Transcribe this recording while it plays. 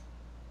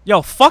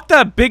Yo, fuck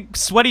that big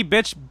sweaty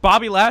bitch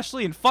Bobby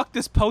Lashley and fuck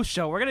this post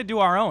show. We're gonna do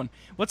our own.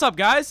 What's up,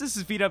 guys? This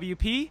is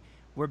VWP.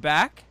 We're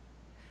back.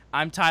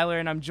 I'm Tyler,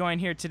 and I'm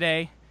joined here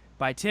today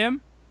by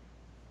Tim.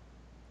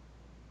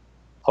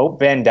 Hope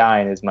Van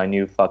Dyne is my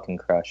new fucking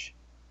crush.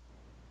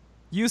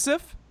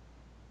 Yusuf.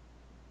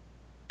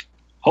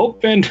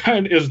 Hope Van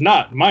Dyne is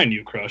not my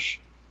new crush.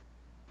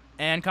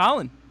 And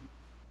Colin.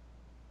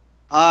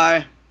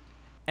 Hi.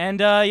 And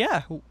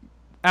yeah,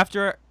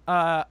 after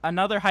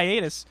another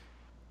hiatus,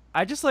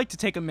 I'd just like to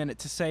take a minute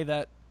to say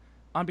that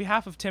on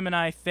behalf of Tim and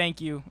I,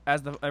 thank you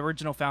as the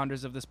original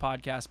founders of this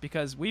podcast,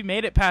 because we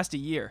made it past a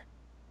year.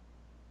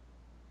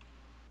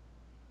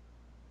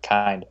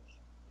 Kind of.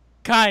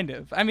 Kind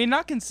of. I mean,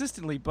 not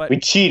consistently, but We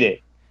cheated.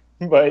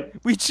 But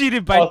we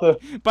cheated by also,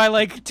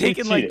 like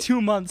taking like cheated.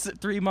 2 months,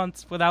 3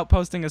 months without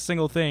posting a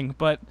single thing.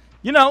 But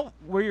you know,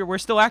 we're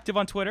still active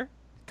on Twitter,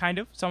 kind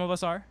of. Some of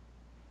us are.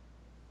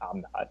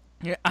 I'm not.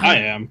 Yeah, I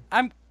am.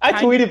 I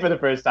tweeted for the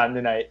first time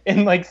tonight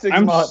in like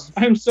 6 months.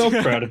 I'm so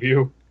proud of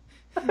you.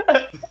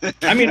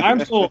 I mean, I'm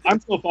still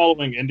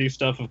following indie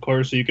stuff, of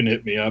course. So you can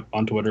hit me up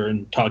on Twitter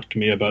and talk to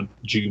me about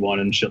G1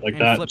 and shit like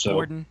and that. Flip So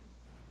Gordon.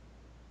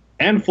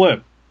 and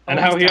Flip and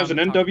Oh, how he's he has down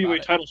an to talk NWA about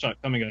it. title shot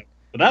coming up,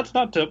 but that's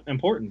not too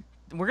important.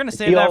 We're gonna Is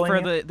save he that all for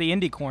in the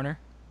indie corner.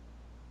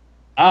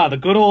 The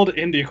good old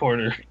indie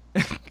corner.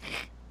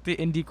 The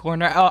indie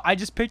corner. Oh, I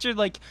just pictured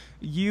like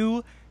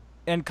you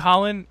and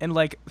Colin and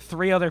like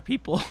 3 other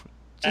people.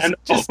 And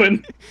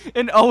Owen.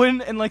 And Owen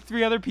and like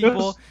 3 other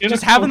people in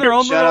just a having their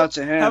own Shout little out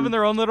to him. having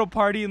their own little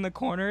party in the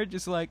corner,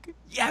 just like,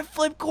 yeah,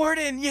 Flip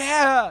Gordon,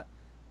 yeah.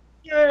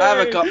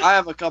 I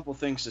have a couple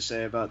things to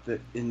say about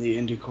in the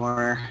indie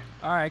corner.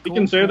 All right, You cool.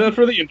 can say cool. that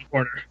for the indie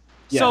corner.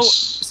 So Yes.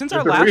 since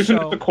There's our a last reason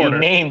show, it's a He corner.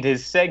 named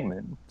his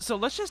segment. so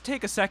let's just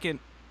take a second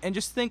and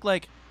just think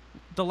like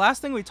the last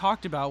thing we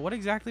talked about. What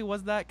exactly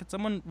was that? Could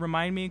someone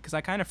remind me? Because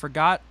I kind of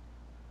forgot.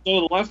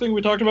 So the last thing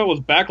we talked about was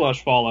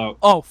Backlash Fallout.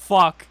 Oh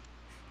fuck,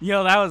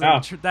 yo, that was Yeah.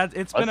 that.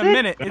 It's Was been a it?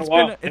 minute. Been a It's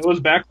while. been It was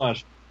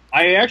Backlash.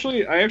 I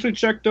actually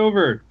checked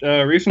over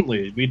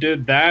recently. We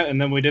did that, and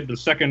then we did the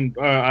second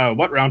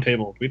what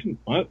roundtable? We didn't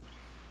what?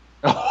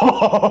 God,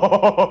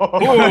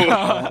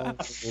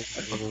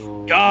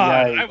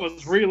 Yikes. I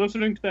was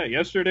re-listening to that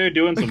yesterday,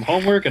 doing some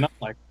homework, and I'm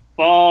like,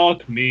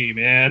 "Fuck me,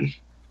 man."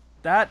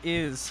 That's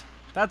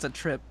a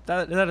trip.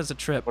 That is a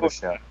trip. What a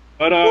show.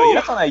 But Ooh, yeah,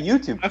 that's on that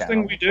YouTube last channel.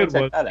 thing we did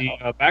Go was check that the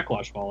out.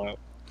 Backlash Fallout,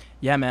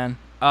 Yeah, man.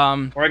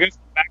 or I guess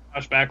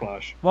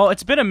Backlash. Well,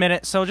 it's been a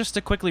minute, so just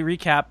to quickly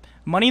recap,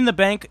 Money in the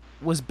Bank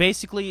was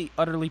basically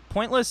utterly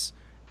pointless.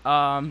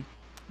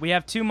 We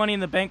have 2 Money in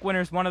the Bank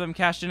winners. One of them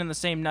cashed in the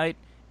same night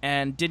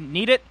and didn't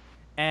need it,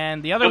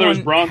 and the other Other was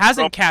one Braun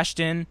hasn't Strowman. cashed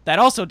in. That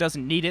also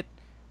doesn't need it,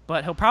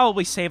 but he'll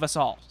probably save us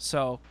all.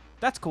 So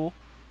that's cool.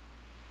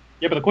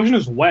 Yeah, but the question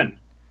is when.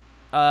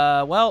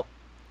 Well,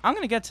 I'm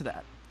gonna get to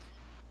that.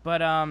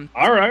 But All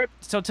right.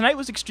 so tonight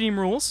was Extreme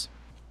Rules,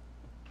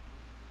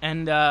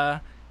 and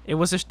it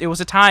was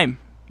a time.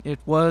 It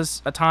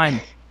was a time.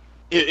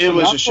 It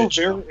was Not a so shit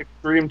show. very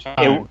extreme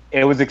time.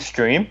 It was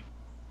extreme.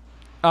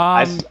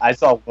 I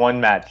saw one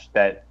match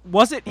that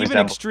Was it even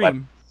resembled-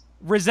 extreme?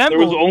 There Resembled.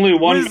 was only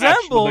one match with a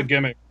resembled.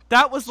 gimmick.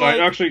 That was So like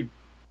I actually,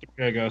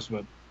 I guess,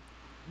 but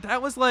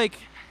that was like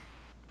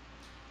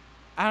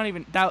I don't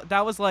even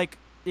that was like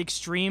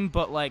extreme,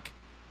 but like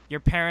your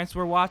parents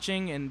were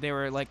watching and they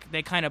were like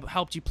they kind of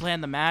helped you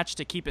plan the match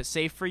to keep it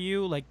safe for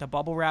you, like the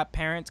bubble wrap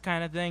parents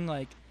kind of thing.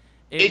 Like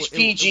It's it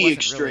PG wasn't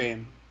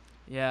extreme.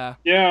 really- yeah,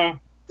 yeah.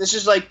 This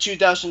is like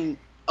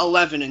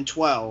 2011 and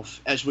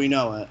 12 as we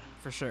know it.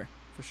 for sure.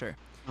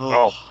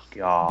 oh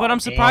god. But I'm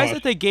surprised God.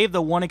 that they gave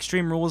the one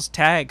Extreme Rules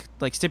tag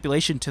like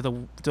stipulation to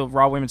the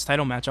Raw Women's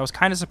Title match. I was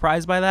kind of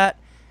surprised by that.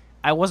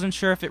 I wasn't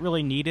sure if it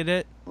really needed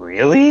it,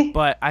 Really?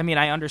 but I mean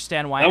I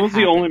understand why. That it was the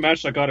happened. only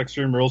match that got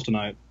Extreme Rules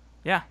tonight.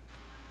 Yeah.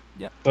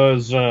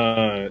 Because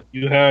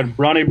you had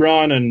Bronny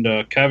Braun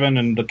and Kevin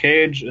in the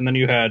cage, and then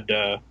you had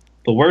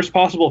the worst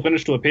possible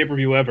finish to a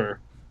pay-per-view ever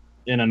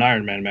in an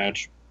Iron Man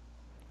match.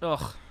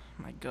 Ugh,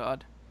 my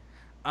god.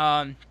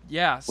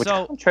 Yeah. Which,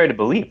 So contrary to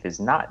belief, is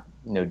not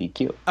no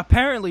DQ.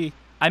 apparently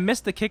I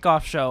missed the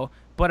kickoff show,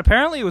 but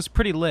apparently it was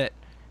pretty lit.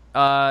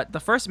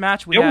 The first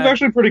match It was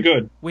actually pretty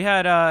good. we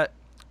had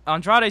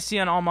Andrade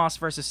Cien Almas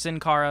versus Sin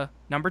Cara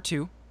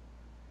 #2.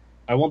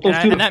 I want those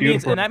two to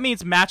feud for. And that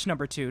means match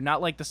 #2,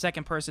 not like the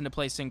second person to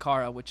play Sin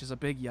Cara, which is a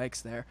big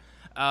yikes there.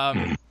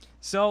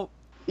 So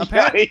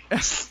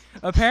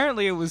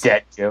apparently it was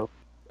Dead joke.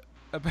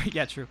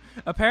 yeah, true.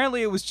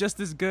 Apparently it was just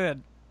as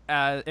good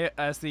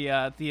as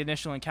the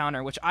initial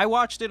encounter, which I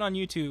watched it on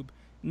YouTube,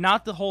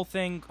 not the whole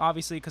thing,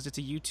 obviously, because it's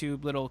a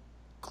YouTube little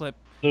clip,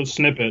 The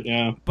snippet,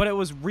 yeah. but it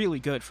was really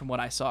good from what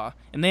I saw,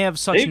 and they have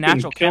such They've been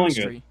natural killing it.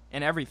 chemistry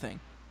and everything.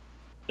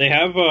 They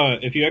have,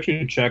 if you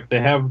actually check, they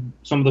have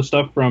some of the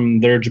stuff from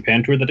their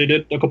Japan tour that they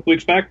did a couple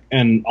weeks back,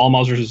 and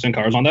Almas versus Sin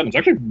Cara's on that. It's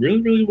actually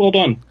really, really well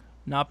done.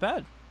 Not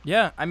bad.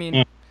 Yeah, I mean,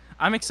 Yeah.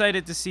 I'm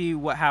excited to see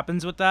what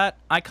happens with that.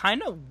 I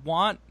kind of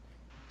want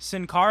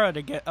Sin Cara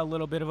to get a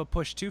little bit of a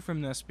push too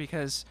from this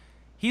because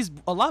he's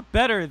a lot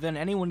better than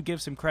anyone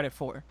gives him credit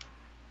for.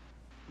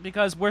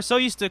 because we're so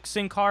used to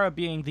Sin Cara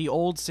being the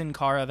old Sin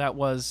Cara that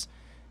was,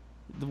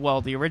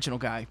 well, the original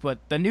guy, but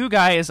the new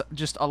guy is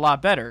just a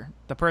lot better.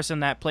 The person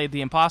that played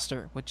the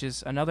imposter, which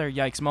is another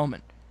yikes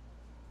moment.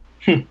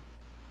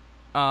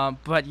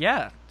 But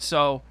yeah,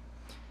 so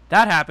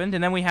that happened,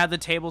 and then we had the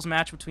tables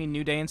match between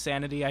New Day and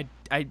Sanity.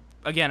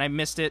 I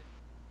missed it,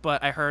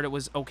 but I heard it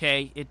was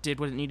okay. It did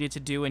what it needed to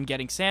do in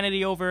getting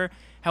Sanity over.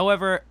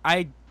 However,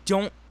 I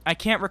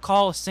can't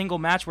recall a single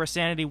match where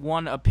Sanity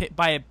won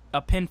by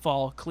a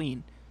pinfall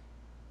clean.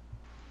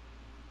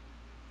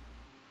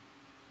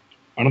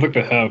 I don't think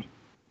they have.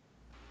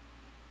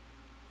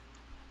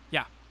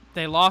 Yeah,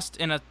 they lost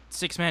in a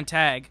 6-man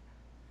tag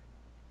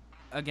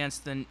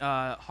against the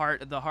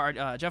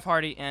Jeff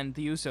Hardy and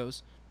the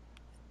Usos,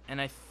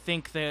 and I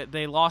think that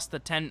they lost the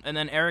 10. And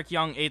then Eric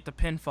Young ate the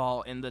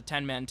pinfall in the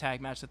 10-man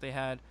tag match that they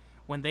had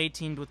when they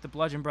teamed with the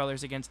Bludgeon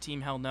Brothers against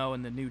Team Hell No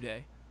and the New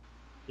Day.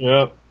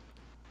 Yep.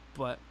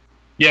 But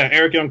yeah,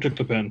 Eric Young took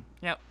the pin.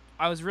 Yeah,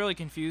 I was really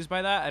confused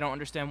by that. I don't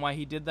understand why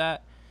he did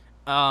that.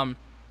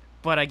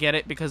 But I get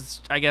it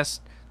because I guess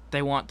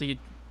they want the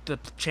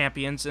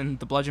champions and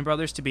the Bludgeon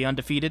Brothers to be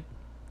undefeated.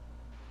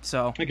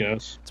 So I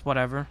guess it's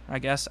whatever. I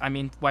guess. I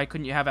mean, why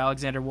couldn't you have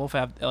Alexander Wolf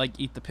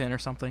eat the pin or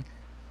something?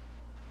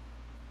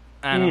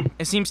 I don't know.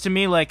 It seems to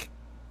me like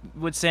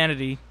with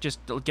Sanity, just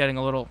getting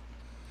a little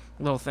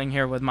thing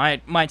here with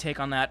my take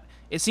on that.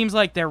 It seems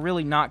like they're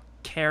really not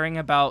caring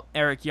about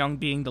Eric Young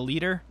being the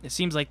leader. It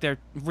seems like they're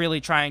really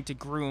trying to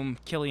groom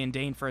Killian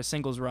Dane for a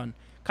singles run,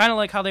 kind of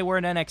like how they were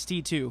in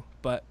NXT too.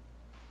 But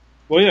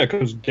well, yeah,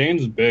 because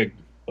Dane's big,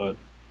 but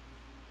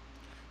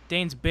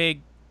Dane's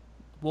big,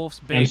 Wolf's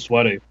big and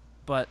sweaty.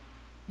 But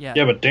yeah,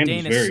 but Dane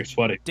is very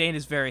sweaty. Dane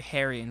is very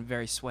hairy and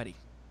very sweaty.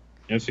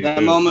 Yes, he that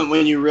is. moment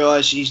when you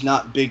realize he's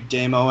not Big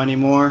Damo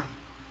anymore.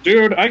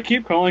 Dude, I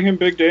keep calling him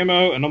Big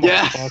Damo, and I'm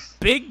like,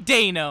 Big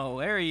Dano,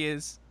 there he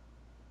is.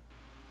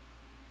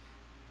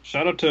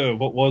 Shout out to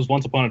what was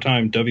once upon a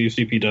time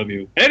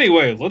WCPW.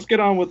 Anyway, let's get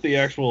on with the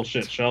actual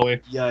shit, shall we?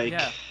 Yikes.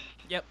 Yeah.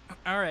 Yep.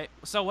 All right.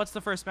 So what's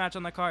the first match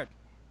on the card?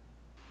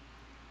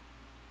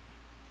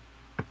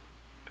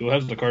 Who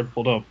has the card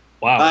pulled up?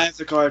 Wow. I have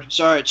the card.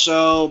 Sorry,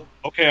 so...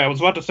 Okay, I was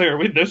about to say, are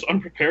we this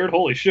unprepared?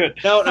 Holy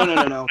shit. No.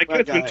 I guess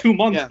it's been 2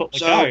 months, yeah, but like,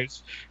 so,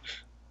 guys.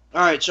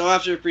 Alright, so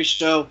after the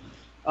pre-show,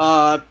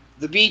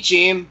 the B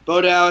team,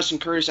 Bo Dallas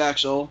and Curtis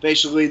Axel,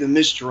 basically the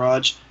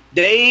Miztourage,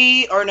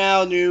 they are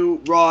now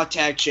new Raw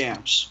Tag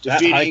Champs.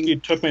 That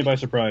hike took me by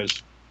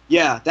surprise.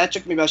 Yeah, that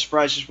took me by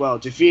surprise as well.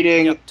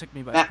 Defeating took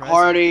me by Matt surprise.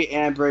 Hardy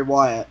and Bray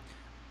Wyatt.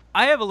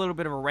 I have a little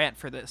bit of a rant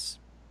for this.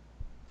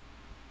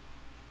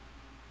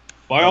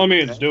 By all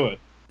means, do it.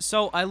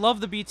 So I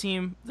love the B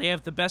team. They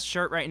have the best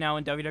shirt right now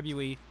in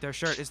WWE. Their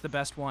shirt is the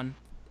best one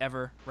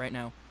ever right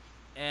now.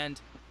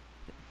 And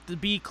the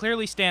B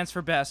clearly stands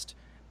for best,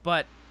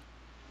 but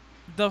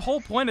the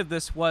whole point of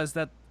this was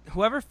that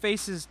whoever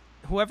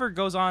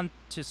goes on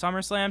to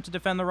SummerSlam to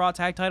defend the Raw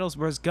Tag titles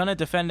was gonna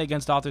defend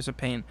against Authors of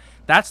Pain.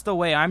 That's the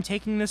way I'm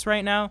taking this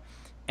right now,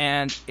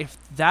 and if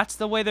that's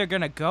the way they're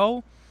gonna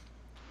go,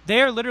 they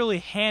are literally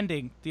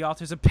handing the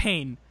Authors of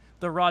Pain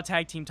the Raw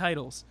Tag Team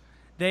titles.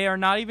 They are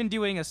not even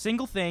doing a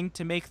single thing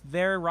to make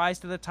their rise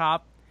to the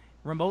top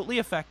remotely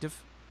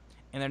effective,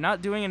 and they're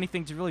not doing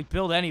anything to really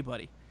build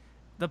anybody.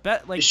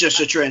 It's just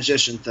a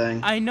transition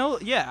thing. I know,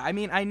 yeah. I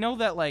mean, I know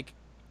that like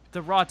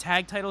the Raw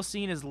Tag title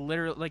scene is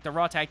literally like the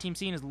Raw Tag Team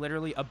scene is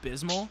literally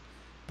abysmal,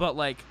 but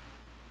like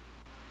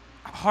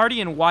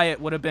Hardy and Wyatt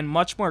would have been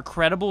much more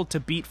credible to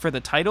beat for the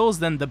titles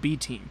than the B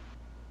team.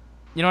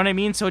 You know what I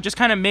mean? So it just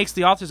kind of makes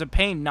the Authors of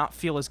Pain not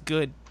feel as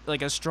good,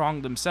 like as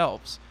strong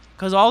themselves.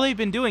 Because all they've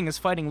been doing is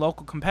fighting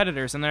local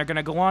competitors, and they're going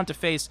to go on to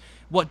face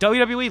what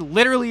WWE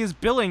literally is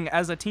billing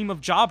as a team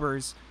of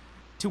jobbers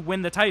to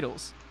win the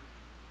titles.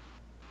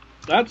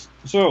 That's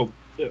so.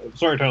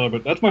 Sorry, Tyler,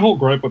 but that's my whole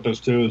gripe with this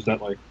too. Is that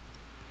like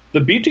the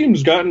B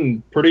team's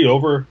gotten pretty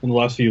over in the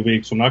last few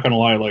weeks. I'm not gonna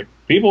lie. Like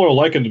people are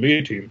liking the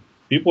B team.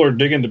 People are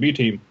digging the B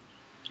team,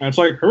 and it's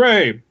like,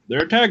 hooray,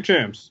 they're tag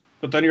champs.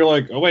 But then you're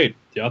like, oh wait,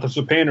 the Authors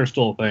of Pain are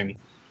still a thing.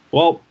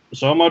 Well,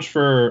 so much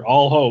for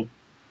all hope.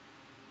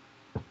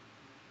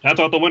 That's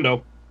out the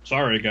window.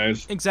 Sorry,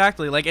 guys.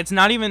 Exactly. Like, it's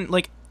not even,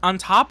 like, on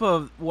top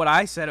of what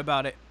I said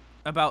about it,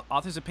 about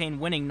Authors of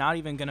Pain winning not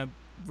even going to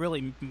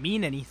really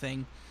mean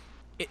anything,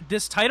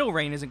 this title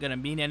reign isn't going to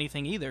mean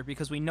anything either,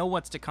 because we know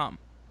what's to come.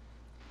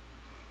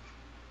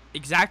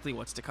 Exactly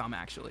what's to come,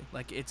 actually.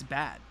 Like, it's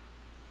bad.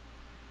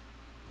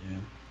 Yeah.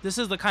 This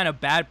is the kind of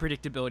bad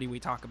predictability we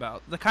talk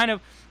about.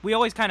 We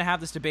always kind of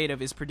have this debate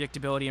of, is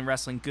predictability in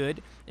wrestling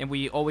good? And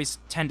we always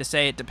tend to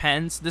say it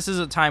depends. This is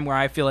a time where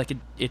I feel like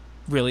it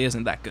really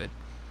isn't that good.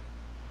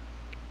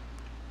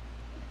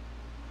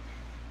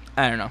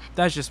 I don't know.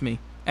 That's just me.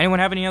 Anyone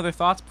have any other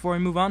thoughts before we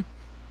move on?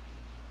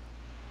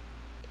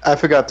 I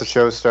forgot the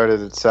show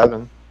started at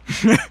 7.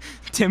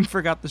 Tim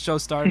forgot the show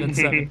started at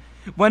 7.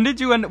 What match did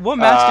you end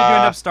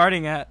up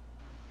starting at?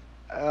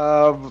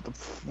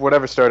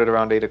 Whatever started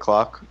around 8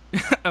 o'clock.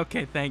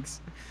 Okay, thanks.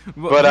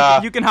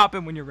 But, you can hop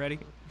in when you're ready.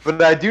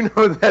 But I do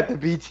know that the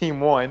B team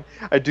won.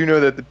 I do know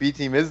that the B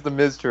team is the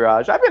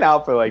Miztourage. I've been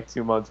out for like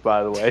 2 months,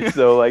 by the way.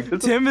 So like,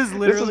 Tim is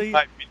literally.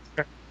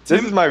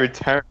 This is my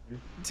return.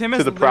 Tim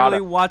has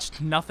literally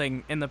watched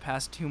nothing in the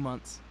past 2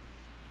 months.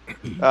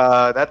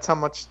 That's how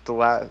much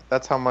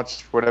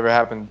whatever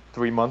happened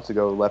 3 months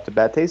ago left a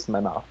bad taste in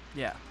my mouth.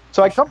 Yeah.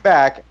 So I come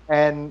back,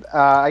 and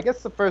I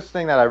guess the first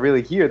thing that I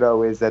really hear,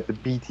 though, is that the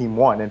B team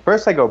won. And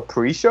first I go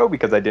pre-show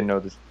because I didn't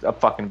know a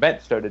fucking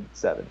event started at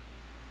 7.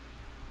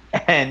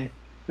 And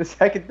the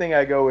second thing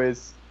I go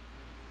is,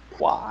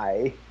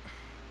 why?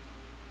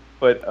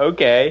 But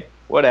okay,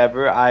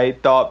 whatever. I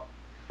thought,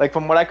 like,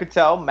 from what I could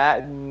tell,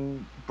 Matt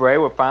and Bray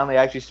were finally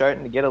actually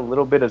starting to get a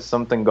little bit of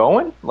something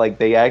going. Like,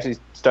 they actually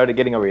started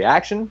getting a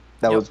reaction.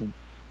 That was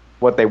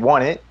what they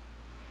wanted.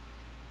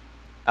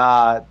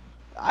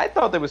 I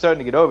thought they were starting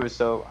to get over,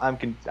 so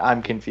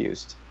I'm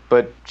confused.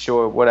 But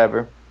sure,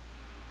 whatever.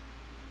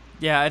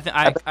 Yeah,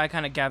 I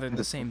kind of gathered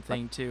the same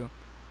thing too.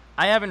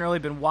 I haven't really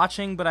been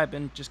watching, but I've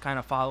been just kind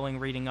of following,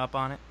 reading up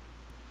on it.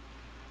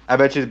 I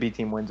bet you the B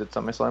team wins at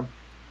SummerSlam.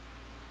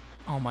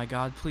 Oh my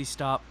God! Please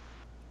stop.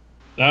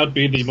 That'd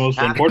be the most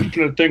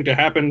unfortunate thing to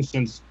happen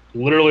since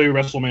literally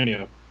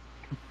WrestleMania.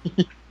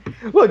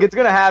 Look, it's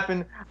gonna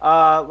happen.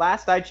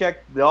 Last I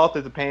checked, the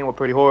Authors of Pain were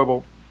pretty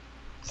horrible.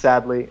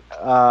 Sadly,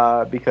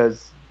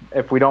 because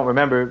if we don't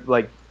remember,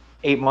 like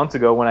 8 months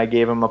ago when I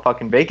gave him a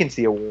fucking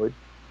vacancy award.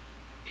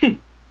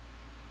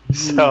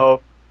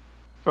 So,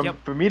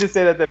 for me to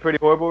say that they're pretty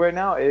horrible right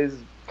now is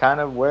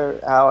kind of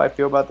how I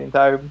feel about the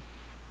entire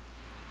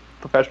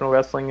professional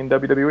wrestling in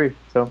WWE.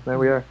 So there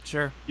we are.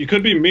 Sure. You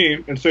could be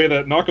me and say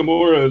that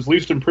Nakamura is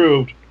least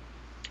improved,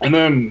 and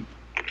then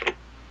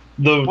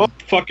the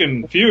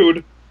fucking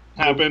feud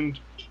happened,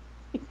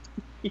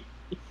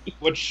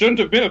 which shouldn't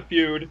have been a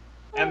feud.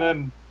 And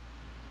then,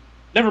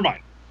 never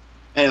mind.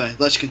 Anyway,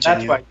 let's continue.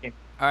 That's why I came.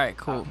 All right,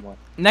 cool.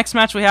 Next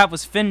match we have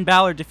was Finn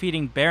Balor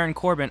defeating Baron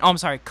Corbin. Oh, I'm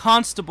sorry,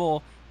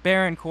 Constable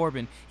Baron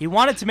Corbin. He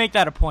wanted to make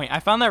that a point. I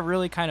found that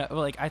really kind of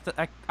like I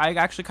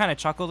actually kind of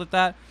chuckled at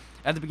that.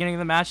 At the beginning of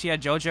the match, he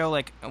had JoJo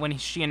like when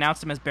she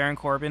announced him as Baron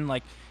Corbin,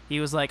 like he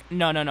was like,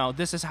 no,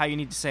 this is how you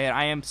need to say it.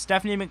 I am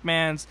Stephanie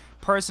McMahon's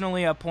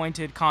personally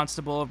appointed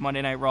Constable of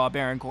Monday Night Raw,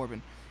 Baron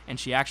Corbin, and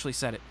she actually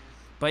said it.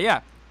 But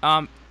yeah.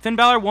 Finn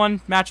Balor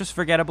won. Match was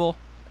forgettable.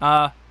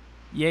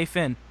 Yay,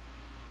 Finn.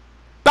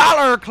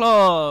 Balor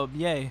Club!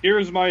 Yay.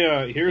 Here's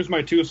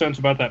my 2 cents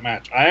about that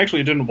match. I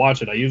actually didn't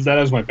watch it. I used that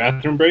as my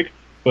bathroom break,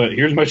 but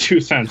here's my 2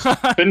 cents.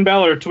 Finn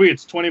Balor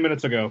tweets 20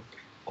 minutes ago.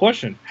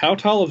 Question, how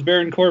tall is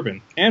Baron Corbin?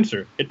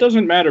 Answer, it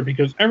doesn't matter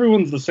because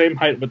everyone's the same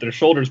height with their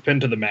shoulders pinned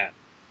to the mat.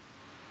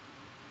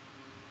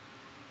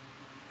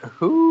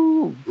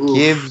 Who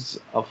gives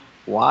a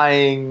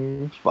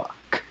flying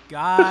fuck?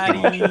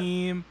 Got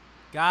him.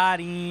 Got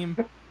him.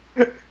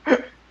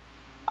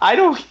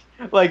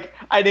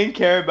 I didn't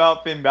care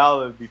about Finn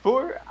Balor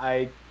before.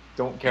 I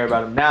don't care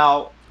about him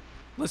now.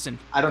 Listen.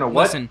 I don't know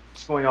what's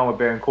going on with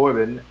Baron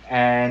Corbin,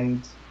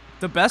 and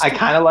I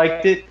kind of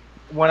liked it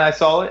when I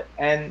saw it,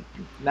 and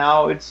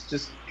now it's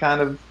just kind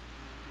of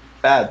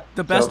bad.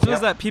 The best was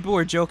that people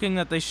were joking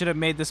that they should have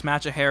made this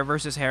match a hair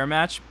versus hair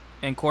match,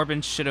 and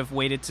Corbin should have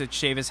waited to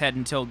shave his head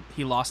until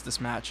he lost this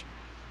match.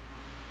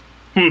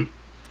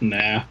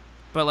 Nah.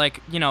 But,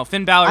 like, you know,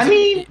 Finn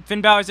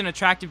Balor's an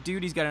attractive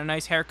dude. He's got a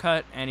nice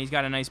haircut, and he's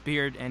got a nice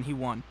beard, and he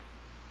won.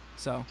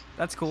 So,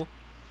 that's cool.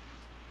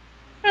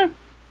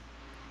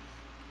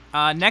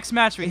 Next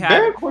match we have...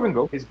 Baron Corbin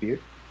grow his beard?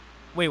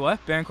 Wait,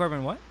 what? Baron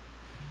Corbin what?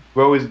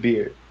 Grow his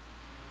beard.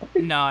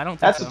 No, I don't think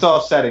That's so. what's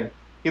offsetting.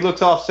 He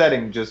looks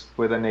offsetting just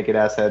with a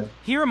naked-ass head.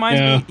 He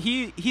reminds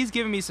me... He's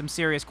giving me some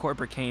serious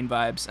Corporate Kane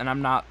vibes, and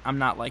I'm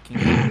not liking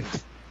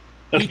it.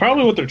 That's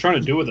probably what they're trying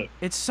to do with it.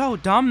 It's so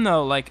dumb,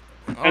 though, like...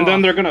 And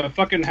then they're gonna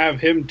fucking have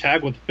him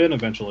tag with Finn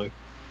eventually.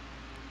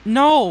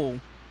 No.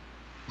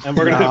 And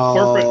we're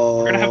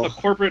gonna have the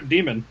corporate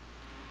demon.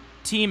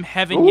 Team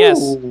Heaven, yes.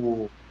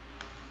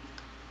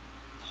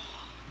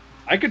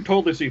 I could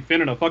totally see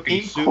Finn in a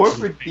fucking suit.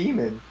 Corporate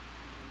demon.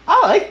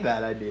 I like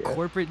that idea.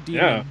 Corporate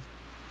demon. Yeah.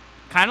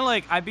 Kind of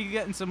like I'd be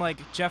getting some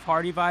like Jeff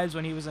Hardy vibes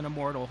when he was an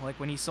Immortal, like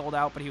when he sold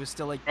out, but he was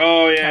still like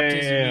kept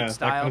his unique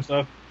style. That kind of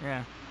stuff.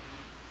 Yeah.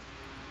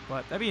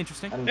 But that'd be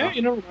interesting. Yeah,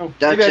 you never know.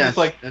 Maybe I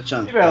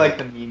like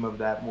the meme of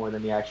that more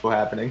than the actual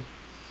happening.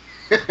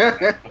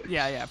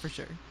 Yeah, for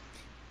sure.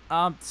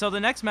 So the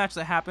next match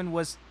that happened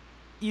was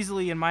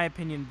easily, in my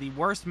opinion, the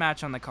worst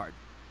match on the card.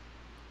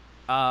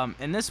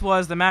 And this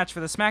was the match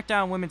for the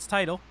SmackDown Women's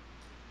title.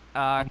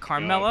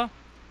 Carmella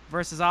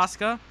versus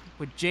Asuka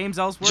with James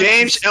Ellsworth.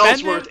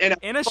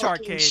 In a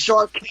shark cage.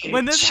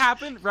 When this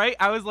happened, right,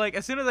 I was like,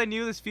 as soon as I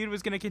knew this feud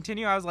was going to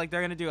continue, I was like,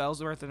 they're going to do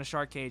Ellsworth in a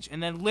shark cage.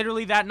 And then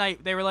literally that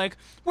night, they were like,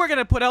 we're going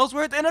to put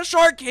Ellsworth in a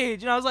shark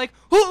cage. And I was like,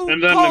 who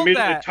And then called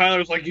immediately that?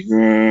 Tyler's like,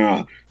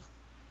 yeah.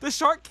 The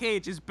shark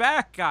cage is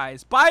back,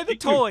 guys. Buy the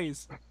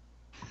toys.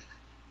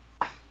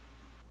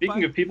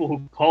 Speaking of people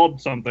who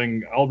called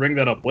something, I'll bring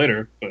that up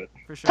later. But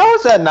For sure. How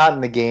is that not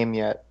in the game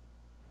yet?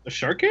 the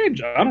shark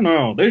cage? I don't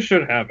know. They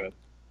should have it.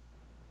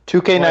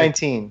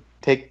 2K19.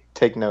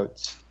 take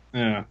notes.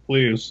 Yeah,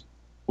 please.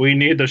 We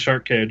need the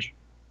shark cage.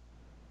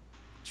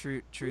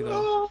 True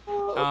though.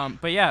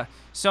 But yeah,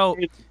 so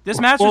this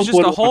match was just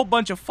a whole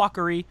bunch of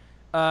fuckery.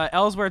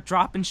 Ellsworth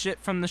dropping shit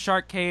from the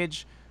shark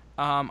cage,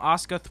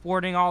 Asuka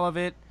thwarting all of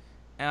it,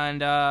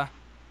 and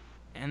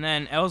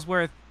then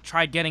Ellsworth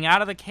tried getting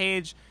out of the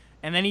cage,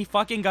 and then he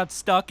fucking got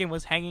stuck and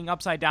was hanging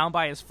upside down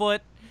by his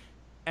foot.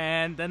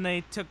 And then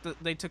they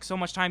took so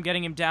much time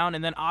getting him down,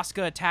 and then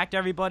Asuka attacked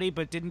everybody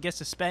but didn't get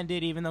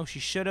suspended, even though she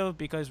should have,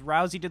 because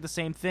Rousey did the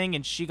same thing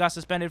and she got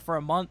suspended for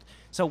a month.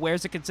 So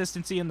where's the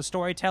consistency in the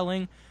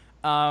storytelling?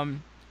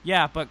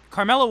 Yeah, but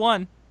Carmella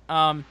won.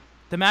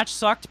 The match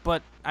sucked,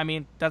 but I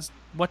mean that's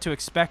what to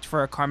expect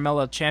for a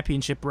Carmella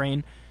championship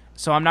reign.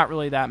 So I'm not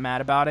really that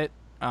mad about it.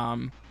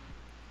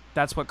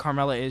 That's what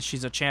Carmella is.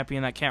 She's a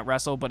champion that can't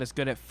wrestle, but is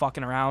good at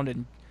fucking around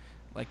and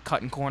like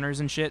cutting corners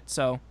and shit.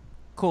 So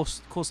cool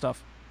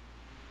stuff.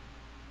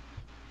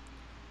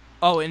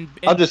 Oh, and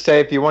I'll just say,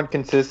 if you want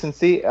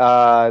consistency,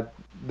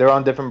 they're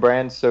on different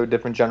brands, so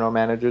different general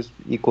managers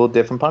equal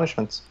different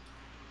punishments.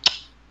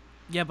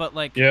 Yeah, but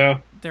like, Yeah.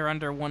 they're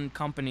under one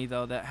company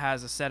though that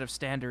has a set of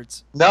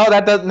standards. No,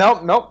 that does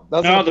nope. No,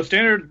 the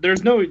standard.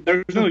 There's no.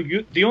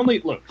 The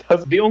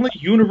only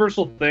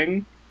universal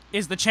thing Is the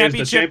is the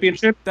championship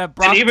championship. that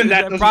Brock, and even that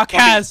that doesn't Brock fucking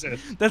has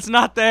exist. that's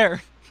not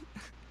there.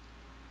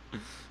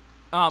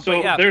 So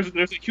But yeah, there's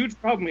a huge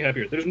problem we have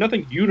here. There's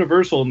nothing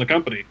universal in the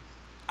company.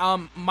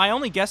 my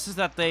only guess is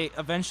that they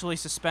eventually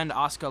suspend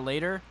Asuka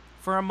later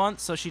for a month,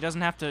 so she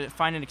doesn't have to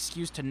find an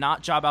excuse to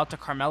not job out to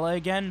Carmella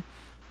again.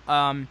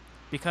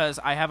 Because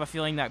I have a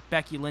feeling that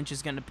Becky Lynch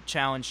is going to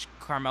challenge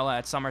Carmella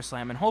at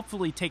SummerSlam and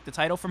hopefully take the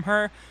title from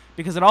her,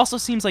 because it also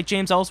seems like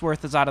James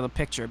Ellsworth is out of the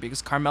picture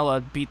because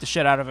Carmella beat the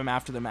shit out of him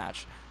after the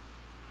match.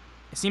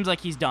 It seems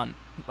like he's done.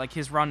 Like,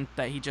 his run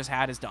that he just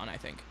had is done, I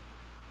think.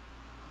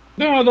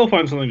 No, they'll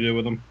find something to do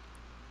with them.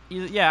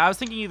 Yeah, I was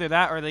thinking either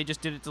that or they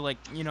just did it to, like,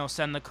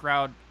 send the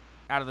crowd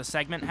out of the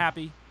segment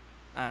happy.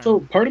 I don't know.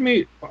 So part of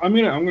me, I'm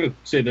gonna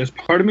say this.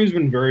 Part of me has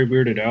been very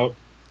weirded out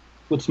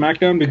with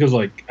SmackDown because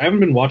like I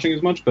haven't been watching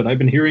as much, but I've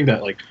been hearing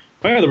that like,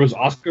 oh yeah, there was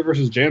Asuka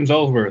versus James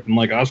Ellsworth, and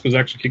like Asuka's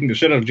actually kicking the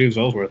shit out of James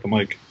Ellsworth. I'm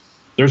like,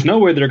 there's no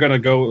way they're gonna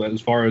go as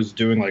far as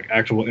doing like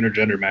actual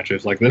intergender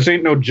matches. Like this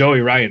ain't no Joey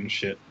Ryan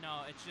shit.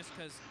 No, it's just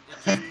because...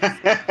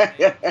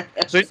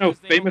 This ain't no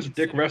famous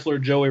dick wrestler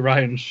Joey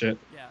Ryan shit.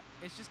 Yeah,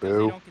 it's just because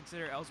they don't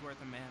consider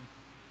Ellsworth a man.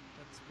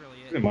 That's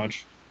really it. Pretty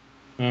much.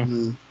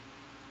 Mhm.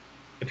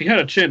 If he had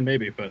a chin,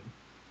 maybe, but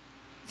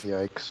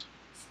Yikes.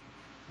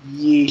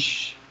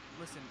 Yeesh.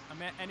 Listen,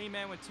 any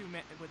man with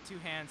two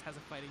hands has a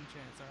fighting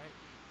chance, all right?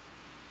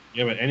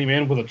 yeah, but any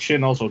man with a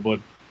chin also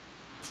would.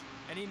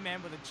 Any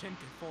man with a chin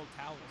can fold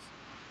towels.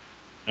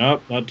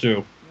 Nope, not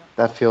too.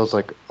 That feels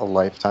like a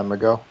lifetime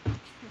ago.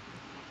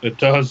 It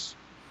does.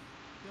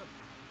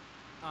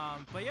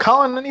 But yeah,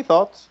 Colin, any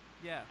thoughts?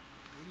 yeah.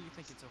 What are you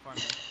thinking so far,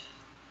 man?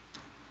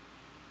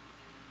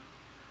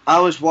 I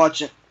was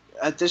watching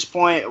at this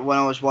point when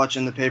I was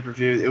watching the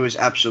pay-per-view. It was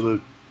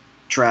absolute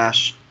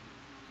trash.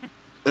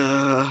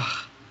 Ugh.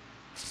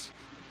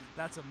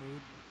 That's a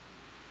mood.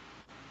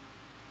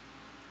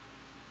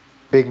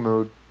 Big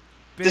mood.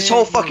 This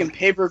whole Big fucking mood.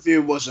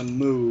 pay-per-view was a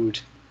mood.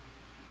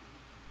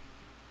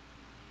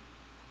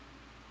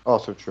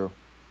 Also true.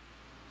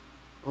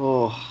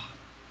 Oh.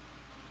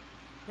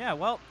 Yeah,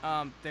 well,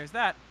 there's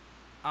that.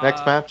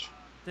 Next match?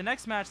 The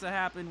next match that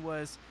happened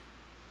was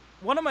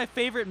one of my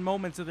favorite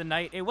moments of the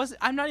night.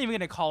 I'm not even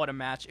gonna call it a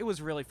match. It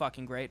was really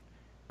fucking great.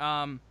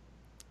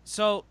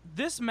 So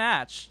this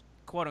match,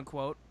 quote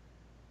unquote,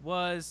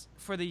 was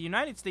for the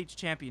United States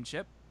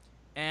Championship,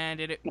 and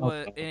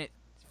it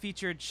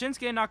featured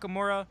Shinsuke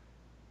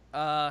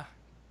Nakamura,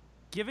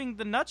 giving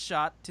the nut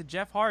shot to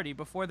Jeff Hardy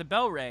before the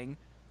bell rang.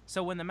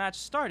 So when the match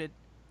started,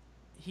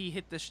 he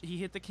hit the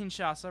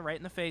Kinshasa right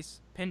in the face,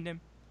 pinned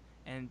him,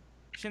 and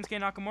Shinsuke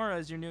Nakamura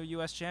is your new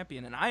U.S.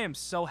 champion, and I am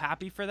so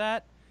happy for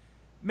that.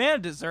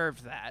 Man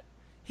deserved that.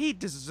 He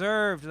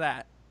deserved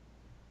that.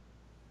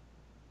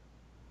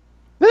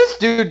 This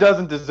dude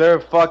doesn't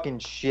deserve fucking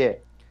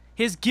shit.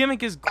 His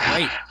gimmick is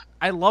great.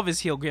 I love his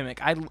heel gimmick.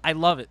 I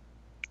love it.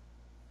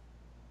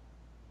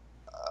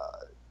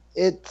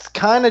 It's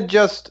kind of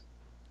just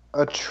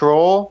a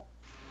troll,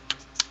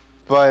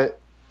 but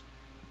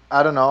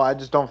I don't know. I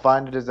just don't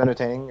find it as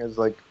entertaining as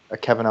like a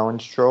Kevin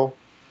Owens troll.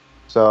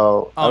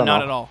 So I Oh, don't not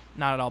know. at all.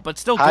 Not at all. But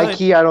still High good.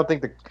 key, I don't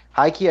think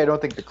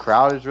the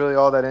crowd is really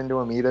all that into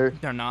him either.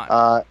 They're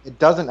not. It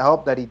doesn't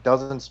help that he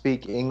doesn't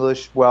speak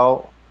English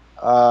well.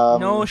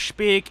 No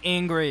speak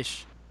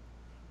English.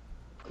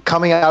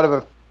 Coming out of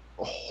a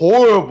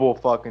horrible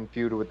fucking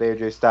feud with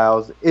AJ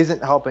Styles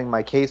isn't helping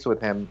my case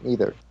with him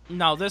either.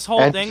 No, this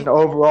whole And thing. it's an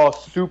overall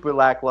super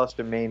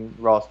lackluster main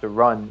roster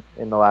run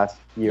in the last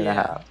year and a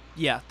half.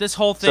 Yeah, this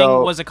whole thing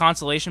So- was a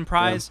consolation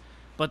prize,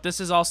 but this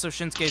is also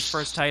Shinsuke's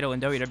first title in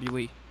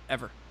WWE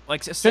ever.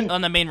 Like,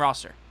 on the main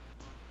roster.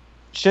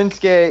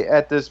 Shinsuke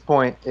at this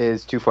point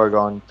is too far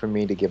gone for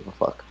me to give a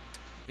fuck.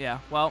 Yeah,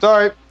 well,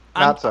 Sorry,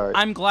 I'm, not sorry.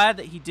 I'm glad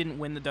that he didn't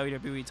win the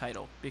WWE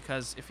title,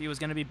 because if he was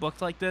going to be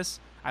booked like this,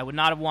 I would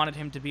not have wanted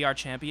him to be our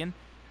champion.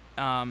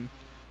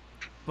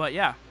 But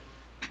yeah,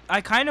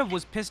 I kind of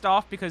was pissed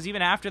off because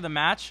even after the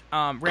match,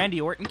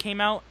 Randy Orton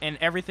came out and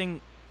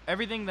everything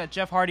that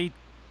Jeff Hardy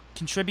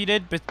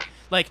contributed, but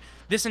like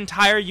this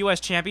entire U.S.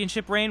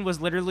 Championship reign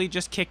was literally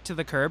just kicked to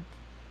the curb,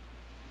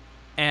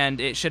 and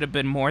it should have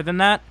been more than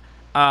that.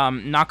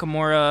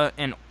 Nakamura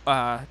and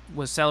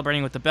was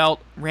celebrating with the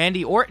belt.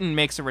 Randy Orton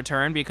makes a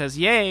return because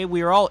yay,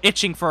 we were all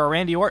itching for a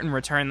Randy Orton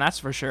return, that's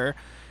for sure.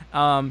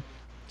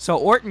 So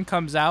Orton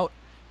comes out.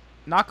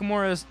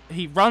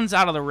 He runs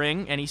out of the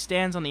ring and he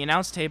stands on the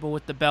announce table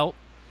with the belt.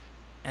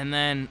 And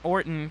then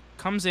Orton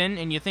comes in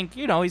and you think,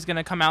 he's going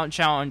to come out and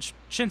challenge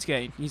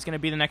Shinsuke. He's going to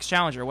be the next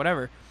challenger,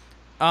 whatever.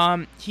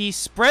 He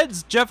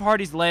spreads Jeff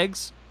Hardy's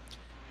legs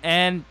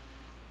and,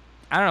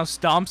 I don't know,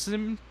 stomps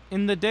him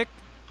in the dick.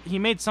 He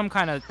made some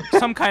kind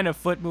of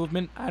foot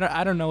movement.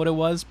 I don't know what it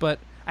was, but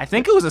I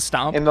think it was a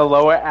stomp. In the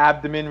lower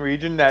abdomen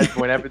region, that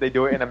whenever they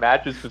do it in a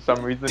match is for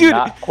some reason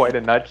not quite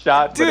a nut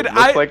shot, but it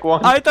looks like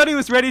one. I thought he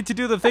was ready to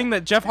do the thing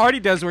that Jeff Hardy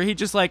does where he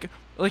just like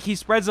he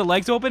spreads the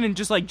legs open and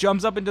just like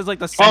jumps up and does like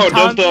the senton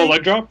does the thing.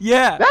 leg drop?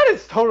 Yeah. That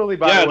is totally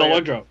the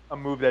leg drop. A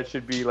move that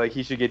should be like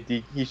he should have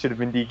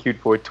been DQ'd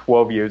for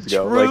 12 years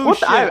ago. True like what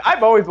shit.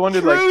 I've always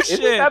wondered True like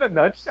isn't that a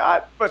nut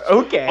shot? But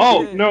okay.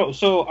 Oh no,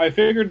 so I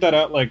figured that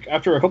out like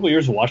after a couple of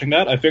years of watching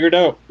that, I figured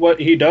out what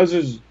he does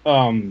is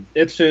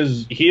it's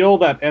his heel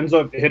that ends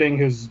up hitting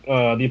his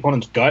the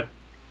opponent's gut.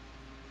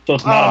 So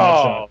it's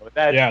not a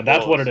nut shot.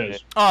 That's what it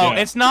is. Oh,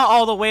 it's not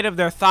all the weight of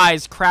their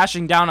thighs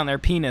crashing down on their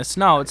penis.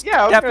 No, it's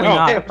definitely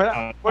not.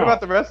 But what about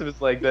the rest of his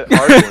leg that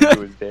are going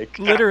to his dick?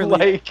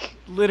 Literally.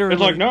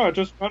 It's like no, it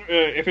just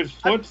if his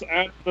foot's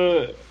at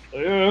the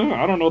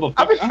I don't know the.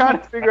 I've been trying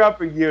to figure out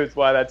for years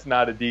why that's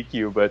not a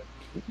DQ, but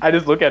I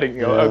just look at it and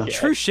go, okay,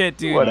 true shit,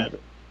 dude. Whatever.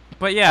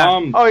 But yeah.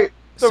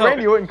 So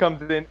Randy Orton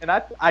comes in, and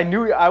I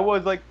knew I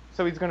was like,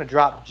 so he's gonna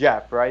drop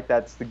Jeff, right?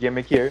 That's the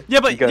gimmick here.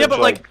 But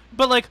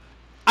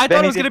I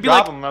thought it was gonna be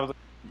like. Him, I was like,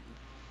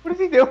 what is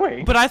he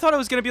doing? But I thought it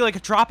was gonna be like a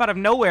drop out of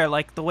nowhere,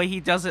 like the way he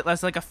does it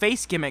as like a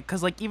face gimmick.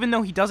 Because like even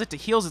though he does it to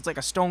heels, it's like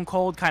a stone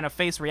cold kind of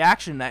face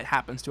reaction that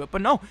happens to it.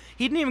 But no,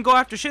 he didn't even go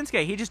after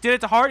Shinsuke. He just did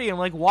it to Hardy and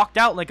like walked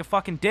out like a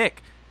fucking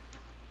dick.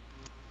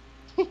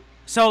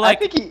 So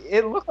like I think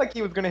it looked like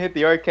he was gonna hit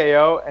the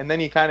RKO, and then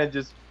he kind of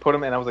just put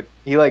him, and I was like,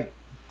 he like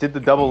did the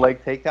double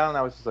leg takedown, and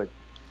I was just like,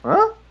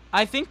 huh?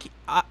 I think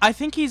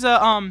he's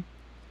a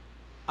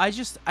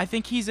I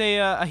think he's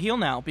a heel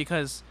now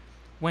because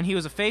when he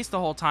was a face the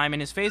whole time in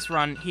his face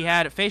run, he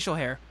had facial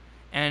hair,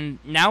 and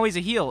now he's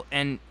a heel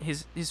and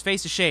his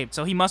face is shaved,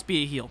 so he must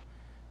be a heel.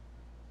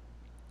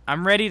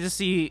 I'm ready to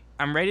see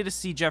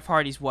Jeff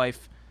Hardy's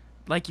wife,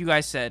 like you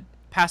guys said,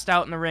 passed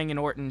out in the ring and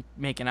Orton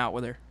making out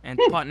with her and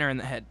putting her in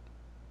the head.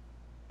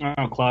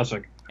 Oh,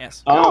 classic.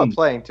 Yes. I'm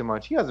playing too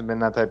much. He hasn't been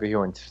that type of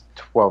heel in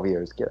 12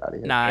 years. Get out of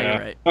here. Nah, you're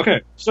right.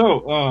 Okay,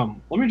 so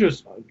let me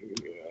just,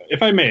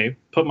 if I may,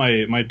 put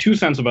my 2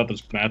 cents about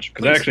this match,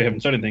 because I actually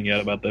haven't said anything yet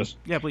about this.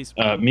 Yeah, please.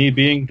 Me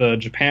being the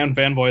Japan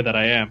fanboy that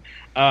I am,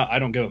 I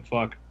don't give a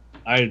fuck.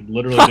 I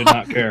literally did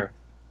not care.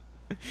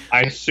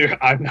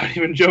 I'm not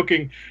even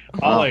joking.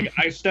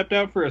 I stepped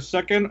out for a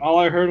second. All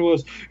I heard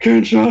was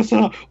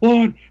Kinshasa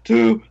 1,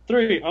 2,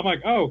 3. I'm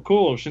like, oh,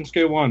 cool.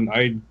 Shinsuke won.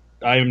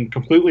 I am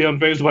completely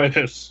unfazed by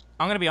this.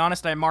 I'm gonna be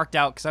honest. I marked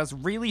out because I was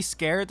really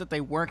scared that they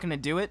weren't gonna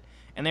do it,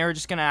 and they were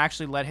just gonna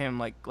actually let him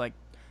like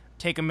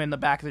take him in the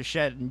back of the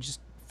shed and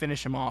just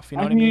finish him off. You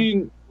know what I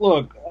mean?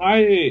 Look,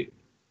 I'm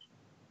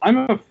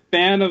a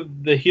fan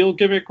of the heel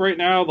gimmick right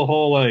now. The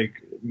whole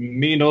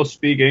me no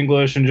speak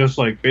English and just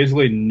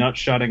basically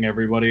nut-shotting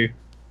everybody.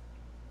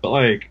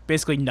 But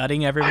basically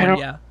nutting everyone.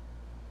 Yeah.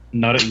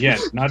 Nutting. Yeah.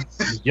 Not.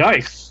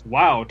 Yikes!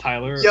 Wow,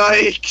 Tyler.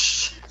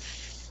 Yikes!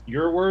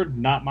 Your word,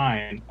 not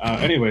mine.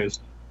 Anyways,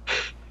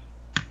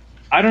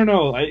 I don't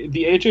know.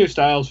 The AJ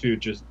Styles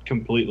feud just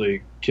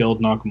completely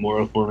killed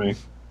Nakamura for me.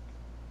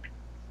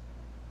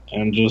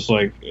 And just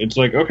it's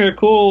okay,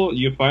 cool,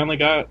 you finally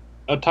got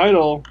a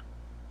title,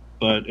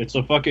 but it's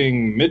a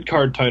fucking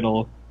mid-card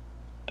title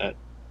that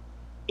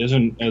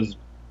isn't as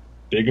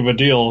big of a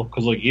deal,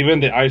 because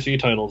even the IC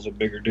title is a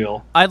bigger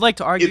deal. I'd like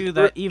to argue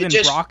that even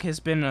Brock has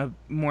been a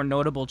more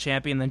notable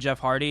champion than Jeff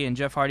Hardy, and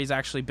Jeff Hardy's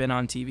actually been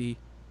on TV.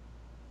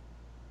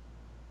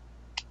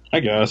 I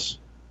guess.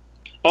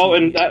 Oh,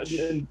 and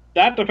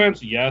that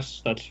defense,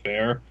 yes, that's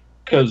fair.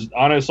 Because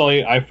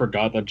honestly, I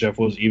forgot that Jeff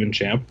was even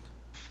champ.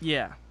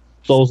 Yeah.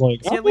 So I was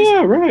like, See,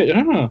 yeah, right.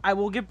 Yeah. I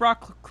will give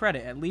Brock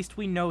credit. At least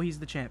we know he's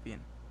the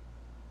champion.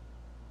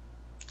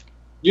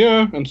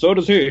 Yeah, and so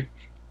does he.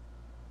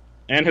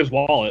 And his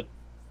wallet.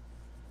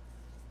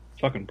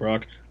 Fucking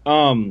Brock.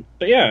 But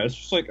yeah, it's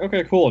just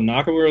okay, cool.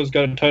 Nakamura's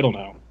got a title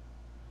now.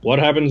 What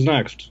happens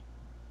next?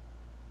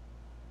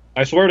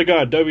 I swear to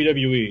God,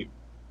 WWE,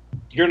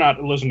 you're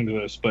not listening to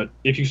this, but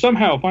if you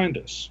somehow find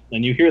this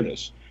and you hear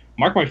this,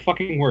 mark my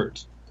fucking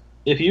words.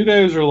 If you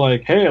guys are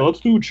hey,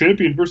 let's do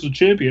champion versus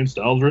champion,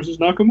 Styles versus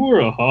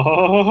Nakamura, ha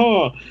ha ha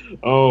ha,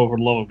 oh, for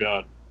the love of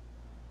God.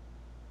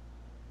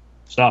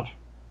 Stop.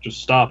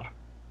 Just stop.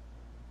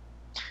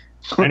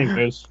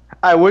 Anyways,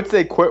 I would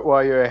say quit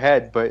while you're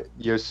ahead, but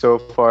you're so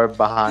far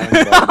behind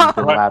that you've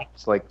been Right.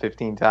 lapped like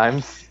 15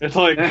 times. it's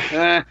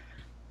like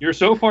you're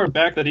so far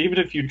back that even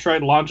if you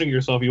tried launching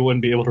yourself, you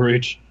wouldn't be able to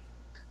reach.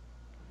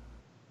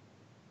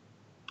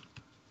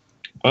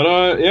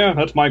 But yeah,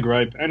 that's my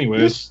gripe.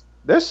 Anyways,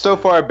 They're so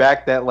far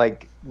back that,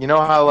 like, you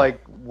know how,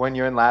 like, when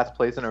you're in last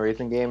place in a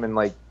racing game and,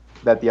 like,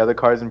 that the other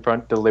cars in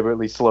front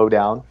deliberately slow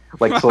down,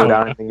 like, slow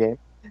down in the game?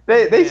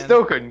 They Man.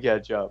 still couldn't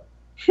catch up.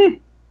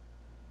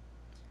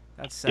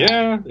 That's sad.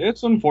 yeah,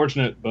 it's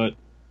unfortunate, but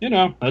you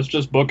know, that's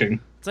just booking.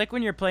 It's like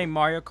when you're playing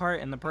Mario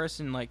Kart and the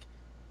person like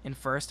in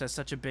first has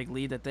such a big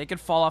lead that they could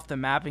fall off the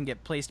map and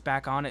get placed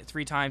back on it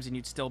 3 times and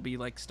you'd still be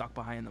like stuck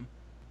behind them.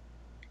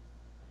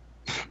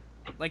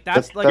 Like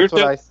that's like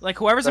what I. like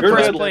whoever's in You're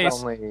first dead place,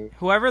 Only,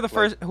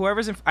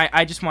 whoever's in.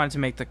 I just wanted to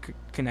make the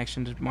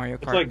connection to Mario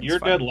Kart. It's like and you're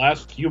fine. dead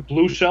last. You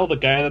blue shell the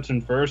guy that's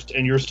in first,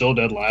 and you're still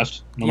dead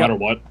last, no Yep. matter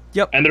what.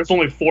 Yep. And there's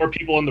only 4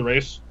 people in the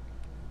race.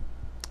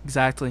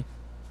 Exactly.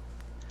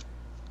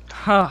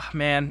 Huh,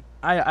 man.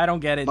 I don't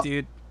get it,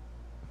 dude.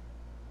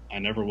 I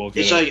never will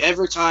get It's it. like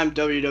every time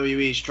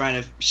WWE is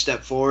trying to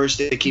step forward,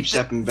 they keep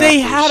stepping back. They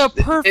had a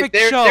perfect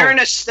show. They're in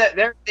a step.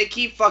 They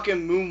keep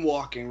fucking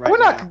moonwalking right we're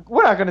now.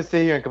 not gonna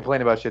sit here and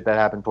complain about shit that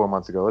happened 4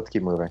 months ago. Let's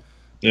keep moving.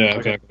 Yeah,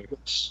 exactly.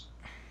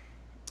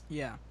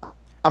 Yeah.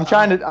 I'm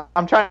trying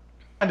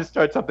to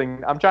start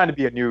something. I'm trying to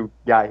be a new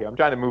guy here. I'm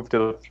trying to move to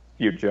the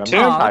future. I'm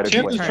Tim, not tired of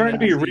Tim quitting. is trying to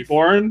be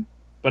reborn,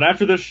 but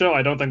after this show,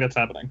 I don't think that's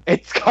happening.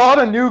 It's called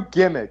a new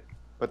gimmick,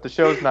 but the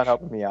show's not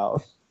helping me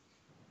out.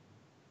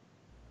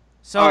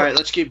 So All right,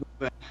 let's keep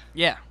moving.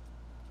 yeah.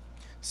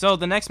 So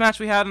the next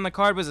match we had on the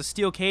card was a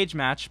steel cage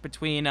match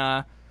between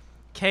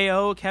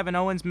KO, Kevin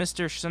Owens,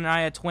 Mr.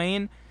 Shania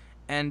Twain,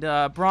 and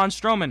Braun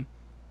Strowman.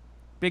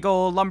 Big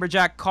old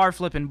lumberjack car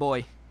flipping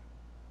boy.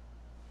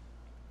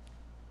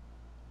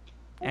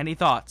 Any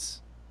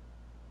thoughts?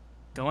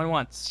 Going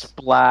once.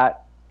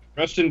 Splat.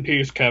 Rest in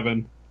peace,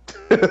 Kevin.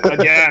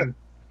 Again.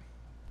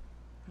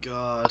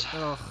 God.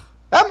 Ugh.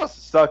 That must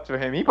have sucked for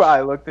him. He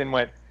probably looked and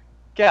went,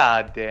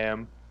 "God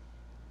damn."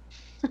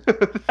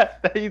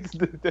 Hey,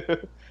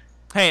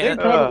 They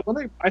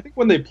probably- I think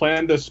when they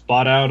planned this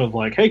spot out of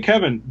like, hey,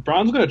 Kevin,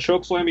 Braun's going to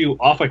chokeslam you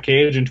off a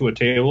cage into a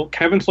table,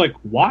 Kevin's like,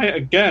 why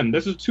again?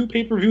 This is 2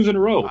 pay-per-views in a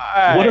row.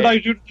 What did I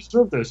do to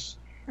deserve this?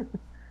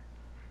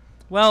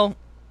 well,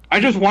 I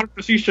just wanted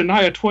to see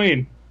Shania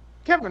Twain.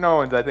 Kevin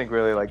Owens, I think,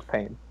 really likes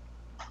pain.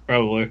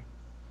 Probably.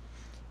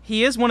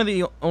 he is one of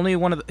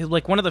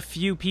the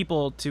few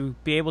people to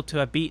be able to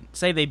have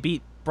they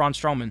beat Braun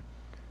Strowman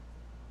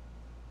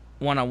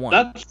 1-on-1.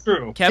 That's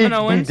true. Kevin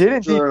Owens, He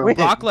didn't. He True. win.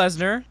 Brock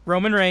Lesnar,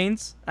 Roman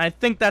Reigns. I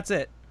think that's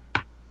it.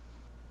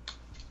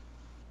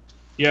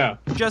 Yeah.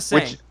 Just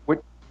saying.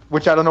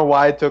 Which I don't know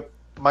why it took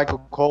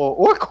Michael Cole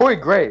or Corey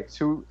Graves,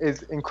 who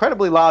is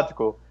incredibly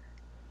logical,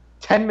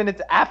 10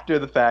 minutes after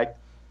the fact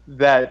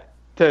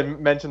to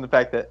mention the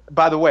fact that,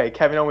 by the way,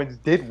 Kevin Owens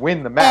did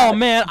win the match. Oh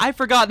man, I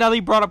forgot. Now that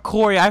you brought up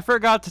Corey, I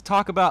forgot to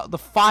talk about the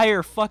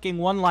fire fucking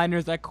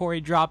one-liners that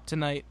Corey dropped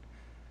tonight.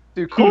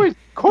 Dude, Corey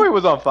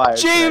was on fire.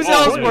 James tonight.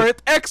 Oh,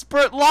 Ellsworth,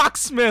 expert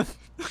locksmith.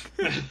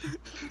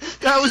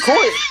 That was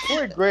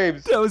Corey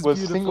Graves That was was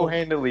beautiful.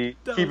 single-handedly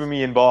That keeping was-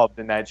 me involved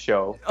in that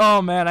show.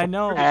 Oh man, I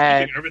know.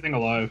 And- Keeping everything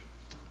alive.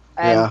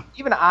 And Yeah.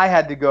 even I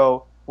had to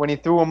go when he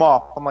threw him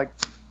off. I'm like,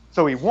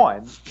 so he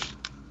won.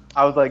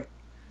 I was like,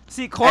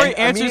 See, Corey and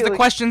answers the immediately-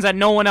 questions that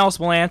no one else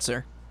will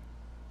answer.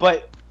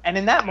 and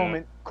in that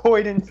moment,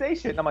 Corey didn't say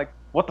shit. And I'm like,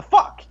 what the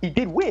fuck? He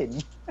did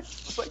win.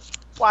 It's like,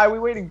 why are we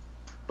waiting?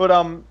 But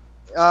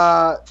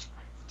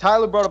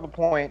Tyler brought up a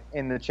point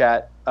in the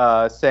chat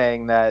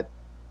saying that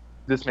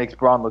this makes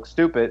Braun look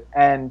stupid.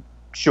 And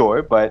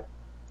sure, but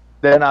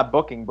they're not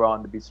booking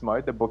Braun to be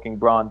smart. They're booking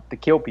Braun to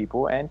kill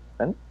people. And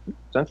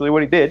essentially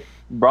what he did,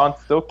 Braun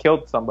still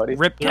killed somebody.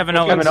 Rip Yeah, Kevin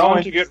Kevin Owens. Owens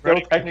Owens to get still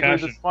ready for technically the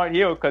concussion. smart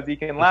heel because he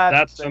can It's last.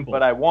 that simple.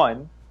 But I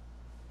won.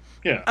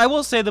 Yeah. I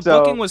will say the So,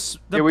 booking was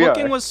here we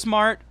are.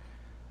 smart,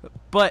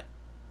 but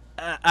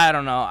I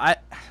don't know. I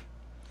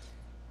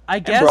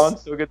And guess, Braun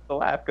still gets the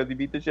laugh because he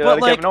beat the shit But, out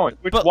of like, Kevin Owens.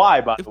 Which but-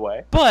 why, by the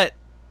way? but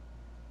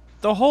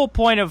the whole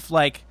point of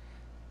like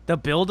the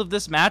build of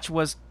this match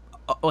was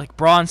like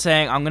Braun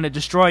saying, "I'm gonna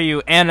destroy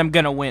you and I'm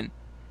gonna win,"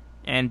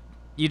 and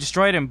you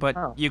destroyed him, but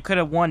Oh. you could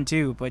have won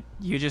too, but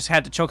you just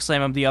had to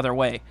chokeslam him the other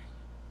way.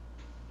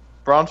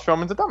 Braun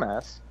Strowman's a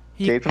dumbass.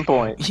 He- Case in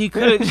point. He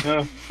could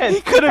Yeah. he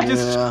could have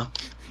just Yeah.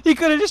 he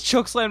could have just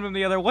chokeslammed him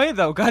the other way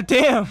though. God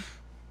damn.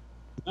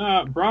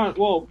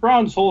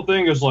 Braun's whole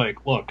thing is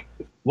like, look,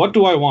 what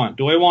do I want?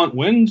 Do I want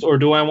wins or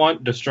do I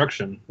want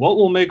destruction? What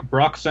will make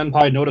Brock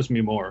Senpai notice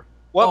me more?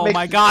 What Oh makes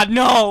my you- God,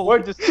 no! We're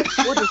just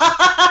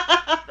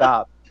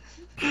stop.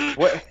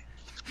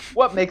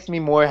 What makes me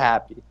more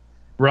happy?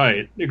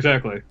 Right,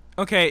 exactly.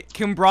 Okay,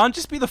 can Braun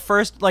just be the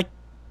first like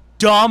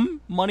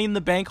dumb Money in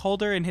the Bank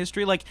holder in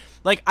history? Like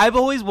I've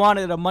always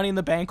wanted a Money in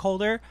the Bank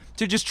holder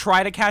to just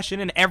try to cash in,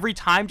 and every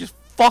time just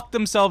fuck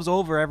themselves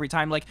over every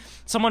time. Like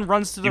someone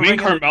runs to the You mean ring.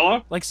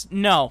 Carmella?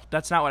 No,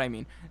 that's not what I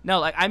mean. No,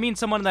 like I mean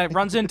someone that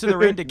runs into the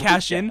ring to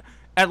cash in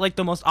at like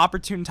the most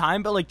opportune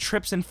time, but like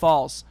trips and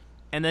falls,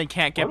 and then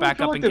can't get back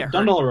up and get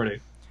done hurt. it already.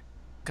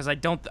 Because I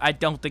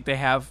don't think they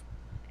have.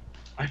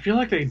 I feel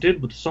like they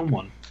did with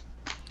someone.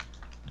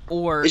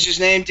 Or Is his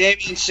name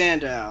Damien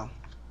Sandow?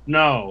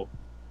 No.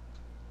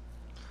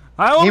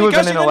 I will He be was an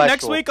guessing it next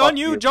intellectual. week Fuck on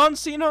you, you. John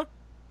Cena.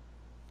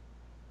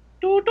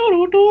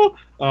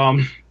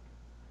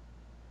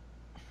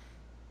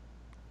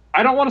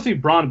 I don't want to see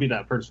Braun be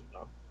that person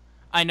though.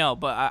 I know,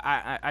 but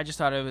I just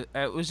thought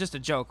it was just a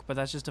joke, but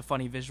that's just a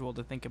funny visual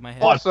to think in my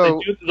head. Also-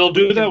 They'll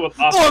do that with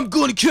us. I'm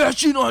gonna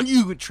cash in on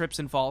you. It trips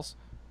and falls.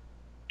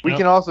 We Yep.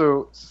 can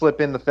also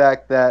slip in the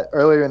fact that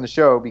earlier in the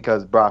show,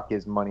 because Brock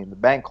is Money in the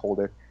Bank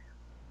holder,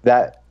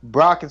 that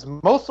Brock is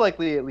most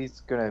likely at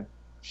least going to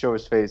show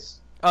his face.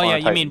 Oh on yeah, a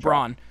you Titantron. mean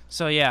Braun.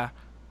 So yeah,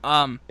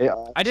 Yeah,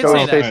 I did show say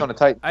his that. face on a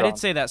Titantron. I did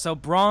say that. So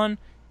Braun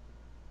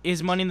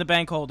is Money in the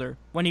Bank holder.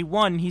 When he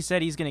won, he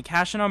said he's gonna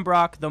cash in on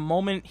Brock the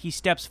moment he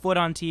steps foot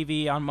on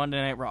TV on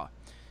Monday Night Raw.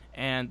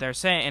 And they're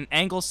saying, and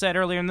Angle said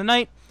earlier in the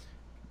night,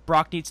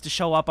 Brock needs to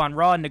show up on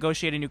Raw and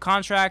negotiate a new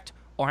contract,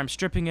 or I'm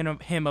stripping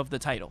him of the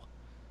title.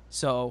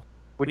 So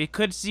we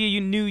could see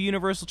a new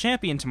Universal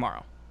Champion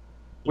tomorrow.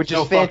 Which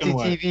No is fancy fucking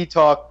way. TV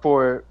talk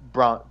for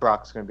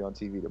Brock's going to be on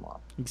TV tomorrow.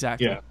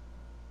 Exactly. Yeah.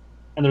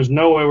 And there's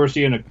no way we're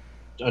seeing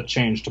a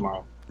change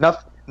tomorrow.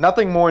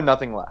 Nothing more,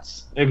 nothing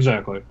less.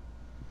 Exactly.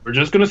 We're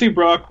just gonna see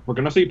Brock. We're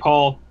gonna see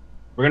Paul.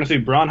 We're gonna see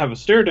Braun have a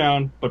stare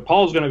down, but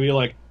Paul's gonna be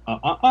like,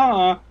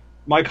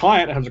 my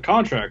client has a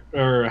contract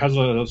or has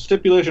a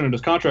stipulation in his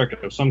contract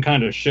of some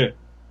kind of shit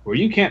where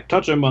you can't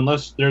touch him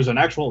unless there's an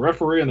actual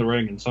referee in the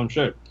ring and some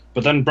shit.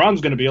 But then Braun's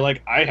gonna be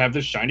like, I have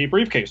this shiny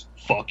briefcase.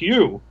 Fuck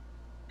you.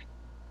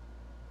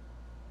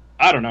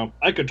 I don't know.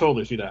 I could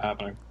totally see that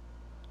happening.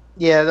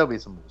 Yeah, there'll be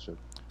some bullshit.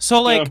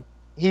 So like, Yeah.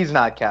 He's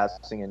not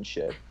casting in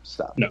shit.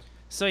 Stop. No.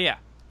 so yeah,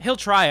 he'll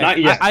try it. Not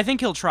yet. I think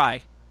he'll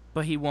try,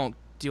 but he won't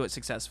do it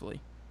successfely.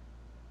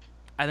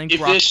 I think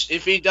Brock.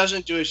 If he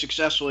doesn't do it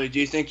successfully, do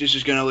you think this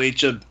is going to lead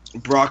to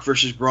Brock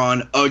versus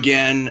Braun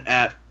again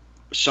at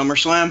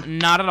SummerSlam?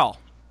 Not at all.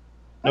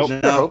 Nope. I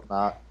No. hope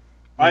not.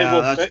 I Yeah,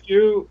 will that's- bet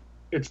you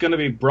it's gonna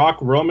be Brock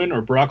Roman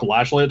or Brock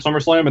Lashley at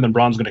SummerSlam, and then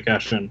Braun's gonna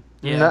cash in.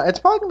 Yeah. No, it's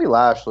probably going to be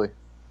Lashley.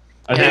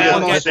 I Yeah, think,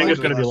 we'll I get- think it's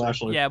we'll gonna be get-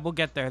 Lashley. Yeah, we'll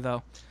get there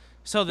though.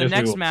 So the Yes, we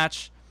next will.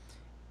 match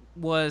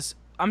was,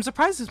 I'm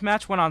surprised this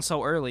match went on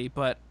so early,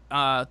 but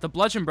the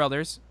Bludgeon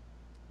Brothers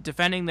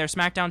defending their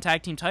SmackDown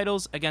Tag Team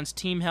titles against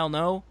Team Hell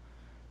No.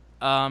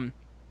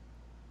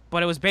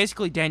 But it was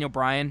basically Daniel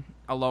Bryan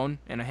alone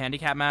in a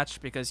handicap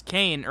match because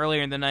Kane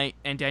earlier in the night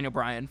and Daniel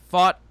Bryan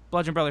fought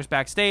Bludgeon Brothers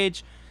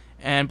backstage,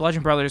 and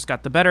Bludgeon Brothers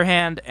got the better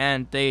hand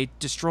and they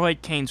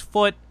destroyed Kane's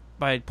foot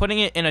by putting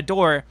it in a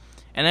door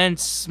and then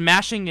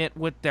smashing it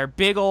with their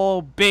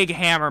big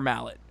hammer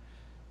mallet.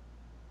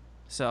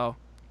 So,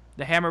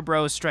 the Hammer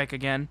Bros strike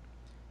again,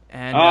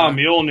 and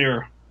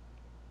Mjolnir.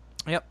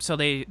 yep. So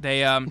they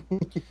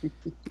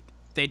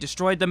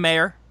destroyed the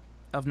mayor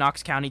of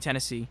Knox County,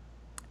 Tennessee,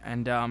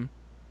 and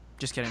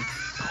just kidding.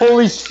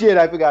 Holy shit,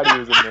 I forgot he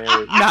was a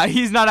mayor. Nah,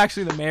 he's not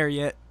actually the mayor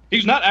yet.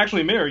 He's not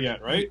actually mayor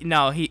yet, right?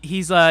 No,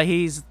 he's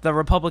the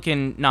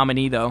Republican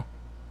nominee though,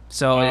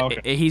 so Oh,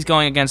 okay. he's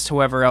going against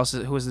who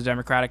is the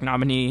Democratic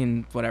nominee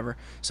and whatever.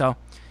 So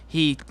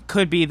he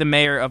could be the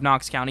mayor of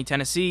Knox County,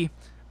 Tennessee.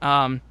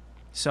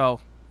 So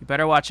you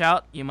better watch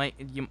out.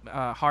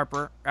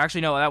 Harper.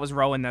 Actually, no, that was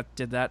Rowan that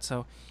did that.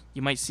 So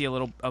you might see a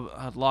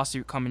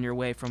lawsuit coming your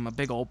way from a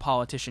big old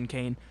politician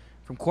Kane,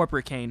 from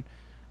corporate Kane.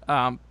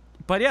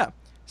 But yeah,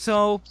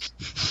 so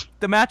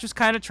the match was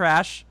kind of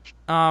trash.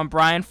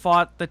 Bryan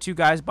fought the two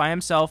guys by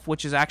himself,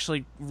 which is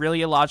actually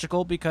really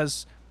illogical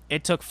because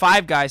it took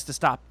 5 guys to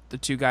stop the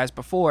 2 guys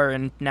before,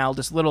 and now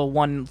this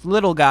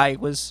little guy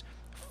was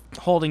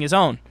holding his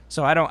own.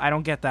 So I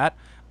don't get that.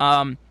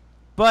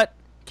 But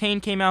Kane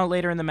came out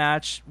later in the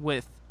match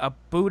with a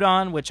boot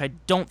on, which I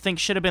don't think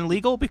should have been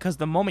legal because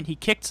the moment he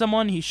kicked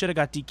someone, he should have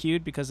got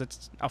DQ'd because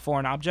it's a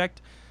foreign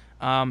object.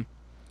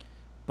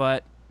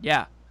 But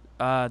yeah,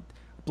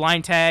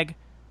 blind tag.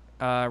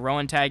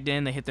 Rowan tagged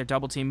in, they hit their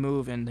double team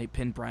move, and they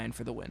pinned Bryan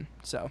for the win.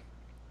 So,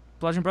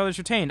 Bludgeon Brothers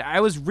retained.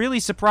 I was really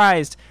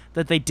surprised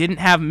that they didn't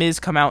have Miz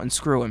come out and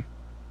screw him.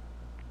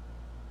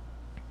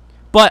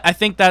 But I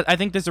think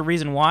there's a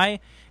reason why,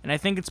 and I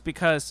think it's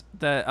because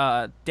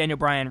the Daniel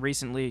Bryan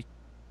recently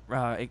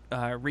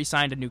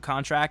re-signed a new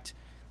contract.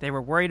 They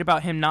were worried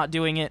about him not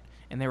doing it,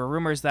 and there were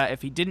rumors that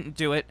if he didn't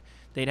do it,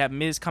 they'd have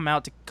Miz come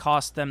out to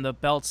cost them the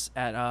belts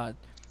at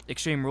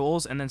Extreme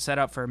Rules and then set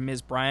up for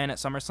Miz Bryan at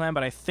SummerSlam,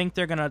 but I think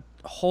they're going to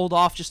hold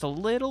off just a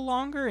little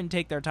longer and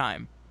take their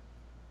time.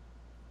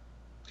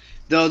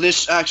 Though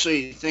this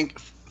actually,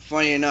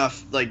 funny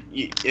enough, like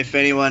if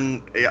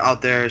anyone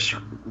out there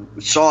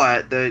saw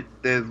it,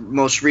 the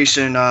most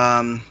recent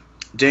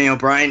Daniel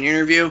Bryan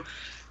interview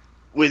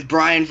with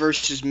Bryan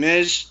versus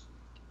Miz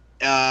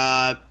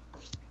at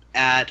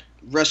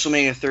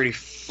WrestleMania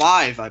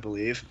 35, I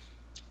believe.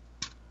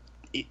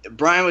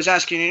 Bryan was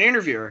asking an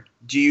interviewer,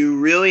 do you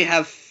really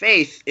have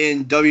faith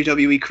in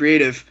WWE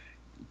Creative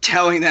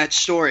telling that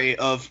story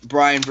of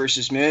Bryan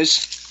versus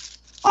Miz?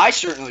 I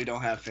certainly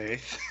don't have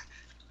faith.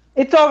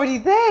 It's already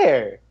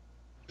there.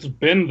 It's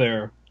been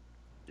there.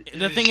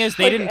 The thing is,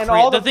 they Like, didn't. and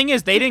all The the- thing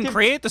is, they didn't can-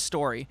 create the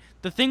story.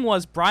 The thing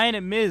was, Bryan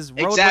and Miz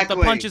rode with Exactly.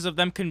 the punches of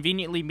them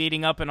conveniently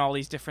meeting up in all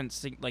these different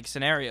like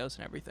scenarios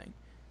and everything.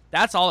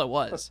 That's all it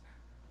was.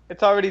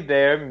 It's already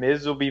there.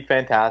 Miz will be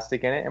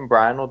fantastic in it, and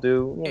Bryan will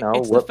do,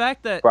 It's the what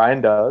fact that Bryan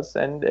does,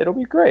 and it'll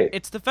be great.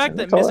 It's the fact And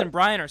that that's all Miz right. and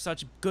Bryan are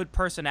such good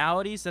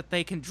personalities that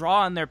they can draw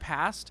on their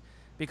past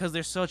because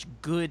they're such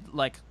good,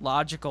 like,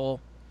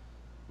 logical,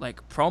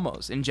 like,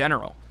 promos in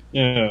general.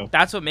 Yeah.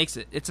 That's what makes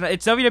it. It's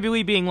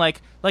WWE being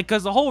like,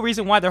 because the whole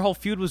reason why their whole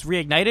feud was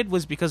reignited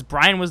was because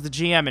Bryan was the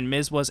GM and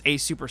Miz was a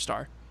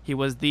superstar. He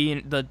was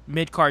the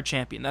mid card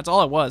champion. That's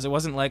all it was. It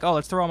wasn't like, oh,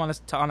 let's throw him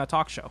on a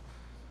talk show.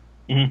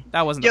 Mhm.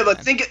 That wasn't. Yeah, the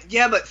but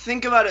plan.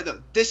 think about it though.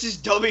 This is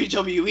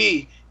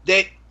WWE.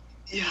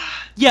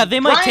 Yeah, they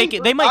might Bryan- take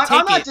it. They might take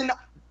I'm not it. deni-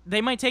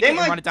 They might take they it and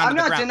might- run it down I'm to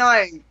the not ground.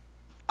 denying.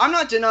 I'm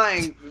not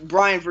denying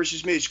Bryan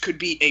versus Miz could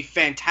be a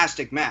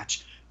fantastic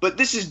match, but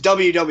this is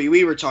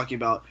WWE we're talking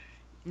about.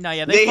 No,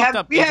 yeah, they fucked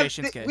up we AJ have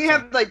Shinsuke. we so.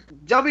 have like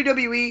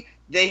WWE.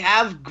 They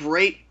have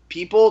great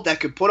people that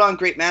could put on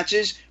great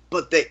matches,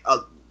 but they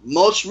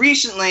most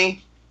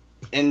recently,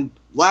 in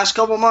last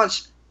couple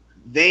months,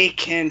 they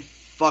can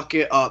fuck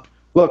it up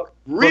Look,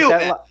 real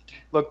that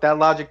bad. that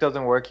logic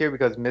doesn't work here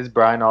because Miz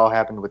Bryan all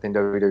happened within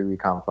WWE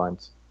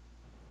confines.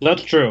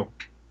 That's true.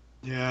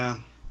 Yeah.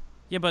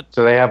 Yeah, but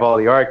So they have all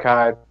the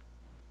archive.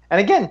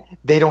 And again,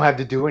 they don't have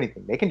to do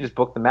anything. They can just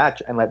book the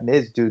match and let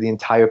Miz do the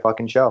entire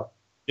fucking show.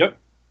 Yep.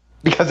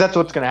 Because that's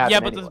what's going to happen. yeah,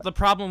 but anyway. the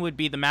problem would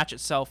be the match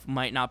itself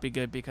might not be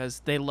good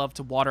because they love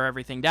to water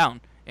everything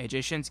down. AJ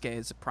Shinsuke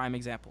is a prime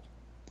example.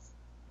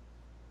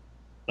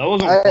 That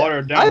wasn't I-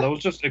 watered down. That was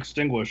just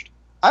extinguished.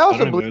 I also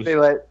But believe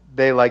anyways.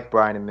 they like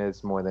Bryan and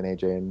Miz more than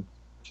AJ and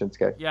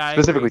Shinsuke. Yeah, I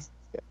Specifically.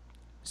 agree.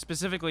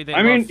 Specifically, they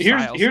I mean, love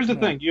Styles here's the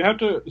more. thing. You have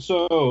to.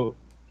 So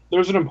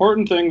there's an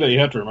important thing that you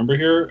have to remember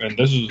here, and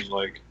this is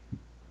like,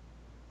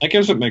 I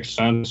guess it makes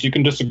sense. You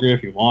can disagree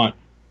if you want,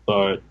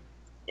 but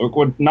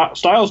with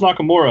Styles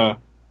Nakamura,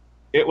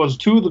 it was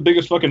two of the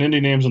biggest fucking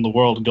indie names in the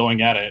world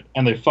going at it,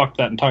 and they fucked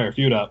that entire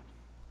feud up.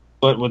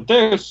 But with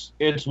this,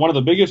 it's one of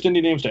the biggest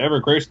indie names to ever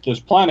grace this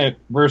planet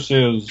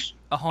versus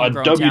A a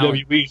homegrown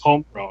WWE talent.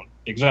 homegrown.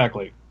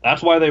 Exactly.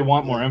 That's why they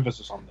want more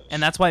emphasis on this.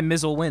 And that's why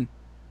Miz will win.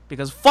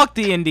 Because fuck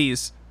the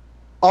indies.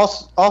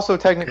 Also,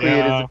 technically, it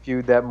Yeah. is a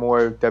feud that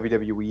more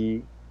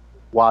WWE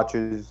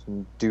watchers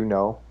do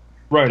know.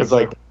 right. Because,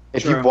 like,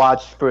 if Sure. you've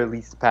watched for at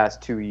least the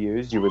past 2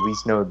 years, you at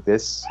least know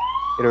this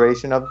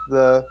iteration of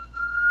the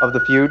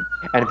feud.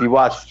 And if you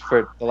watched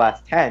for the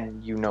last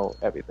 10, you know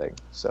everything.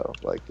 So,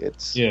 like,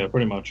 it's... Yeah,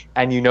 pretty much.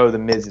 And you know the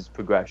Miz's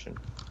progression.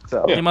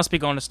 So, Yeah. They must be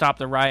going to stop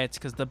the riots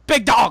because the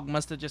big dog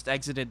must have just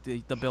exited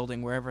the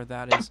building, wherever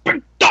that is.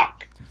 Big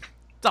Doc!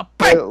 The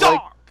big Like-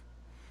 dog!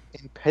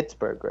 in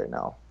Pittsburgh right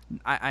now.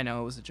 I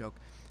know, it was a joke.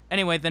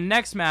 Anyway, the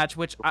next match,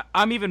 which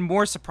I'm even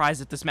more surprised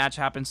that this match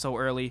happened so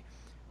early.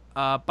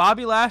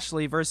 Bobby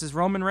Lashley versus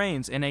Roman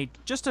Reigns in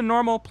just a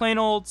normal, plain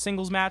old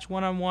singles match,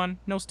 one-on-one.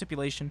 No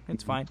stipulation.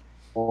 It's fine.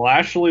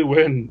 Lashley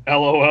win.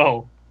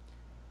 LOL.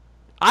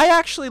 I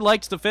actually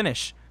liked the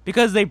finish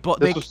because they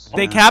This was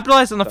they fun.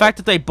 capitalized on the fact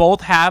that they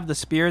both have the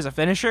spear as a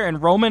finisher,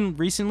 and Roman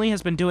recently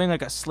has been doing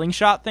like a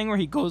slingshot thing where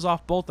he goes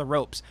off both the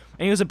ropes,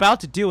 and he was about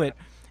to do it,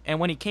 and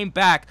when he came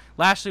back,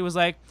 Lashley was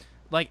like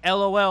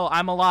LOL,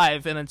 I'm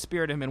alive, and then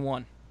speared him and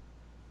won.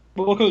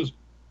 Well, because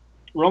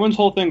Roman's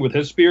whole thing with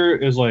his spear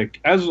is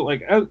as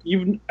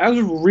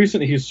of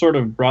recent, he's sort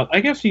of brought. I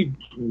guess he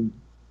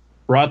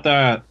brought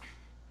that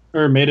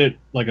or made it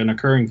like an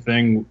occurring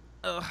thing.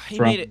 He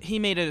From-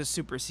 made it a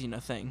Super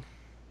Cena thing.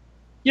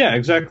 Yeah,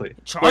 exactly.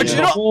 Charge Like, it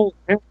up.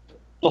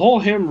 the whole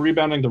him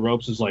rebounding the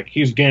ropes is like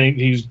he's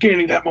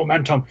gaining that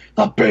momentum.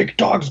 The big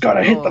dog's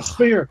gotta hit the Ugh.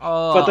 spear.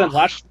 But then Ugh.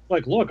 Lashley's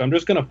like, look, I'm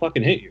just gonna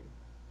fucking hit you.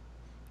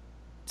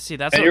 See,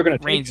 that's and you're gonna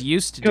what take Reigns it.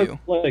 used to Because do.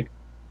 like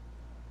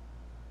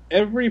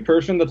every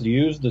person that's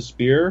used the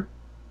spear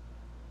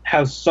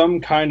has some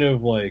kind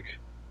of like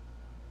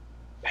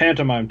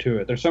pantomime to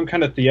it. There's some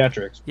kind of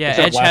theatrics. Yeah,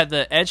 Except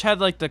Edge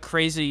had like the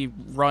crazy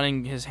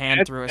running his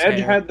hand through his Edge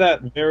hair. had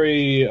that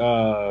very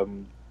The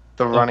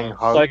running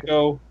hug.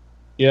 psycho.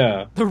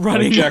 Yeah. the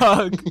running Jack-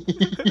 hug.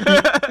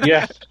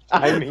 Yeah.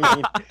 I mean,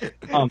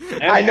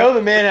 And I know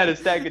the man had a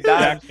stack of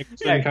dimes. Jack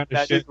Nicholson Yeah, kind of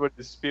that shit. is what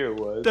the spear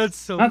was. That's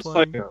so Not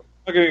funny. psycho.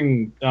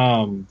 Fucking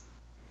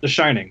The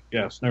Shining.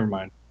 Yes, never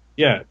mind.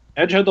 Yeah.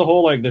 Edge had the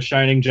whole like the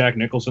Shining Jack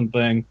Nicholson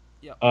thing.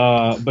 Yep.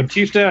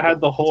 Batista had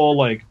the whole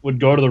like would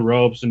go to the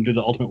ropes and do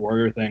the Ultimate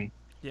Warrior thing.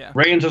 Yeah.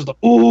 Reigns is the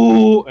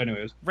ooh.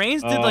 Anyways,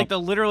 Reigns did like the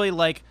literally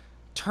like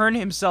turn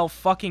himself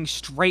fucking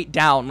straight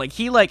down. Like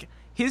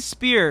his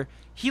spear,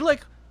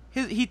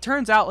 he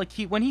turns out like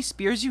when he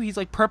spears you, he's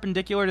like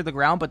perpendicular to the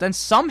ground, but then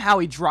somehow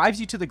he drives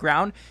you to the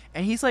ground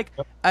and he's like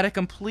at a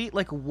complete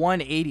like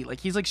 180. Like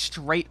he's like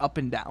straight up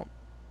and down.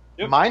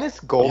 Yep. Minus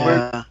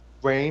Goldberg, Yeah.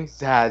 Reigns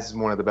has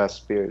one of the best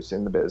spears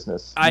in the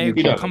business. I You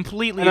can't-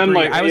 completely And then,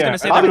 agree. like, I was yeah, gonna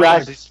say Bobby that.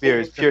 Lashley's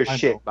spear is pure I know.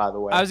 shit, by the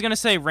way. I was gonna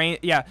say Reigns.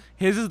 Yeah,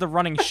 his is the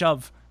running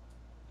shove.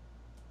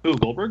 who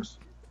Goldberg's?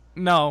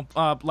 No,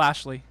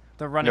 Lashley.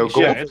 The running No, show.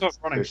 Yeah, it's a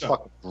running It's show.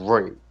 fucking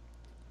great.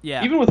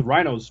 Yeah. Even with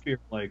Rhino's spear,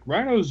 like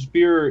Rhino's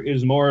spear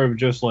is more of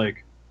just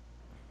like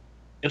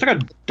it's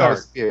like a dart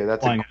Yeah,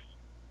 that's flying.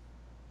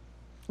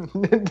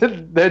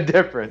 they're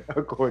different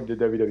according to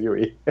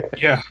WWE.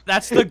 Yeah,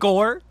 That's the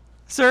gore,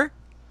 sir.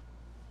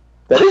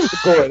 That is the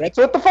gore. That's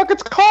what the fuck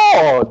it's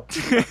called.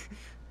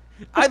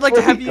 I'd like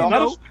to have you Not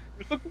know.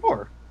 it's the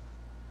gore.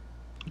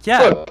 Yeah,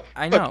 Look,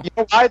 I Look, know. you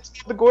know why it's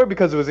called the gore?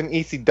 Because it was an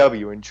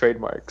ECW and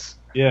trademarks.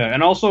 Yeah,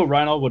 and also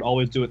Rhino would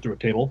always do it through a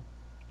table.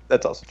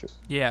 That's also true.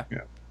 Yeah.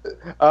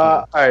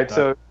 All right,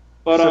 so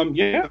But So-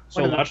 yeah,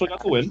 so Lashley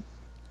got the win.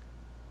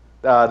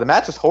 the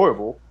match was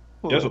horrible.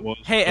 Yes, it was.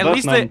 Hey, But at that's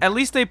least not- at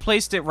least they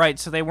placed it right,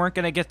 so they weren't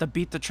gonna get the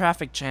beat the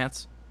traffic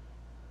chance.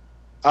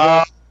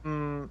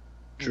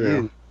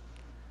 True.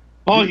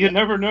 Oh, you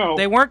never know.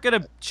 They weren't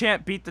gonna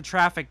chant beat the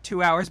traffic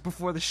 2 hours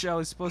before the show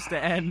is supposed to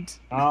end.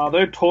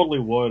 They totally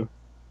would.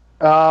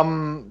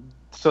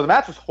 So the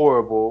match was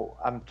horrible.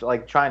 I'm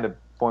like trying to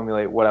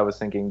formulate what I was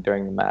thinking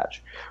during the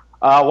match.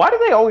 Why do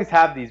they always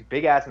have these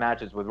big ass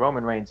matches with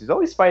Roman Reigns? He's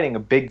always fighting a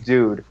big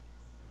dude.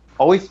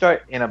 Always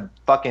start in a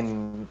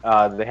fucking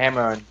the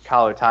hammer and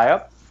collar tie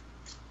up.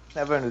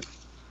 Never understood.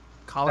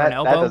 Collar and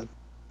elbow.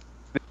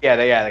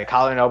 The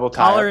collar and elbow tie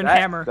Collar up. and That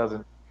hammer.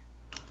 Doesn't.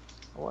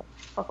 What?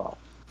 Fuck off.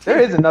 There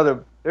is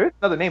another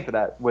name for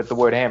that with the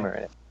word hammer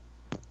in it.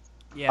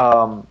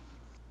 Yeah.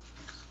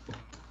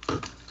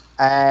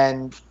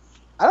 And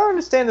I don't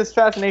understand this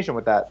fascination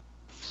with that.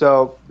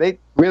 So they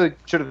really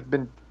should have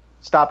been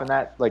stopping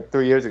that like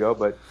 3 years ago,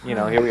 but you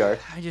know, here we are.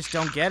 I just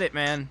don't get it,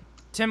 man.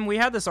 Tim, we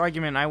had this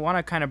argument. I want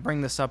to kind of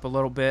bring this up a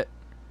little bit.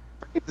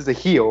 This is a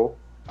heel.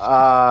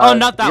 Oh,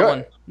 not that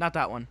one. Not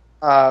that one.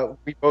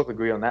 We both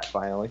agree on that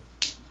finally.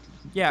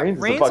 Yeah, Reigns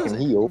is a fucking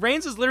heel.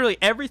 Reigns is literally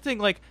everything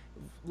like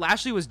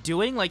Lashley was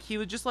doing. Like he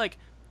would just like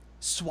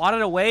swat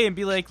it away and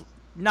be like,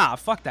 "Nah,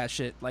 fuck that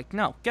shit. Like,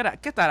 no, get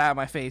that out of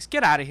my face.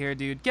 Get out of here,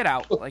 dude. Get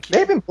out." Like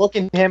They've been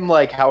booking him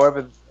like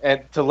however,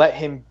 and to let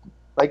him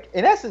like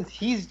in essence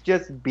he's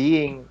just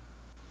being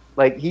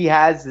like he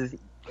has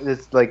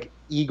this like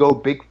ego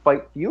big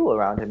fight fuel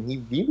around him.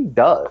 He really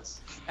does.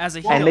 as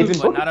a And they've heel,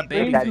 been but booking not a him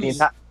baby that the face.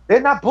 entire- They're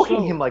not booking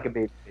So- him like a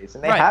babyface,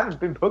 and they Right. haven't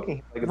been booking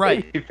him like a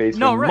Right. babyface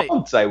No, for right.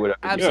 months. I would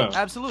argue. Yeah.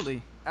 Absolutely.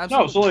 No,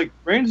 Absolutely. so like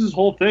Reigns'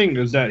 whole thing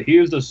is that he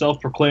is the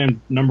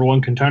self-proclaimed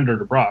 #1 contender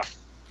to Brock.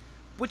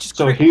 Which is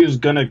So great. he's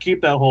gonna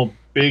keep that whole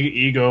big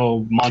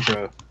ego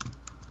mantra.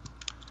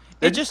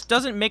 It just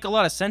doesn't make a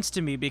lot of sense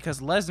to me because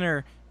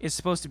Lesnar is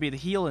supposed to be the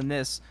heel in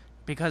this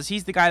because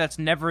he's the guy that's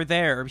never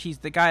there. He's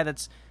the guy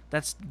that's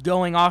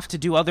going off to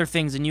do other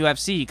things in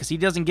UFC because he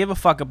doesn't give a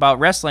fuck about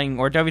wrestling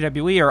or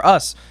WWE or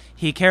us.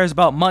 He cares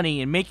about money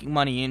and making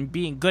money and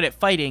being good at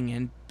fighting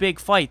and big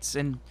fights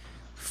and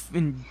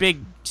big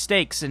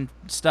stakes and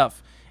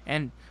stuff.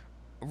 And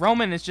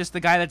Roman is just the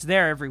guy that's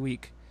there every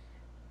week.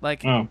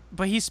 Like, Oh.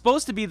 but he's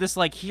supposed to be this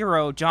like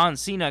hero John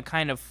Cena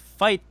kind of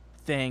fight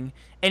thing,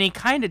 and he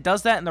kind of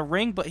does that in the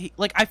ring. But he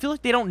like I feel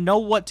like they don't know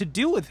what to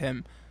do with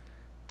him.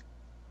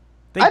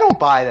 I don't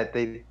buy that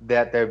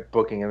they're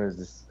booking him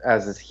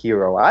as this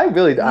hero. I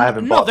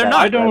haven't. No, bought they're that not.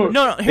 I don't-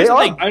 No, They here's the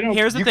are. thing. I don't-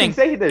 Here's the You thing. can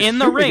say they're In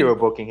the ring, superhero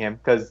booking him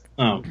because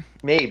Oh.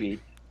 maybe,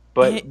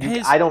 but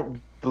His- I don't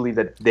believe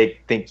that they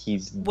think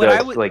he's What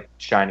I would- like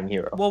shining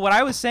hero. well, what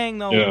I was saying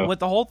though, Yeah. with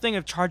the whole thing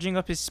of charging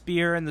up his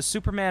spear and the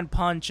Superman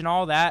punch and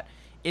all that,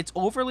 it's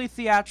overly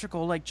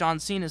theatrical, like John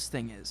Cena's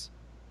thing is,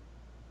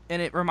 and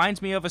it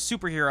reminds me of a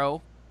superhero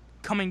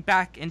coming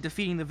back and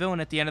defeating the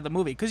villain at the end of the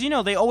movie. Because you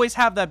know they always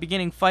have that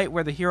beginning fight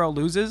where the hero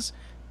loses,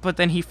 but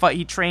then he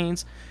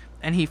trains,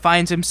 and he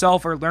finds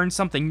himself or learns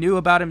something new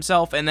about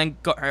himself, and then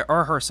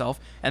or herself,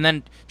 and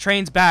then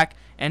trains back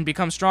and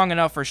becomes strong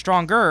enough or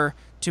stronger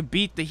to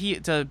beat the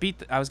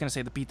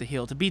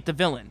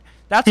villain.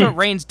 That's what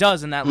Reigns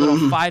does in that little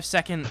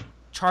 5-second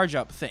charge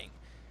up thing,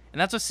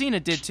 and that's what Cena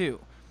did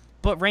too.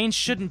 But Reigns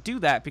shouldn't do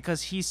that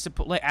because he's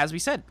like as we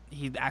said,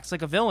 he acts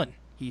like a villain.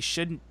 He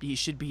should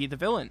be the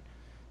villain.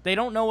 They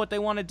don't know what they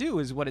want to do,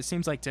 is what it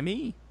seems like to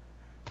me.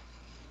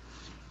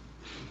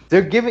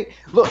 They're giving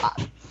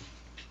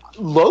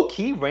low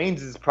key.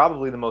 Reigns is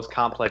probably the most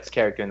complex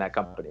character in that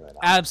company right now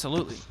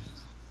Absolutely.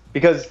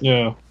 because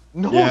Yeah.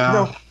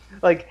 no,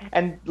 like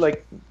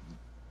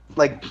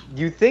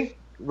you think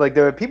like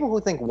there are people who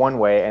think one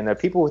way and there are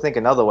people who think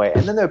another way,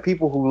 and then there are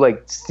people who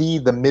like see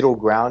the middle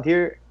ground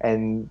here,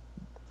 and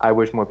I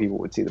wish more people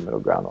would see the middle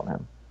ground on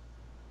him.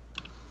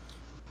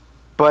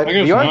 But I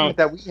guess the not. argument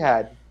that we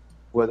had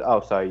was,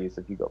 oh, sorry,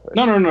 Yusuf, you go first.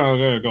 No,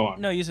 go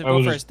on. No, Yusuf, I go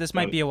was first. just- This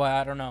might be a while.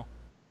 I don't know.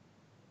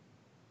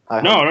 No,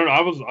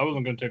 I wasn't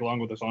gonna take long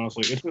with this,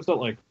 honestly. It's just that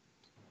like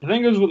the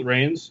thing is with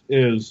Reigns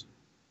is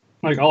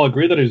like I'll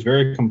agree that he's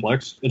very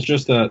complex. It's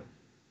just that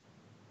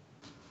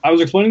I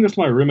was explaining this to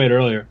my roommate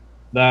earlier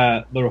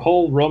that the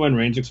whole Roman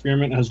Reigns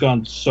experiment has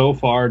gone so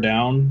far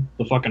down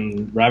the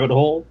fucking rabbit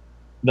hole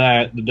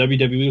that the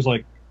WWE is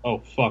like, oh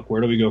fuck,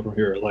 where do we go from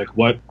here? Like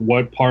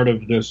what part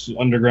of this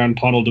underground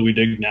tunnel do we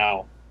dig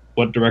now?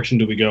 What direction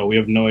do we go? We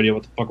have no idea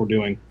what the fuck we're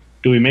doing.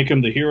 Do we make him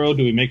the hero?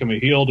 Do we make him a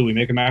heel? Do we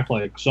make him act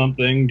like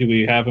something? Do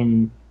we have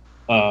him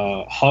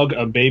hug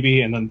a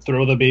baby and then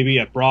throw the baby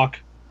at Brock?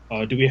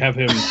 Do we have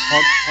him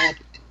hug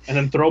and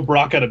then throw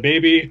Brock at a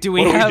baby? Do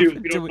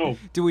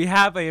we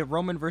have a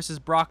Roman versus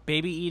Brock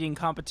baby eating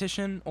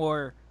competition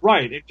or?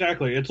 Right,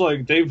 exactly. It's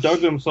like they've dug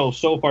themselves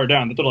so far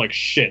down that they're like,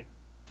 shit.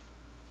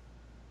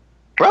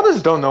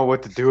 Brothers don't know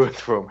what to do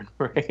with Roman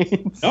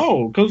Reigns.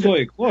 No, because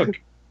like, look,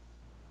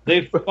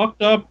 they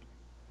fucked up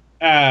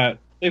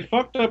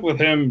with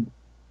him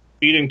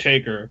beating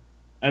Taker,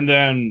 and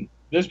then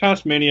this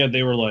past Mania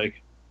they were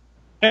like,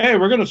 hey,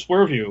 we're gonna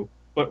swerve you,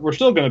 but we're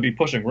still gonna be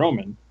pushing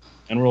Roman.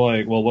 And we're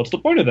like, well, what's the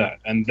point of that?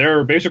 And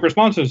their basic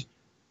response is,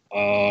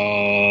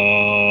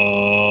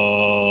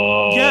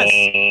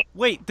 Yes.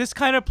 Wait, this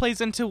kind of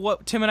plays into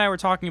what Tim and I were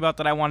talking about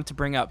that I wanted to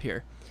bring up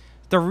here.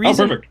 The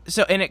reason, perfect.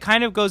 So, and it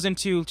kind of goes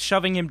into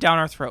shoving him down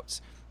our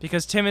throats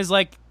because Tim is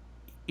like,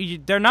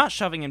 they're not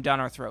shoving him down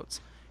our throats,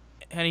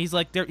 and he's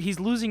like, he's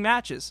losing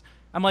matches.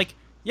 I'm like,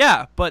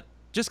 yeah, but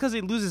just because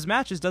he loses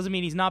matches doesn't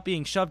mean he's not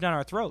being shoved down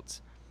our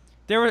throats.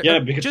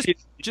 Because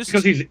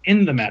he's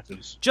in the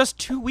matches. Just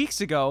 2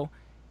 weeks ago,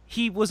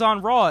 he was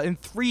on Raw in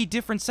 3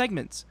 different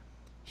segments.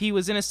 He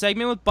was in a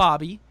segment with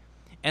Bobby,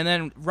 and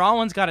then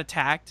Rollins got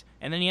attacked,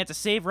 and then he had to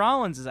save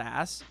Rollins'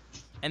 ass,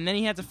 and then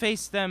he had to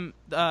face them,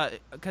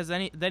 because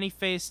then he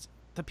faced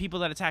the people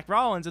that attacked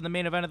Rollins in the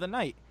main event of the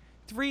night.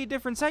 3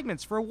 different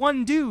segments for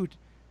one dude.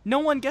 No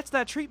one gets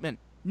that treatment.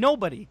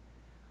 Nobody.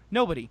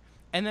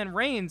 And then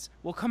Reigns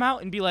will come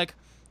out and be like,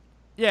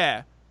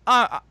 yeah,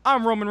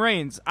 I'm Roman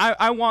Reigns.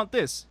 I want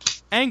this.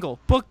 Angle,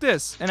 book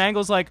this. And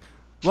Angle's like,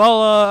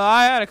 well,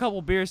 I had a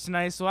couple beers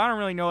tonight, so I don't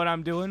really know what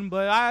I'm doing,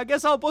 but I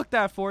guess I'll book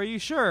that for you,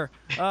 sure.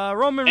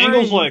 Roman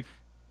Reigns.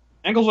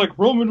 Angle's like,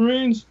 Roman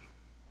Reigns,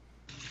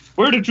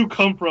 where did you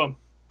come from?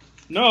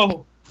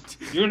 No,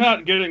 you're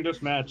not getting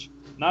this match.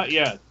 Not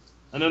yet.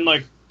 And then,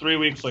 like, 3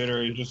 weeks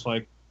later, he's just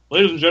like,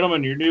 ladies and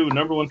gentlemen, your new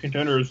 #1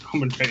 contender is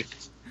Roman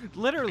Reigns.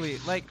 Literally,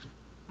 like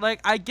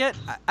I get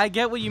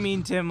what you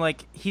mean, Tim.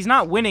 Like, he's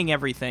not winning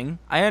everything.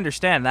 I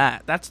understand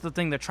that. That's the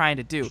thing they're trying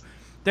to do.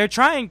 They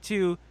think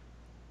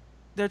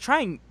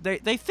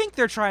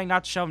they're trying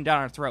not to shove him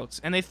down our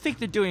throats, and they think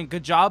they're doing a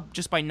good job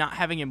just by not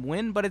having him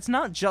win, but it's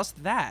not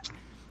just that.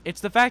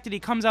 It's the fact that he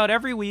comes out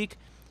every week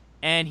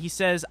and he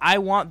says, I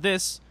want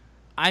this,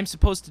 I'm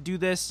supposed to do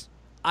this,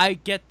 I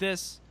get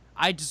this,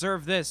 I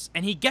deserve this,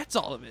 and he gets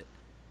all of it.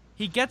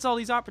 He gets all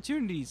these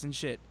opportunities and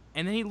shit,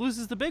 and then he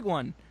loses the big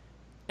one.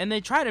 And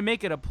they try to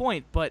make it a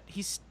point, but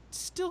he's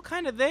still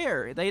kind of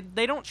there. They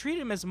don't treat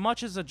him as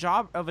much as a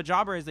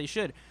jobber as they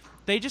should.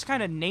 They just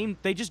kind of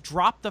they just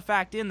drop the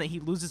fact in that he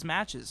loses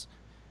matches,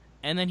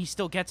 and then he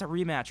still gets a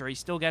rematch or he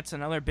still gets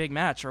another big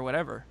match or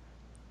whatever.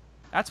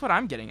 That's what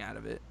I'm getting out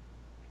of it.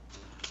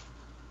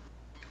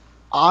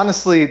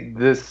 Honestly,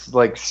 this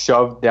like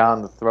shoved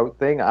down the throat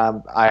thing,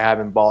 I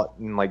haven't bought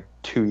in like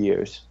 2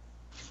 years.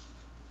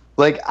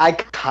 Like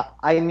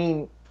I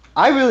mean,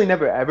 I really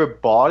never ever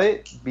bought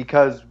it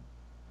because,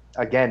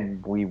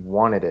 again, we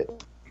wanted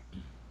it.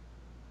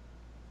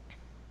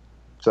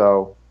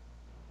 So.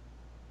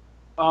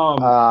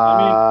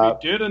 I mean,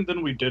 we did and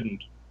then we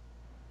didn't.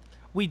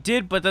 We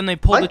did, but then they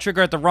pulled the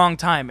trigger at the wrong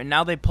time, and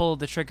now they pull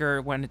the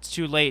trigger when it's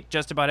too late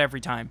just about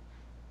every time.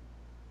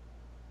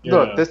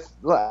 Yeah.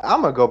 Look,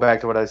 I'm going to go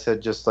back to what I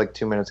said just like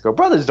 2 minutes ago.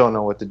 Brothers don't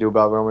know what to do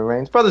about Roman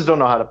Reigns. Brothers don't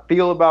know how to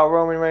feel about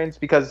Roman Reigns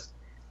because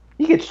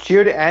he gets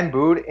cheered and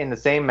booed in the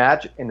same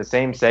match, in the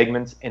same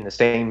segments, in the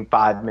same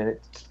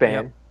 5-minute span.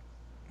 Yep.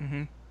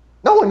 Mm-hmm.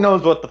 No one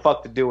knows what the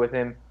fuck to do with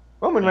him.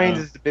 Roman Reigns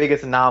is the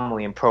biggest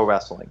anomaly in pro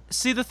wrestling.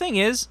 See, the thing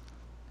is,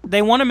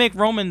 they want to make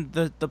Roman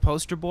the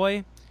poster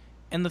boy,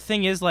 and the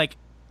thing is, like,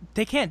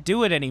 they can't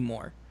do it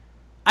anymore.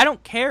 I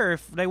don't care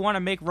if they want to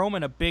make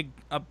Roman a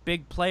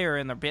big player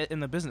in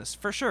the business.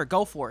 For sure,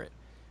 go for it.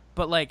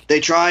 But like, they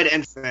tried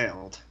and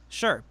failed.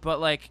 Sure, but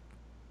like,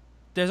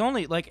 there's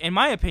only, like, in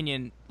my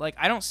opinion, like,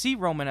 I don't see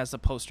Roman as the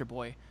poster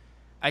boy.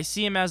 I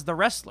see him as the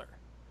wrestler.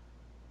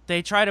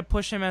 They try to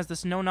push him as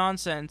this no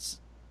nonsense,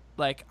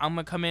 like, I'm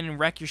gonna come in and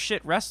wreck your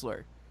shit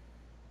wrestler.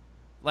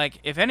 Like,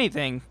 if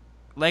anything,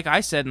 like I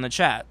said in the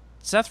chat,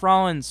 Seth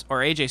Rollins or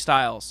AJ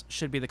Styles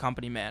should be the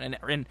company man.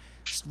 And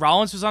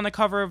Rollins was on the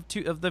cover of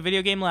the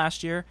video game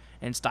last year,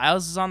 and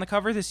Styles is on the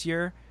cover this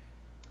year.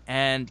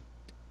 And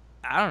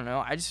I don't know.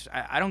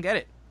 I don't get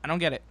it. I don't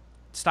get it.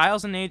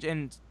 Styles and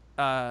AJ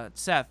and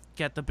Seth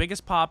get the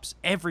biggest pops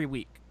every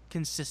week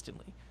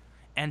consistently.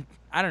 And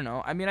I don't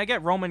know. I mean, I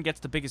get Roman gets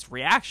the biggest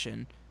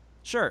reaction.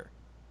 Sure.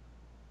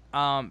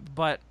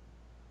 But,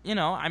 you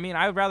know, I mean,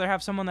 I would rather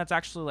have someone that's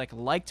actually, like,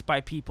 liked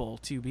by people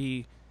to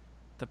be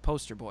the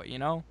poster boy, you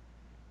know?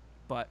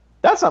 But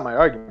that's not my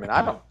argument.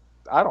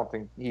 I don't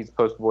think he's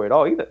poster boy at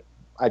all either.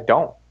 I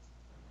don't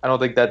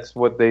think that's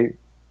what they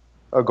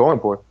are going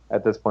for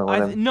at this point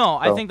with him.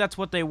 I think that's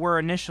what they were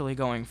initially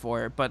going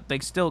for, but they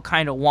still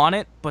kind of want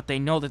it, but they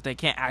know that they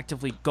can't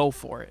actively go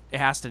for it. It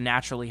has to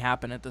naturally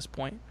happen at this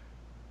point.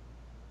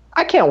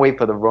 I can't wait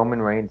for the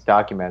Roman Reigns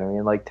documentary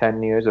in like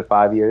 10 years or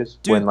 5 years.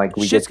 Dude, when like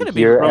we get to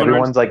hear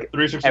everyone's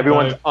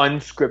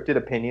unscripted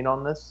opinion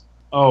on this.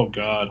 Oh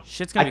God,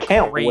 shit's gonna be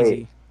crazy.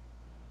 Wait.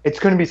 It's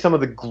going to be some of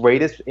the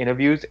greatest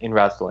interviews in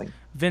wrestling.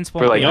 Vince For,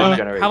 won't like, be on this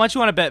it. generation. How much you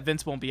want to bet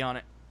Vince won't be on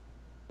it?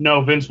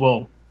 No, Vince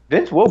will.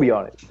 Vince will be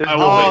on it. I will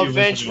bet Oh, you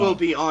Vince will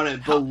be on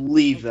it.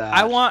 Believe that.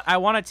 I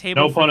want a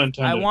table. No pun for,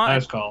 intended. I want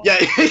Nice call.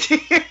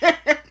 Yeah.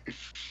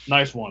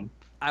 Nice one.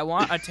 I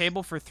want a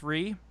table for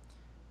 3,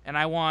 and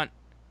I want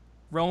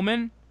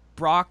Roman,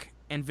 Brock,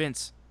 and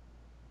Vince.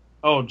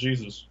 Oh,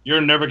 Jesus. You're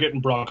never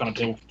getting Brock on a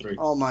table for 3.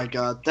 Oh my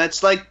God, that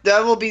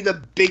will be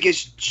the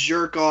biggest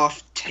jerk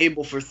off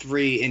table for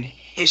 3 in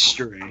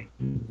history.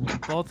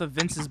 Both of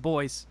Vince's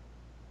boys,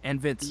 and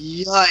Vince.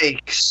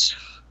 Yikes.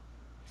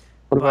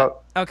 What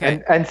about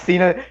Okay. and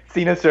Cena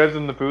serves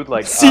him the food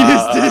like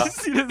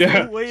Cena's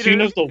Yeah, the waiter.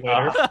 Cena's the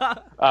waiter.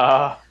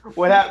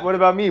 what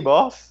about me,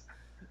 boss?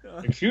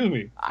 Excuse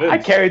me. I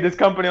carried this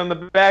company on the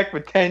back for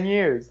 10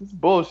 years. It's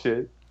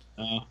bullshit.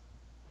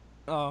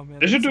 Oh man.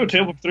 They should that's do a so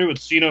table for 3 with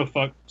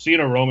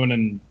Cena, Roman,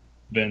 and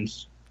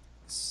Vince.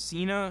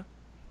 Cena,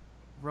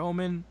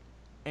 Roman,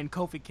 and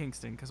Kofi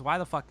Kingston. Because why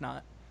the fuck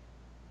not?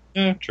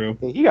 Yeah, true.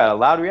 Yeah, he got a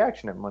loud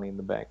reaction at Money in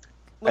the Bank.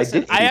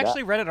 Listen, did see I that.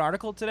 actually read an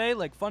article today.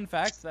 Like, fun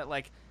fact that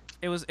like,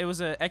 it was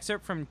an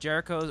excerpt from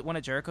one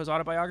of Jericho's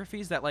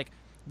autobiographies that like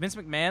Vince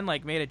McMahon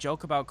like made a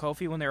joke about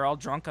Kofi when they were all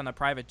drunk on the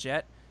private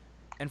jet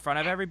in front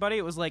of everybody.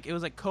 It was like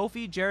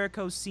Kofi,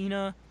 Jericho,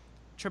 Cena,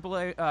 Triple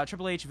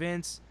H,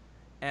 Vince,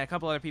 and a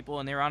couple other people,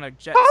 and they were on a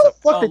jet. How the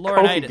fuck did Kofi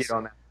Laurinaitis. get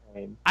on that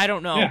plane? I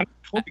don't know. Yeah,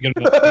 Kofi get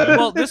about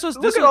Well, this was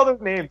Look at all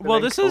those names. well,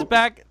 and then this was Kofi.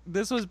 back.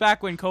 This was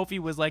back when Kofi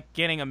was like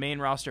getting a main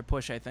roster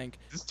push. I think.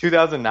 This is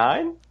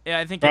 2009? Yeah,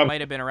 I think it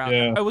might have been around.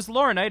 Yeah. It was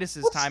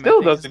Laurinaitis' Well, time. still I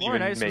think, 'cause doesn't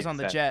even Laurinaitis was make on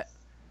the sense. jet.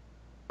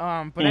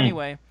 But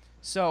anyway,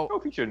 so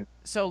Kofi shouldn't.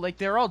 like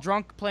they were all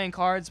drunk playing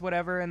cards,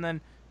 whatever, and then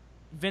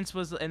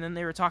and then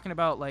they were talking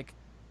about like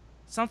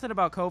something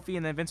about Kofi,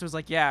 and then Vince was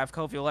like, "Yeah, if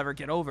Kofi will ever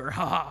get over,"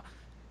 haha.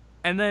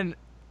 And then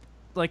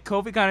like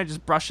Kofi kind of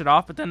just brushed it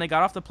off, but then they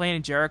got off the plane,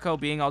 and Jericho,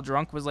 being all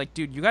drunk, was like,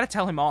 "Dude, you got to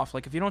tell him off.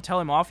 Like, if you don't tell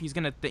him off, he's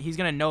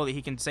gonna know that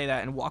he can say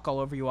that and walk all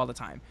over you all the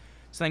time."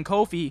 So then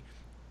Kofi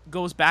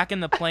goes back in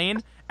the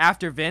plane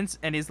after Vince,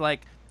 and he's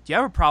like, "Do you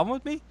have a problem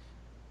with me?"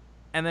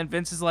 And then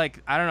Vince is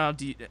like, "I don't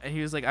know."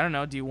 He was like, "I don't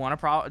know. Do you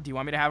want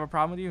me to have a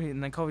problem with you?"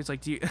 And then Kofi's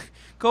like,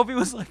 Kofi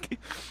was like,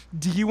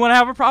 "Do you want to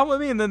have a problem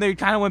with me?" And then they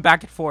kind of went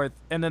back and forth,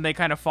 and then they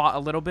kind of fought a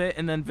little bit,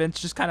 and then Vince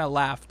just kind of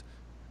laughed.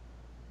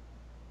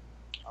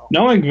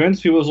 Knowing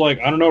Vince, he was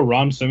like, I don't know,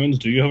 Ron Simmons,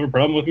 do you have a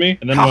problem with me?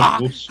 And then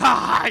went, oops.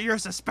 Ha! You're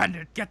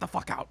suspended. Get the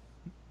fuck out.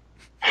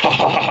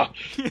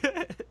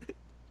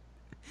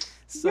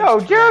 Yo,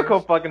 Jericho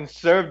fucking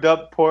served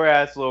up poor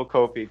ass little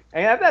Kofi.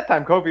 And at that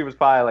time, Kofi was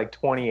probably like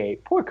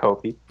 28. Poor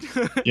Kofi.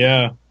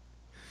 Yeah.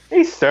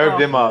 He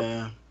served him up.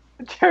 Yeah.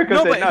 Jericho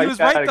No, said, but no, he you was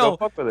gotta right go though.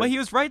 fuck with But it. he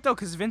was right though,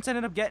 because Vince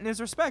ended up getting his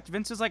respect.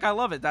 Vince was like, "I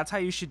love it. That's how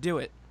you should do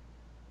it."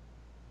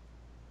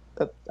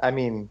 I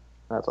mean,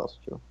 that's also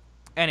true.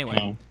 Anyway,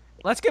 No.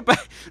 let's get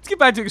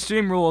back to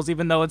Extreme Rules,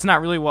 even though it's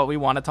not really what we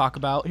want to talk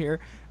about here.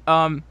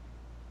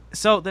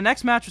 So the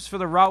next match was for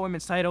the Raw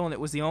Women's title, and it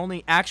was the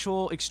only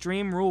actual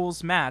Extreme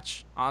Rules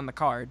match on the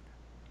card.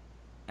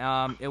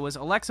 It was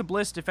Alexa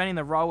Bliss defending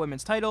the Raw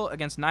Women's title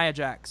against Nia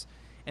Jax,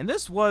 and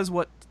this was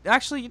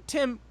actually,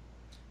 Tim,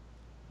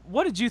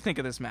 what did you think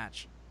of this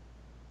match?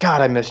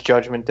 God, I miss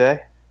Judgment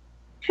Day.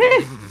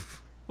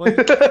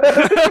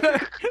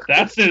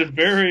 That's a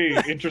very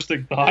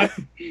interesting thought.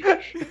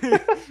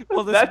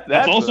 Well, this,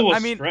 That's also a I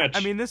mean,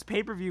 stretch. this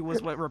pay-per-view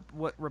was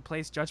what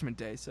replaced Judgment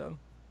Day, so.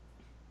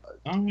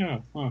 Oh, yeah.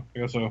 Oh, I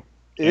guess so.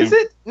 Is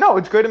it? No,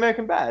 it's Great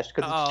American Bash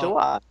because Oh. it's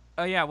July.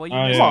 Oh yeah, well you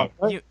Oh, missed yeah.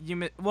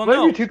 well What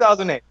no. year,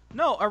 2008?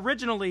 No,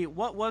 originally,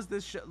 what was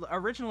this?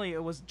 Originally,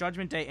 it was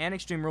Judgment Day and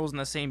Extreme Rules in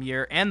the same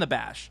year, and the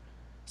Bash.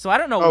 So I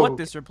don't know Oh. what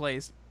this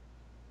replaced.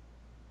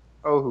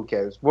 Oh, who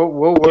cares? What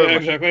were Yeah,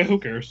 exactly. Who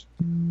cares?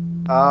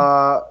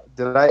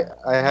 did I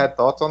had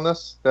thoughts on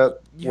this that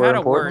You were had a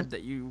important? word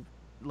that you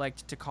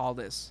liked to call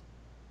this.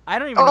 I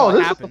don't even know Oh, what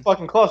this is happened. the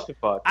fucking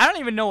clusterfuck. I don't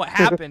even know what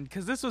happened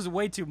because this was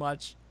way too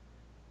much.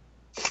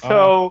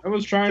 So I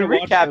was trying to to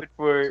watch recap it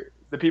for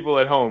the people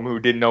at home who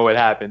didn't know what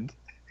happened,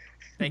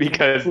 Thank you.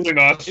 because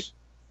including us.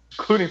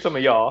 including some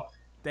of y'all.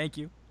 Thank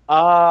you.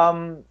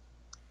 All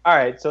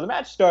right, so the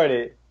match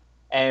started,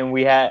 and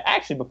we had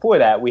actually before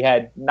that we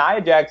had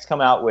Nia Jax come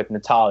out with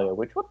Natalya.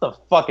 Which what the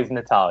fuck is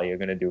Natalya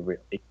gonna do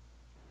really?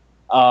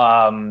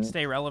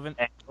 Stay relevant.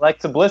 And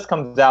Alexa Bliss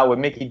comes out with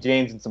Mickey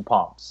James and some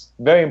pumps.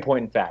 Very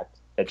important fact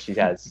that she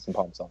has some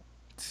pumps on,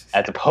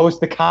 as opposed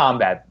to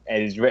combat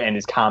and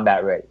is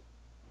combat ready.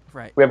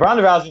 Right. We have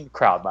Ronda Rousey in the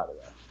crowd, by the way.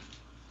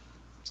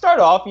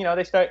 Start off,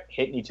 they start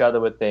hitting each other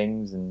with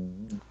things,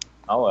 and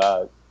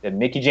and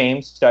Mickey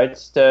James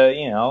starts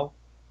to,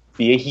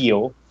 be a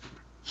heel.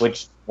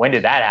 Which, when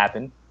did that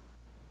happen?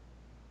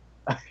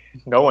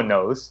 No one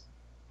knows.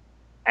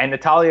 And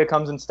Natalya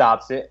comes and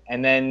stops it,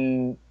 and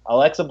then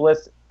Alexa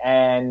Bliss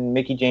and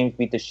Mickey James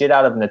beat the shit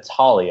out of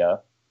Natalya.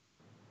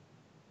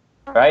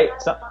 Right?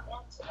 Shut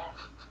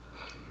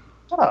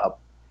up.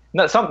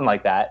 No, something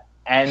like that.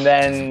 And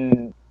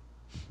then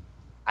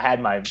I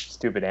had my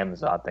stupid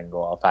Amazon thing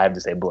go off. I have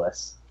to say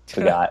Bliss.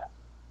 Forgot.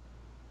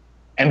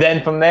 And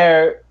then from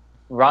there,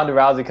 Ronda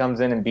Rousey comes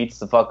in and beats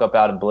the fuck up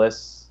out of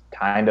Bliss,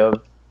 kind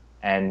of,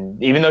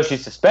 and even though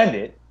she's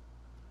suspended,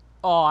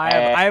 Oh, I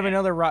have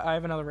another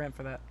rant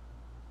for that.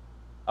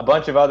 a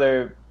bunch of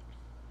other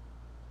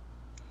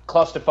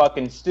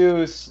clusterfucking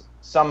stews.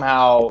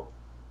 Somehow,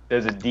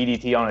 there's a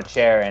DDT on a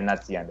chair, and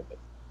that's the end of it.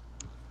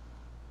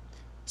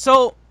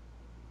 So,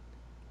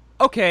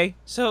 okay,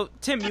 so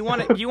Tim, you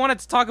wanted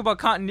to talk about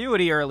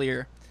continuity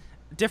earlier.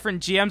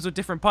 Different GMs with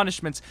different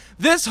punishments.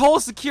 This whole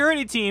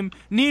security team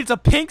needs a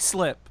pink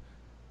slip.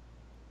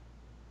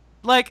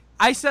 Like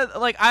I said,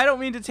 like I don't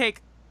mean to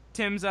take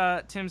Tim's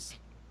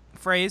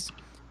phrase,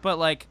 but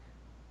like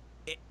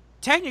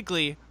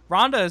technically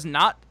Ronda is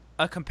not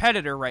a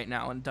competitor right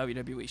now in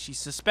WWE. She's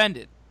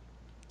suspended.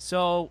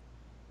 So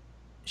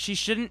she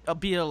shouldn't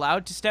be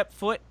allowed to step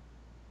foot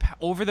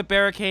over the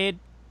barricade.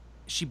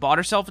 She bought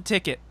herself a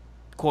ticket,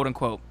 quote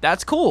unquote.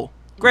 That's cool.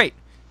 Great.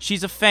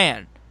 She's a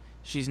fan.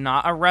 She's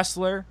not a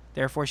wrestler,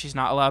 therefore she's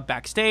not allowed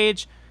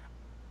backstage,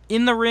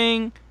 in the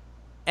ring,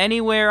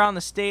 anywhere on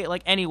the stage,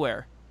 like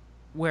anywhere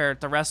where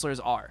the wrestlers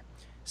are.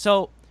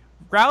 So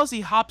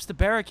Rousey hops the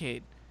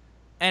barricade,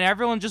 and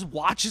everyone just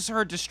watches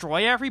her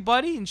destroy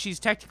everybody, and she's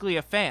technically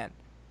a fan.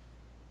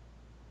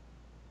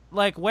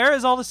 Like, where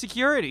is all the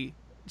security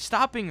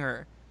stopping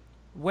her?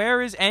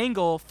 Where is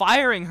Angle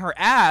firing her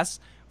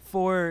ass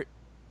for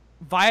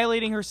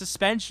violating her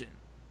suspension?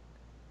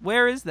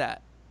 Where is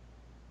that?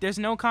 There's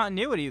no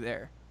continuity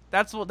there.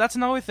 That's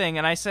another thing.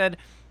 And I said,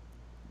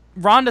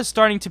 Ronda's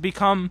starting to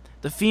become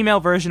the female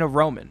version of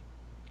Roman.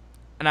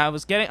 And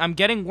I'm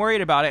getting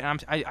worried about it.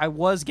 And I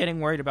was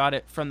getting worried about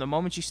it from the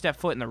moment she stepped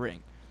foot in the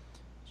ring.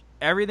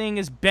 Everything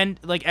is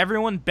like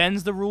everyone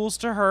bends the rules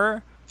to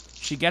her.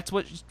 She gets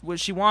what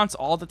she wants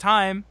all the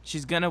time.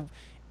 She's gonna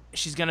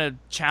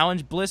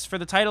challenge Bliss for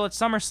the title at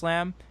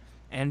SummerSlam,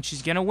 and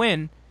she's gonna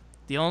win.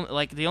 The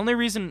only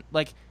reason,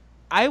 like,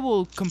 I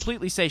will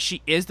completely say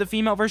she is the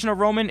female version of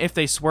Roman if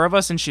they swerve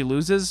us and she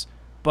loses.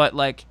 But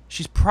like,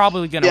 she's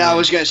probably gonna. Yeah, win. I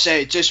was gonna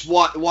say, just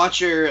watch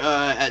her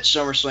at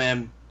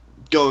SummerSlam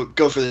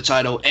go for the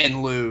title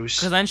and lose.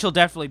 Because then she'll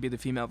definitely be the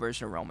female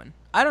version of Roman.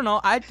 I don't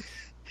know.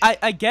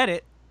 I get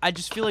it. I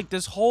just feel like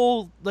this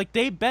whole, like,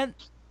 they bent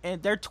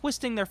and they're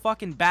twisting their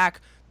fucking back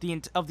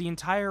of the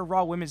entire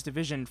Raw Women's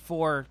division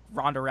for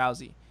Ronda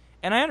Rousey.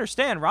 And I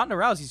understand Ronda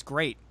Rousey's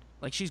great.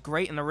 Like, she's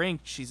great in the ring.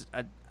 She's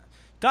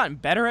gotten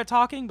better at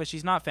talking, but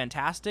she's not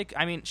fantastic.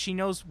 I mean, she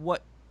knows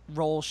what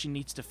role she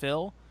needs to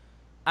fill.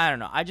 I don't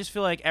know. I just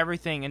feel like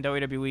everything in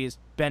WWE is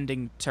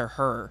bending to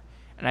her,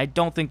 and I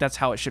don't think that's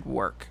how it should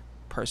work,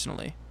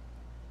 personally.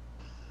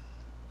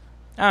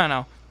 I don't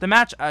know. The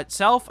match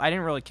itself, I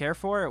didn't really care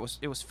for.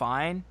 It was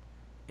fine.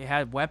 It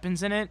had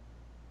weapons in it.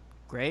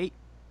 Great.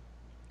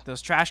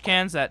 Those trash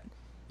cans that,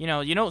 you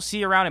don't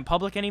see around in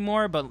public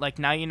anymore, but like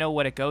now you know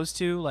what it goes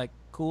to. Like,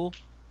 cool.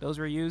 Those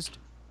were used.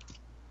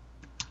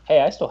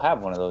 Hey, I still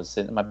have one of those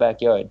sitting in my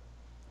backyard.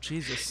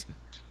 Jesus.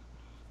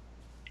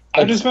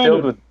 I just found filled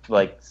it with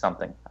like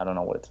something. I don't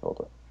know what it's filled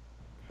with.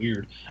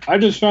 weird. I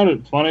just found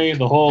it funny,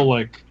 the whole,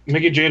 like,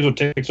 Mickie James would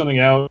take something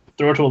out,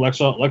 throw it to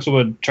Alexa. Alexa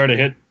would try to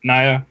hit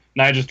Nia.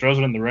 Nia just throws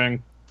it in the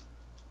ring.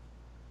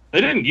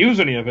 They didn't use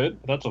any of it.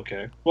 But that's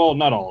okay. Well,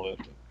 not all of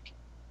it.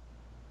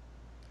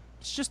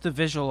 It's just the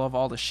visual of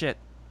all the shit.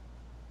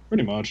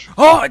 Pretty much.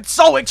 Oh, it's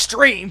so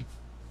extreme!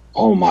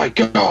 Oh my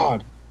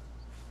god!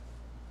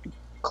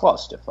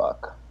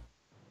 Clusterfuck.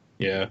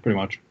 Yeah, pretty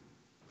much.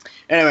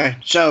 Anyway,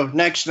 so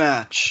next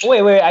match.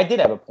 Wait, I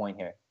did have a point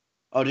here.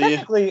 Oh, did you?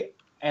 Technically,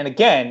 and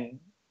again,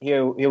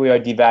 here we are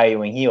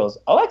devaluing heels.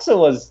 Alexa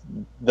was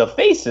the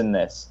face in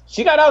this.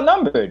 She got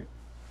outnumbered.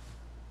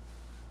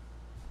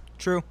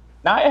 True.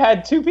 Nia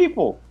had two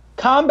people.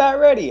 Combat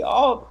ready.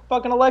 All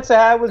fucking Alexa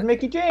had was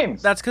Mickie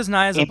James. That's because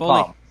Nia's a Ain't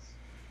bully. bum.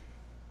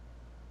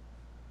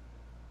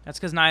 That's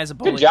because Nia's a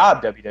bully. Good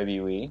job,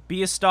 WWE.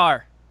 Be a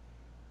star.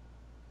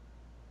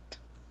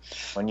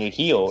 When your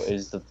heel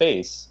is the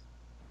face,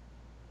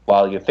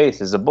 while your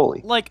face is a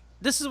bully. Like,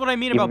 this is what I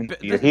mean Even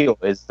about... your heel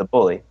is the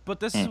bully. But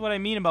this is what I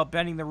mean about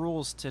bending the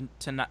rules to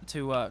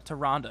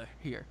Ronda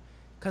here,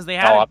 because they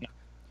had.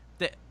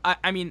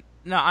 I mean,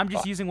 no, I'm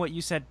just using what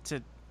you said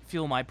to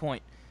fuel my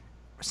point.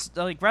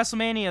 Like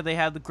WrestleMania, they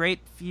had the great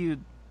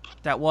feud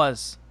that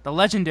was the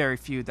legendary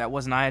feud that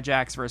was Nia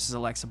Jax versus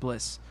Alexa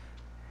Bliss.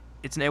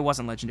 It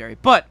wasn't legendary,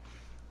 but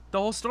the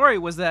whole story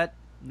was that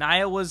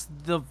Nia was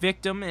the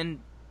victim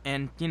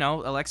and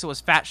Alexa was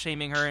fat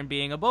shaming her and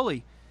being a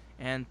bully,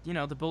 and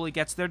the bully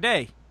gets their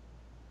day.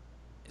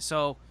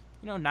 So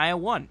Nia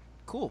won,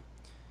 cool,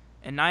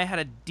 and Nia had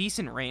a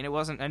decent reign. It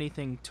wasn't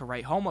anything to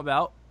write home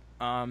about.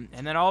 And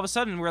then all of a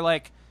sudden we're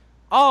like,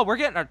 oh,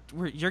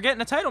 you're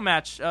getting a title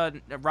match,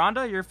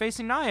 Ronda, you're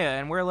facing Nia,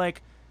 and we're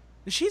like,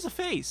 she's a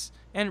face,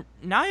 and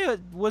Nia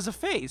was a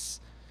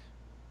face,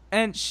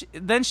 and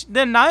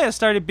then Nia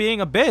started being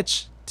a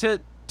bitch to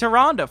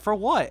Ronda for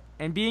what,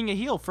 and being a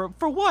heel for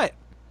what?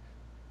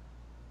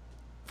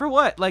 For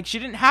what? Like, she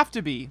didn't have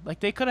to be. Like,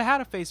 they could have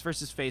had a face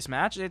versus face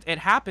match. It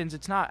happens.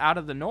 It's not out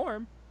of the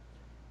norm.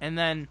 And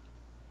then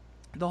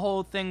the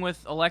whole thing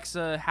with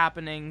Alexa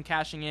happening,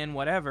 cashing in,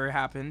 whatever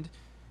happened.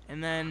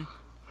 And then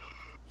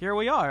here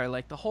we are.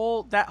 Like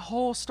that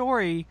whole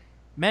story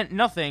meant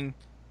nothing,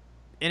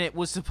 and it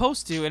was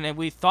supposed to, and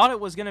we thought it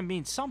was gonna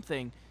mean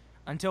something,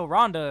 until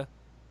Ronda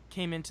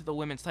came into the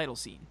women's title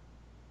scene.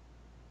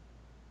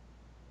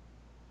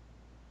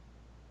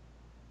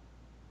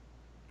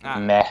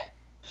 Meh.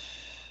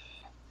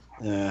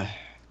 Yeah.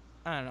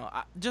 I don't know.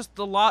 Just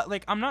the lot.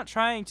 Like, I'm not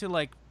trying to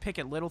like pick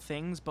at little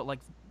things, but like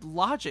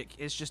logic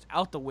is just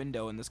out the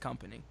window in this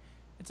company.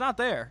 It's not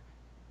there.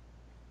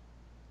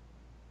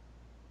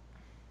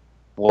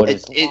 What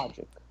is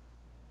logic?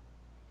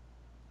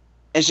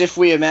 As if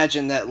we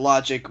imagine that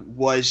logic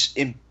was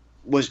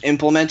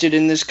implemented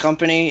in this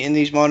company in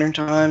these modern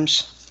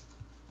times.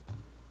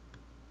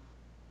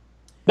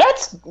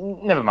 That's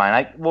never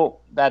mind.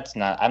 That's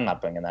not. I'm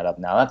not bringing that up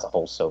now. That's a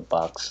whole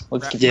soapbox.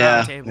 Let's keep.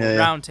 Yeah.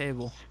 Round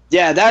table.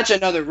 Yeah, that's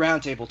another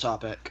roundtable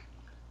topic.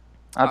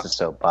 That's a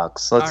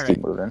soapbox. Let's keep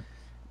moving.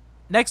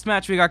 Next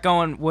match we got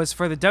going was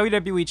for the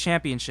WWE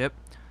Championship.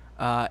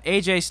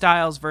 AJ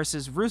Styles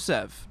versus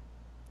Rusev.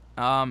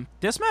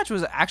 This match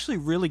was actually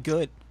really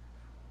good.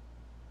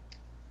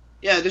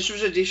 Yeah, this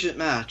was a decent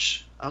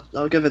match.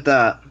 I'll give it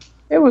that.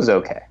 It was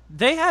okay.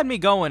 They had me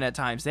going at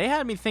times. They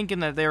had me thinking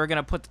that they were going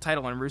to put the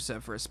title on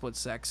Rusev for a split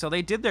sec, so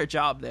they did their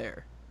job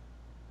there.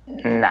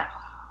 Nah.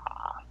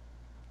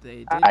 They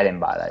did. I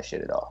didn't buy that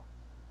shit at all.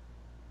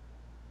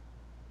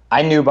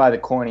 I knew by the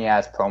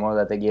corny-ass promo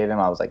that they gave him,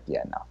 I was like,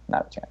 yeah, no,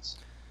 not a chance.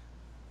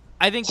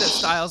 I think that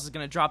Styles is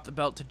going to drop the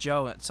belt to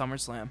Joe at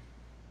SummerSlam.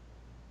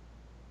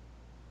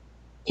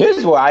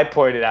 Here's where I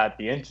pointed out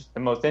the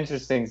most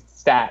interesting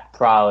stat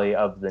probably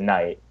of the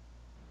night.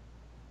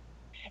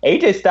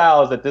 AJ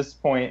Styles at this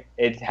point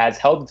has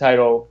held the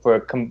title for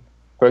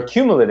a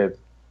cumulative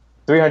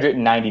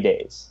 390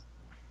 days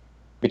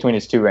between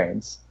his two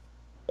reigns.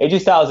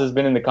 AJ Styles has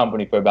been in the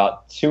company for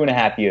about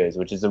 2.5 years,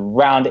 which is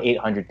around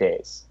 800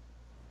 days.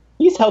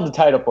 He's held the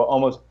title for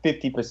almost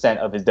 50%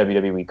 of his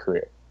WWE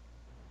career.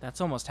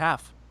 That's almost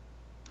half.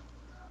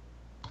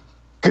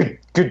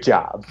 Good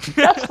job.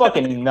 That's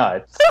fucking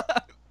nuts.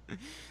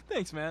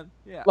 Thanks, man.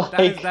 Yeah,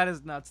 Like, that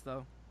is nuts,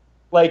 though.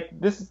 Like,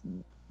 this,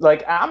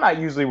 like, I'm not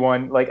usually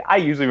one, like, I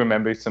usually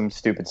remember some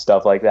stupid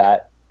stuff like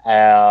that.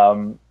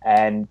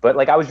 But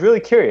like, I was really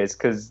curious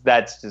because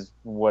that's just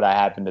what I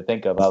happened to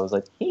think of. I was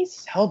like,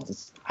 he's held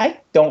this. I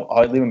don't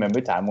hardly remember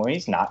a time where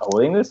he's not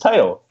holding this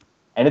title.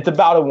 And it's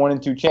about a 1 in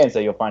 2 chance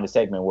that you'll find a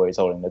segment where he's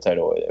holding the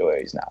title or where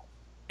he's not.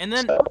 And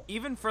then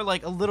even for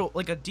like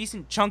a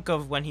decent chunk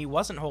of when he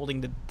wasn't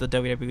holding the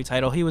WWE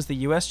title, he was the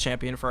U.S.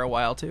 champion for a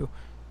while too.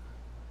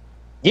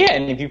 Yeah,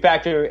 and if you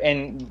factor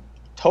in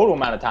total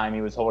amount of time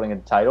he was holding the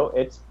title,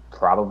 it's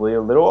probably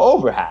a little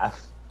over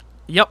half.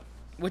 Yep,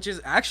 which is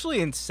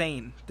actually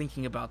insane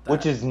thinking about that.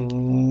 Which is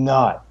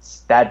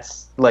nuts.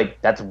 That's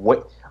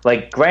what,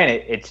 like,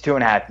 granted, it's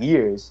 2.5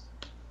 years,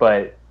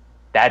 but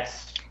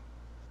that's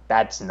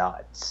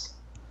nuts.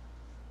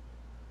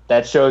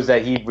 That shows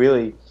that he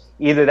really,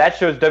 either that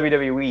shows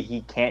WWE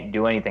he can't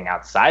do anything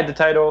outside the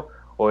title,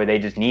 or they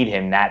just need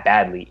him that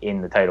badly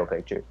in the title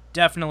picture.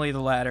 Definitely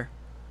the latter.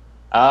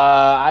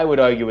 I would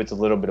argue it's a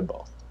little bit of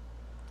both.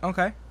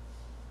 Okay,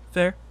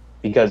 fair.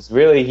 Because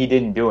really, he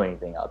didn't do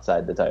anything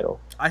outside the title.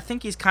 I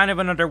think he's kind of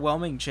an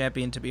underwhelming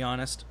champion, to be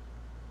honest.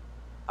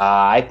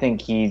 I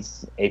think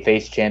he's a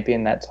face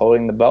champion that's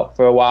holding the belt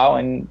for a while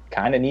and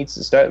kind of needs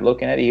to start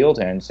looking at a heel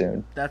turn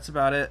soon. That's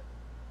about it.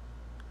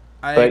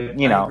 I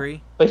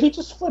agree. But he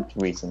just flipped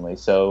recently,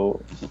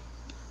 so.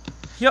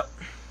 Yep.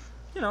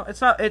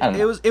 It's not.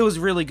 It was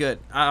really good.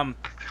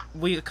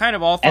 We kind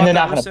of all thought. And they're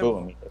that not going to boo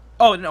him either.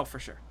 Oh no, for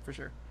sure.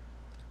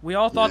 We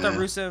all thought that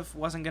Rusev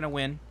wasn't going to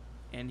win,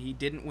 and he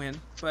didn't win.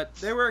 But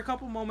there were a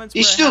couple moments.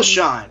 He still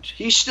shined.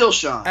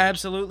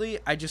 Absolutely.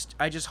 I just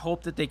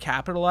hope that they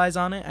capitalize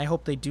on it. I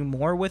hope they do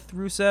more with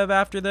Rusev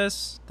after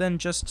this than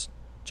just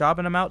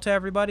jobbing him out to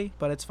everybody.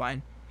 But it's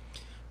fine.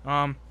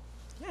 Yeah,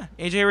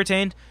 AJ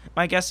retained.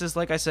 My guess is,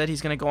 like I said,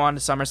 he's going to go on to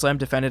SummerSlam,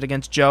 defend it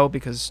against Joe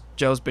because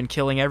Joe's been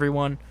killing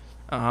everyone.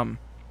 Ty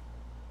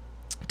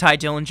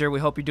Dillinger, we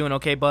hope you're doing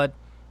okay, bud.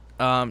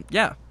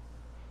 Yeah.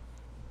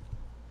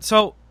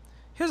 So,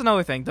 here's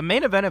another thing. The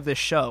main event of this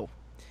show.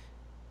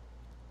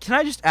 Can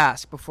I just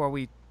ask before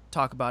we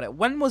talk about it,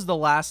 when was the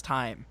last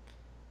time,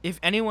 if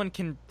anyone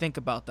can think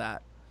about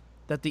that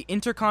the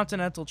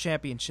Intercontinental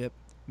Championship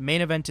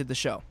main evented the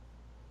show?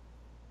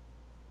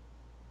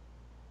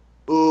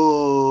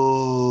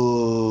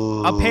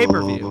 Ooh. A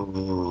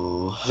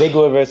pay-per-view.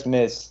 Ziggler vs.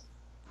 Miz.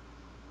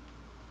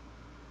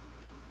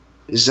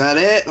 Is that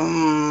it?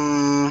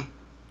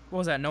 What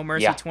was that? No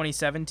Mercy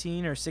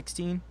 2017 or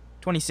 16?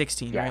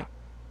 2016, right?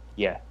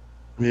 Yeah.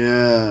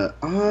 Yeah.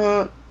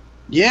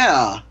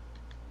 Yeah.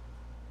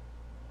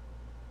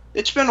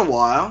 It's been a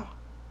while.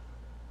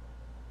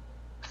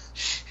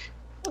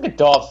 Look at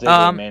Dolph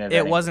Ziggler main event.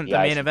 It wasn't the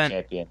main IC event.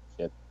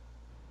 Championship.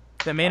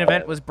 The main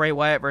event was Bray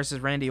Wyatt versus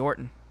Randy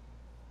Orton.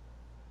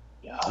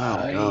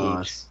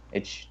 Gosh.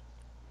 It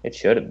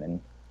should have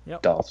been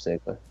Dolph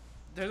Ziggler.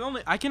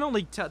 I can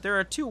only tell. There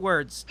are 2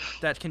 words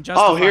that can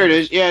justify. Oh, here it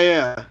is.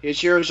 Yeah.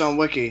 It's heroes on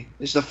Wiki.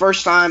 It's the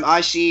first time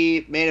I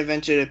see main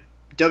evented a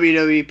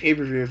WWE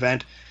pay-per-view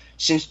event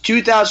since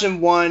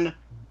 2001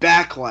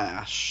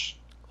 Backlash.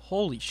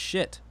 Holy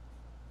shit.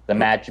 The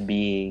match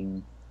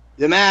being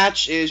The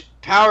match is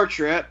Power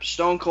Trip,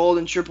 Stone Cold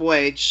and Triple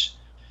H,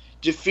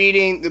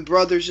 defeating the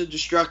Brothers of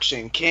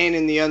Destruction, Kane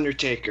and The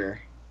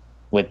Undertaker.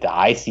 with the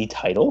IC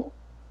title.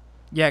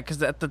 Yeah,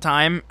 because at the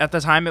time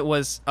it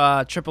was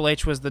Triple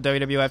H was the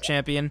WWF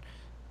champion,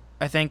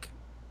 I think,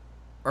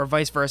 or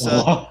vice versa.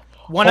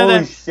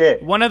 Holy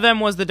shit. One of them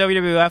was the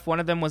WWF,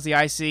 one of them was the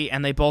IC,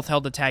 and they both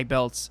held the tag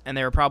belts, and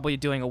they were probably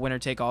doing a winner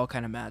take all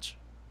kind of match.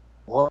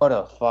 What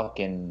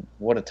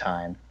a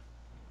time.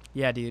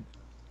 Yeah, dude.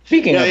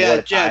 Speaking of what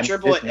a time,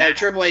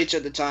 Triple H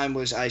at the time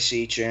was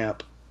IC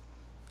champ,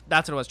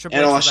 That's what it was. Triple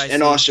H was IC.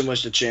 and Austin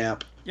was the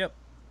champ. Yep.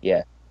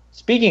 yeah.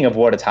 Speaking of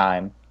what a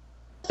time,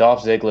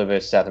 Dolph Ziggler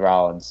versus Seth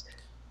Rollins.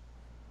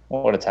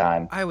 What a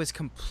time. I was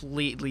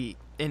completely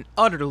and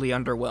utterly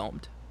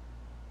underwhelmed.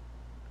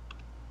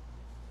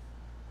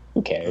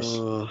 Who cares?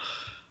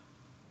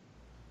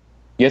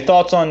 Your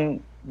thoughts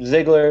on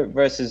Ziggler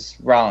versus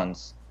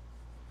Rollins?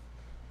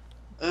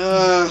 Too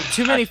many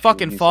Actually,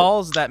 fucking you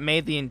falls that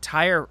made the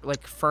entire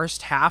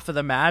first half of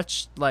the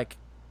match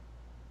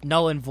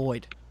null and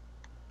void.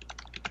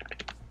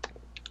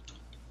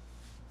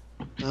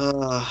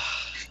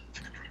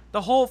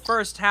 The whole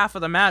first half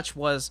of the match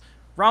was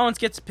Rollins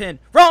gets a pin,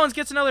 Rollins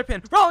gets another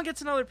pin, Rollins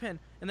gets another pin,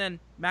 and then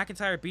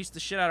McIntyre beats the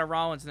shit out of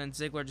Rollins, and then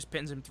Ziggler just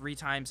pins him 3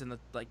 times in the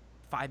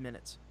 5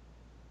 minutes.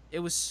 It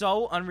was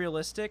so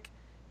unrealistic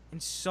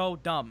and so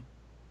dumb.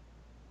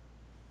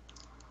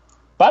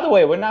 By the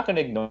way, we're not going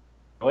to ignore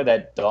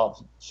that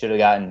Dolph should have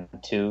gotten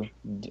 2,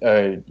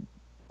 or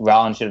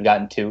Rollins should have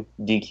gotten 2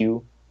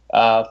 DQ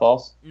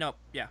falls. Nope.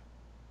 Yeah.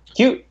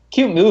 Cute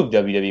move,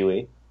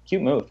 WWE.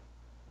 Cute move.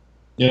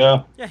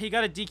 Yeah. Yeah, he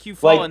got a DQ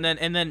fall, and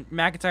then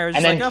McIntyre was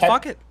just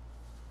fuck it.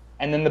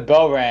 And then the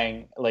bell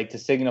rang to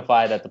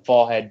signify that the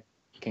fall had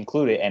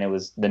concluded, and it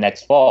was the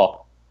next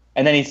fall.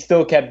 And then he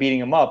still kept beating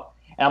him up,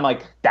 and I'm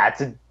like,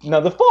 that's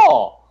another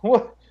fall.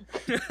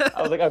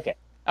 I was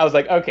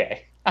like,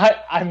 okay.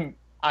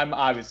 I'm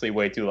obviously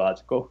way too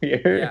logical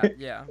here.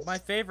 Yeah. My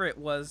favorite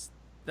was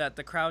that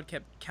the crowd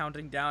kept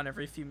counting down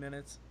every few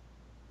minutes.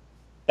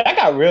 That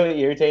got really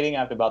irritating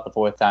after about the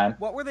 4th time.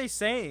 What were they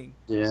saying?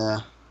 Yeah.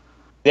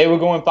 They were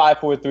going 5,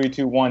 4, 3,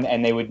 2, 1,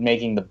 and they were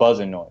making the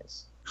buzzer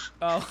noise.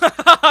 Oh.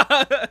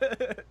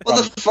 What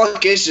the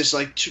fuck is this?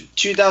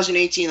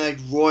 2018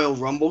 Royal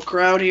Rumble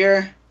crowd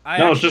here?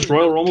 No, it's just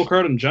Royal Rumble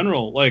crowd in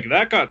general.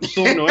 That got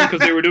so annoying because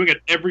they were doing it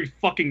every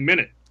fucking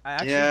minute. I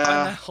actually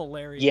find that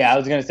hilarious. Yeah, I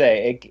was gonna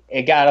say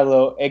it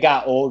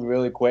got old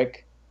really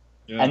quick,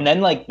 and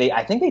then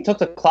I think they took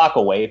the clock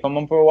away from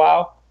them for a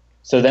while,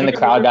 so then the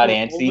crowd got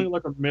antsy. Only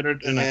a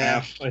minute and a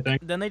half, I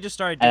think. Then they just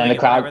started doing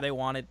whatever they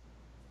wanted.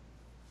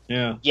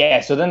 Yeah.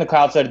 Yeah, so then the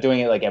crowd started doing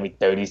it every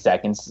 30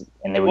 seconds,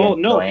 and they were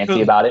getting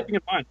antsy about it. Keep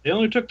in mind, they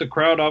only took the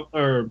crowd off,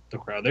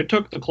 they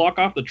took the clock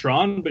off the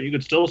Tron, but you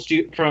could still see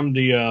it from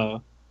the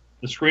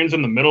screens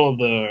in the middle of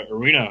the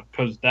arena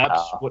because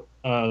that's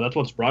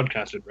what's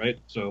broadcasted, right?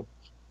 So.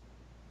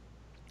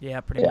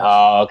 Yeah, pretty much.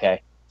 Oh,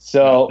 okay.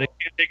 So they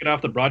can't take it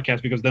off the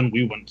broadcast because then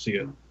we wouldn't see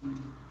it.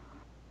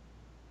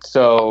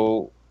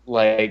 So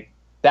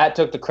that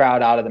took the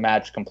crowd out of the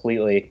match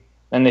completely.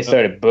 Then they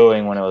started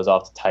booing when it was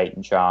off the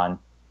Titantron.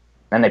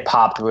 Then they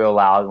popped real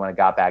loud when it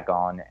got back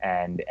on,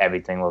 and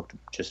everything looked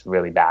just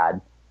really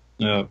bad.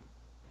 Yeah.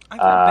 I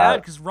feel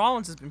bad because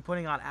Rollins has been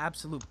putting on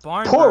absolute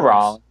barn Poor burners.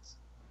 Rollins.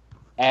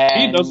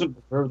 And he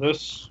doesn't deserve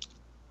this.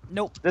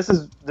 Nope. This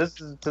is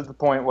to the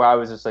point where I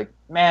was just like,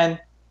 man,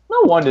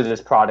 no wonder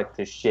this product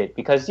is shit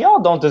because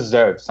y'all don't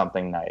deserve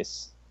something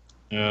nice.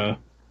 Yeah.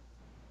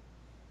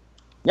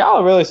 Y'all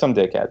are really some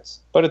dickheads,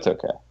 but it's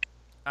okay.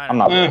 I'm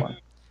not the one.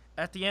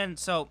 At the end,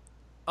 so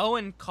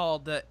Owen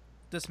called that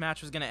this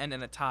match was going to end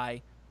in a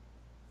tie,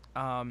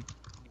 and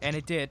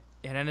it did.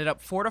 It ended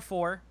up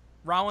 4-4.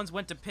 Rollins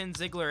went to pin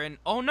Ziggler, and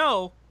oh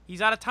no,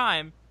 he's out of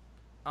time.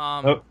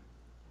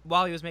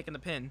 While he was making the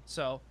pin,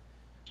 so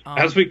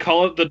as we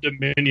call it, the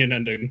Dominion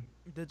ending.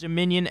 The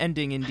Dominion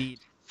ending,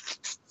 indeed.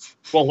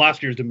 Well,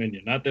 last year's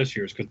Dominion, not this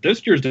year's, because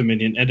this year's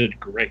Dominion ended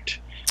great.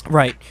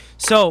 Right.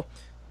 So,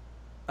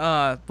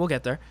 we'll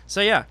get there.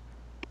 So yeah,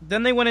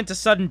 then they went into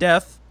sudden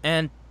death,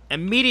 and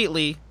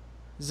immediately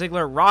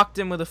Ziggler rocked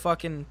him with a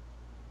fucking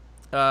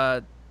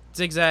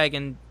zigzag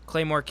and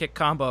Claymore kick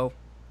combo,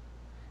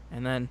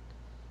 and then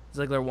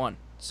Ziggler won.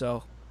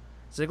 So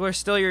Ziggler's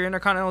still your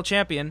Intercontinental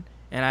Champion,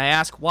 and I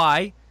ask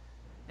why,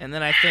 and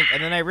then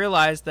I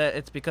realized that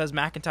it's because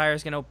McIntyre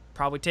is gonna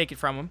probably take it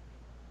from him,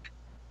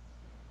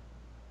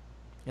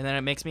 and then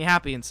it makes me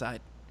happy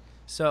inside.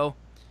 So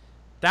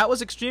that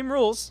was Extreme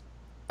Rules.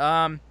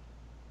 I'm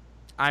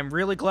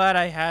really glad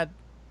I had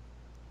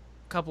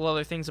a couple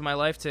other things in my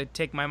life to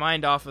take my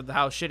mind off of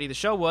how shitty the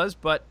show was,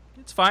 but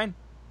it's fine.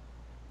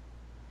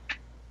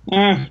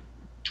 It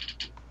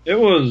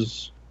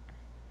was,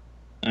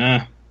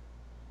 It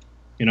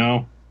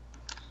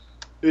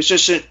was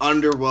just an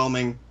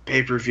underwhelming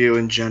pay-per-view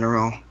in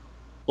general.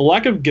 The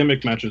lack of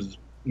gimmick matches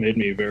made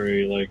me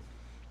very,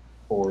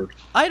 forward.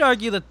 I'd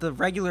argue that the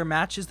regular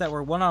matches that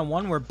were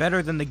one-on-one were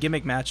better than the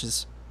gimmick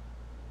matches.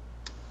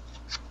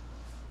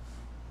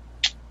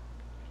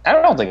 I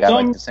don't think I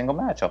liked a single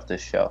match off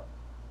this show.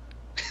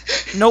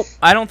 Nope,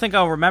 I don't think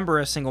I'll remember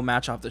a single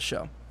match off the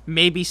show.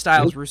 Maybe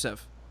Styles Rusev.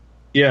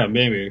 Yeah,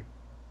 maybe.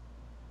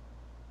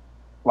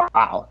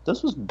 Wow,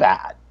 this was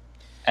bad.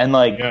 And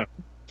like, Yeah.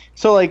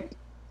 so like,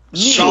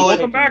 Solid.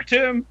 Welcome back,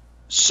 Tim.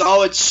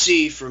 Solid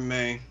C for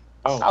me.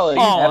 solid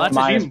Oh, F that's a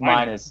minus D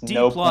minus, D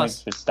no plus.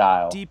 points for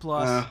style. D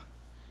plus.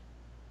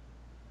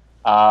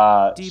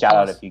 D Shout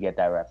out plus. if you get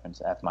that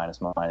reference. F minus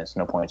minus,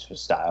 no points for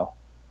style.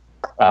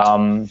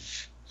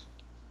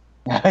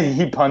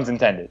 He puns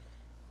intended.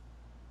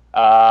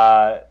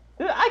 I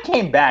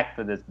came back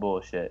for this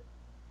bullshit.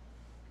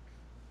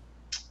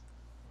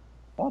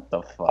 What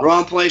the fuck?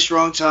 Wrong place,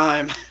 wrong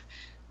time.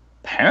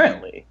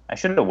 Apparently, I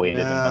should have waited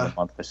Yeah. another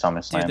month for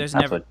SummerSlam. Dude, there's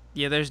That's never. what,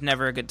 Yeah, there's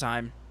never a good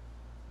time.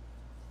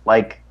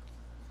 like,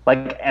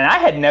 and I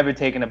had never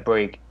taken a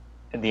break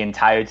the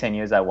entire 10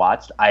 years I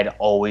watched. I'd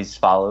always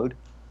followed.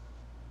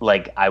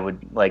 Like, I would,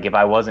 like, if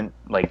I wasn't,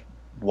 like,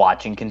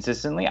 watching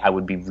consistently, I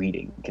would be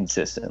reading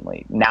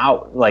consistently.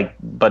 Now, like,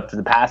 but for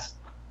the past,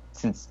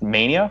 since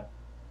Mania,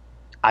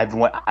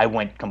 I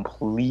went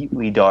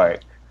completely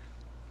dark.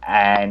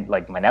 And,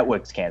 like, my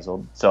network's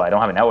canceled, so I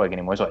don't have a network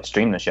anymore, so I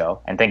stream the show.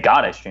 And thank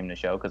God I streamed the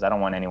show, because I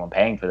don't want anyone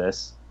paying for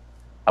this.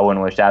 I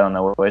wouldn't wish that on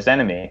the worst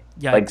enemy.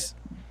 Yikes. Like,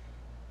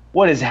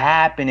 what is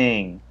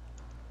happening?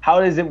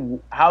 How is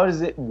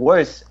it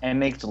worse and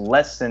makes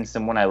less sense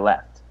than when I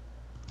left?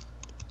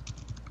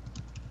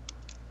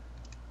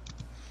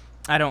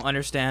 I don't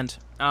understand.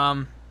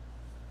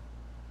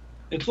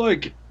 It's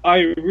like,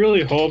 I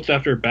really hoped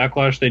after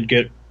Backlash they'd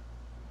get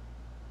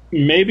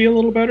maybe a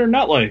little better.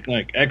 Not like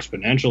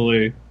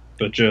exponentially,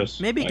 but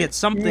just... Maybe like, get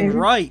something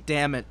right,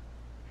 damn it.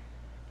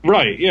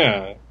 Right,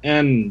 yeah.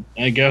 And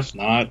I guess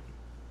not.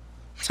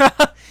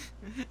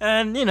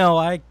 And, you know,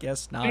 I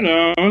guess not. You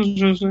know, it's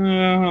just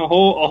a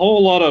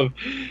whole lot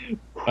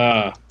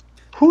of...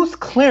 Who's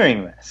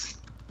clearing this?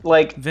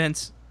 Like,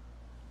 Vince.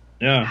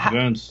 yeah,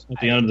 Vince, at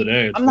the end of the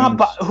day. It's I'm not.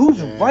 Vince. Who's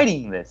Yeah.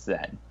 writing this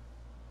then?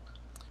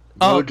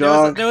 Oh, No there was,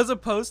 a, dog. there was a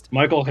post.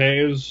 Michael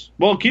Hayes.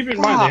 Well, keep in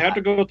mind, they have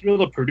to go through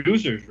the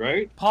producers,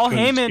 right? Paul 'Cause,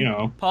 Heyman. You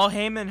know, Paul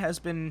Heyman has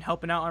been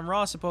helping out on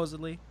Raw,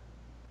 supposedly.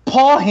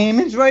 Paul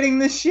Heyman's writing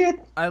this shit.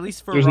 At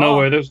least for there's Raw. no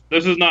way. This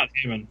is not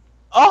Heyman.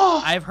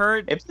 Oh, I've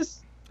heard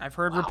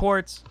wow.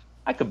 reports.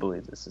 I could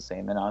believe this is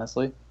Heyman,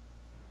 honestly.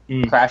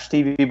 Mm. Crash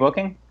TV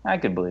booking, I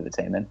could believe it's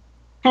Heyman.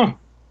 Huh.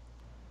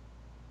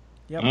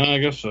 Yep. I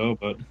guess so,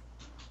 but...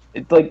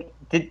 It's like,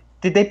 did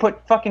they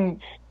put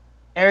fucking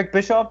Eric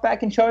Bischoff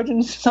back in charge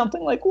and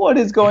something? Like, what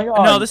is going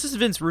on? No, this is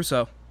Vince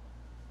Russo.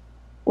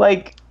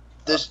 like,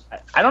 This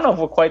I don't know if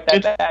we're quite that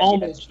It's bad.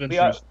 almost yet. Vince We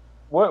are, Russo.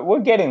 we're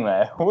getting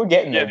there. We're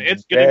getting Yeah, there.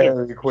 it's getting there.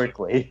 very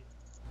quickly.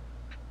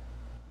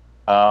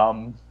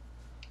 Hogan's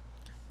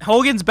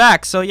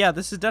back, so yeah,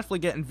 this is definitely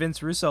getting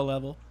Vince Russo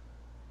level.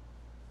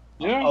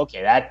 Yeah.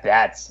 Okay,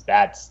 that's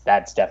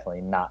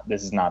definitely not.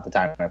 This is not the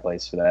time or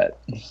place for that.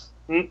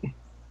 Mm.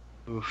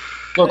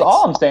 Look,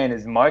 all I'm saying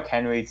is Mark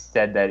Henry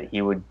said that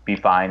he would be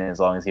fine as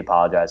long as he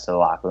apologized to the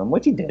locker room,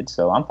 which he did.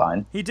 So I'm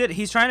fine. He did.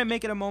 He's trying to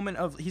make it a moment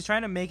of. He's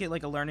trying to make it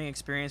like a learning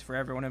experience for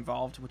everyone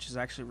involved, which is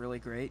actually really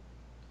great.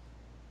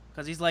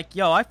 Because he's like,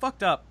 "Yo, I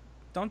fucked up.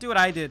 Don't do what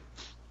I did."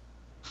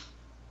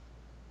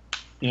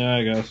 Yeah,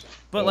 I guess.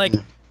 But like,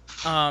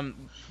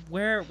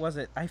 where was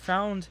it? I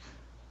found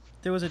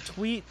there was a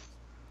tweet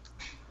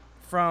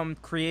from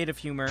Creative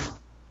Humor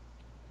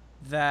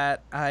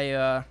that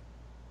I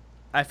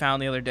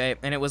found the other day,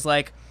 and it was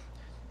like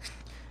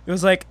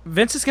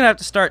Vince is gonna have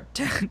to start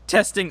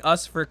testing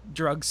us for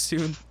drugs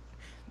soon,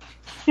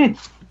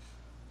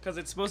 because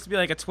it's supposed to be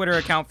like a Twitter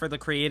account for the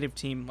creative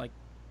team, like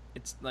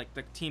it's like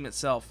the team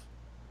itself.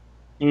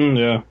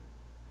 Yeah.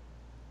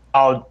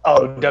 Oh,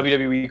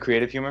 WWE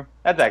Creative Humor.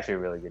 That's actually a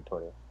really good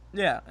Twitter.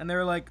 Yeah, and they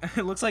were like,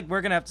 it looks like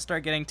we're gonna have to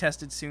start getting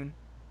tested soon.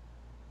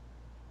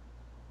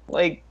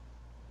 Like,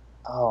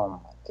 oh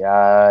my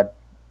god,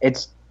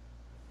 it's.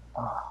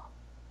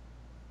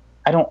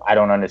 I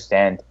don't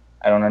understand.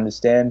 I don't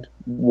understand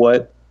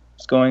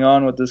what's going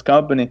on with this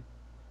company.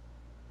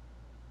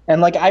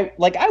 And I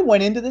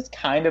went into this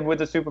kind of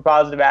with a super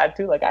positive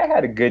attitude. Like, I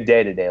had a good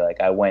day today.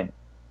 Like, I went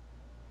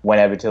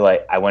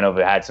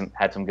over, had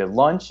some good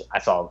lunch. I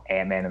saw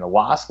Ant-Man and the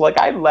Wasp. Like,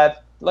 I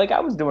left, like,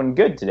 I was doing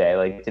good today.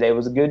 Like, today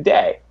was a good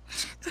day.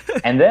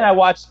 And then I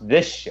watched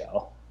this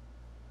show.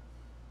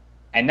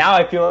 And now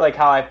I feel like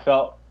how I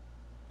felt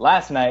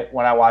last night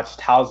when I watched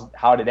How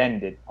It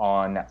Ended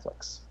on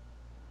Netflix.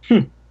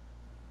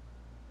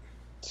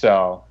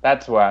 So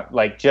that's where I'm,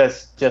 like,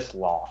 just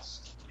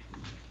lost.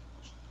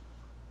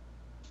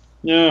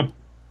 Yeah.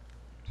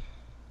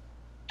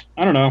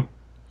 I don't know.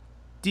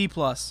 D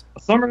plus.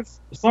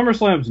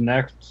 SummerSlam's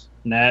next.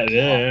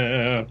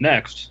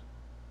 Next.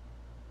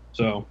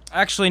 So.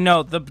 Actually,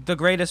 no. The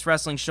greatest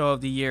wrestling show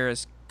of the year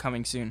is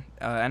coming soon.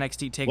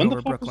 NXT When the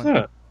Takeover fuck Brooklyn. was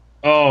that?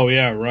 Oh,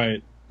 yeah,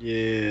 right.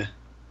 yeah.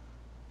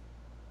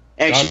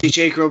 Actually,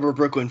 Takeover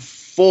Brooklyn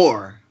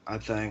 4, I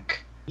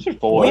think.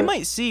 Four. We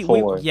might see.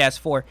 Four. Yes,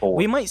 four. Four.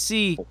 We might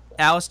see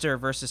Alistair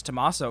versus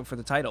Tommaso for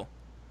the title.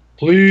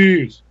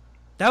 Please.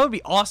 That would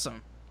be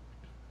awesome.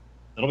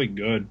 That'll be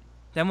good.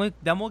 Then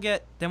we'll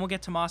get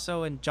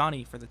Tommaso and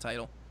Johnny for the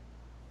title.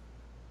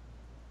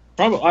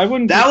 Probably, I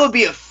wouldn't. That would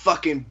be a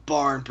fucking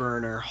barn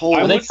burner. I Holy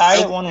Are they wouldn't tied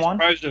be at 1-1?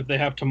 surprised if they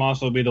have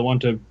Tommaso be the one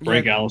to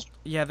break Yeah. Alistair.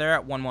 Yeah, they're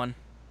at 1-1.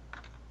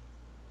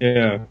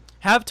 Yeah.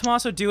 Have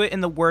Tommaso do it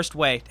in the worst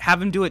way.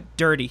 Have him do it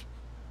dirty.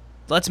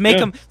 Let's make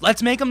him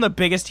the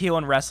biggest heel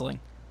in wrestling.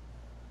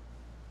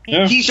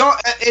 Yeah. He's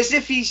as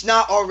if he's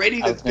not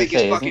already the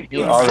biggest fucking he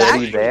heel. already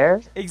Exactly.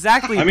 there?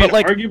 Exactly. I mean, but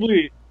like,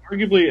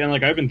 arguably, and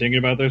like I've been thinking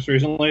about this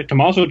recently.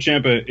 Tommaso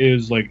Ciampa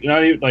is like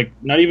not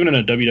even in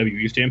a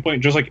WWE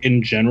standpoint, just like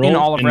in general, In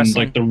all of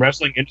wrestling. like the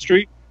wrestling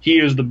industry, he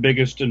is the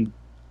biggest and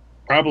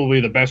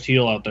probably the best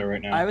heel out there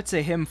right now. I would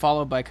say him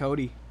followed by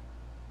Cody.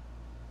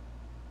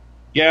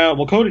 Yeah,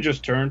 well, Cody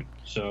just turned,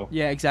 so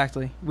Yeah,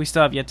 exactly. We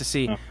still have yet to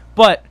see. Oh.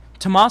 But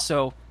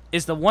Tommaso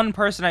is the one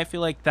person I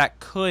feel like that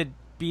could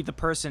be the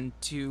person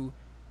to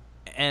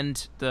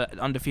end the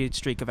undefeated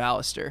streak of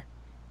Alistair,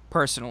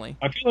 personally.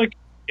 I feel like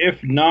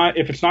if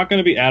it's not going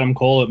to be Adam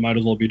Cole, it might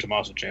as well be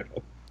Tommaso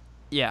Ciampa.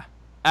 Yeah.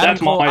 Adam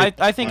That's Cole, my-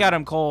 I think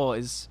Adam Cole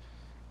is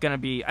gonna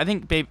be. I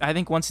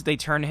think once they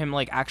turn him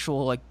like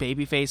actual like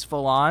babyface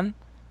full on,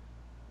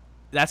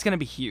 that's gonna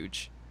be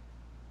huge.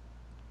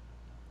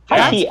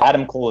 I see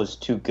Adam Cole is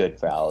too good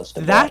for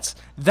Alistair.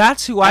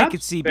 That's who I That's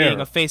could see fair. being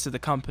a face of the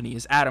company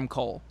is Adam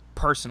Cole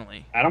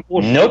personally. Adam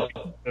Cole Nope.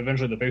 should be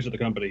eventually the face of the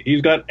company.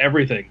 He's got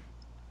everything.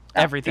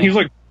 Everything. He's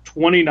like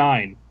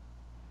 29.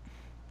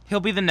 He'll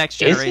be the next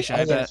Is he? generation. I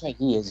Oh, yeah, bet. that's right.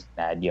 He is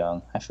mad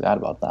young. I forgot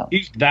about that.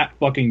 He's that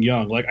fucking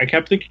young. Like I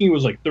kept thinking he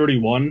was like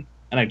 31,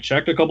 and I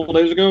checked a couple of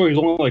days ago. He's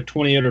only like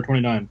 28 or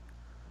 29.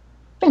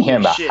 I've been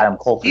hearing about Shit. Adam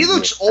Cole for He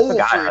looks years. I old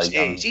forgot for how his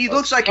young age. He was.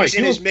 looks like Right, he's he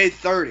in his looks-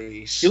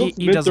 mid-30s. he looks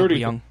He does look mid-30s.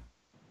 young.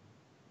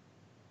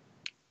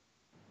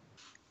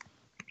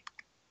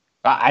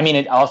 I mean,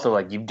 it also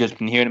like you've just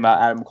been hearing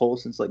about Adam Cole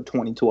since like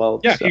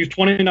 2012. Yeah, so. he's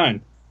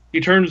 29. He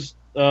turns.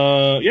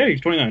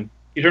 He's 29.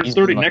 He turns He's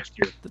 30 like- next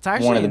year. That's one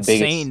actually of the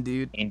insane,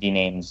 biggest dude. indie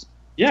names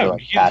Yeah, for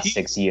like he- past he-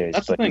 6 years.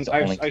 That's the but thing. he's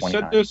I only said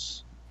 29.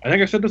 this. I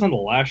think I said this on the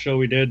last show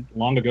we did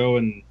long ago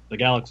in the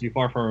galaxy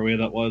far, far away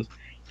that was.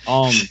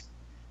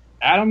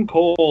 Adam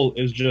Cole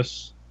is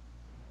just.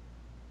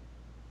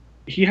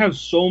 He has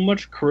so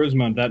much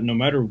charisma that no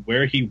matter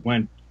where he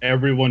went,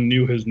 everyone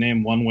knew his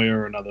name one way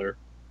or another.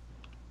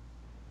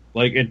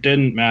 Like, it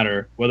didn't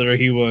matter. Whether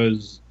he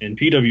was in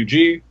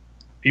PWG,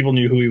 people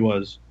knew who he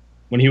was.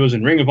 When he was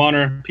in Ring of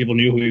Honor, people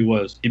knew who he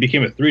was. He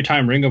became a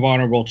 3-time Ring of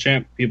Honor World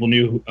Champ. People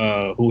knew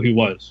who he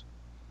was.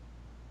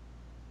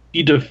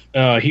 He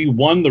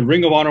won the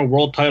Ring of Honor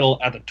World title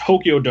at the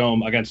Tokyo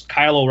Dome against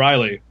Kyle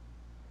O'Reilly.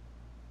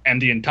 And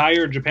the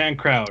entire Japan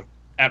crowd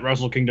at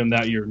Wrestle Kingdom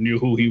that year knew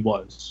who he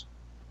was.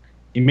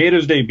 He made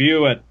his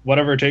debut at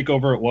whatever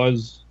takeover it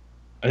was.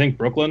 I think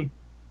Brooklyn,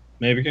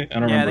 maybe. I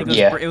don't Yeah, I remember.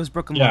 think it was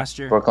Brooklyn Yeah. last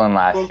year. Brooklyn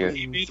last year. Brooklyn.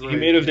 He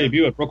made his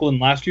debut at Brooklyn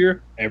last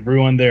year.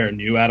 Everyone there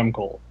knew Adam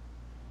Cole.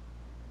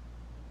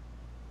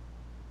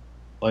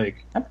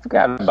 Like, I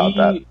forgot about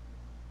that.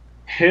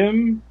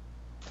 him,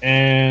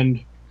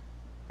 and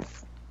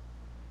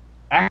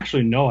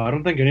actually, no, I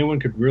don't think anyone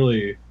could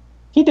really.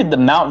 He did the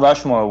Mount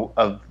Rushmore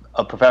of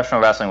professional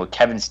wrestling with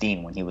Kevin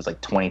Steen when he was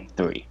like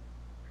 23.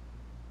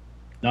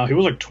 No, he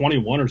was like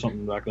 21 or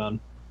something back then.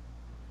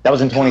 That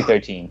was in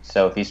 2013.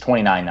 So if he's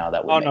 29 now,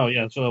 that would Oh make no,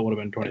 yeah, so that would have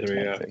been 23.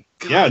 Yeah, 23.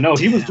 yeah, no,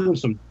 he was damn. doing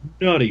some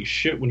nutty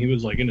shit when he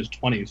was like in his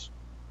 20s,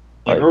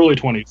 like Right. early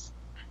 20s.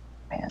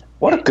 Man,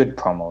 what a good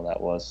promo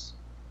that was.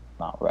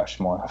 Mount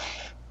Rushmore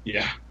of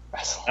Yeah,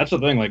 wrestling. that's the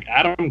thing. Like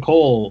Adam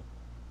Cole,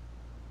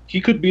 he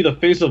could be the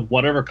face of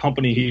whatever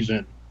company he's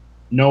in,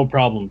 no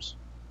problems.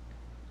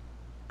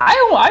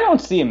 I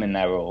don't see him in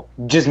that role.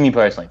 Just me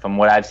personally, from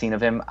what I've seen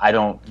of him, I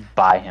don't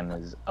buy him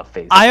as a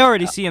face. I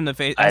already see him as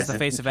the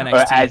face of or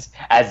NXT.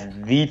 as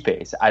the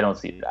face. I don't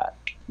see that.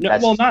 No,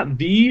 That's- well, not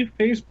the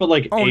face, but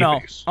like Oh a no!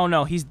 face. Oh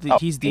no! He's the Oh,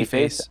 he's the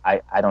face.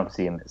 I don't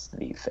see him as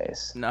the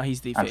face. No,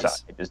 he's the I'm face. sorry,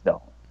 I just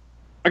don't.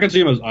 I can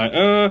see him as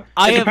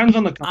it depends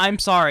on the. I'm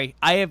sorry.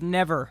 I have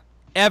never,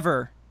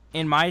 ever,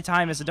 in my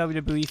time as a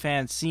WWE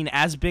fan, seen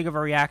as big of a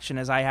reaction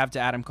as I have to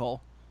Adam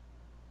Cole.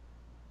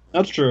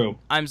 That's true.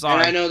 I'm And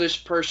sorry. I know this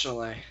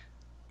personally.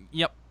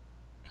 Yep.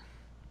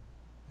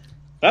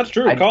 That's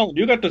true. I- Colin,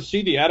 you got to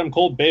see the Adam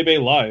Cole Bebe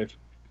live.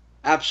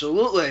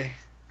 Absolutely.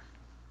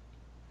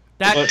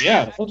 That But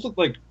yeah, that's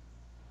like.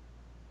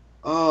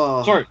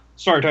 Oh.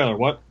 Sorry, Tyler.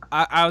 What?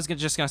 I was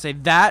just gonna say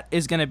that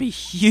is gonna be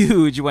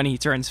huge when he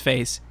turns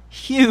face.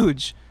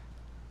 Huge.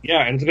 Yeah,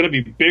 and it's gonna be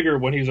bigger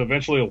when he's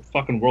eventually a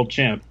fucking world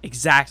champ.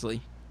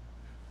 Exactly.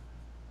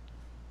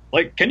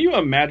 Like, can you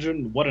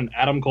imagine what an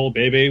Adam Cole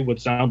Bebe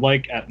would sound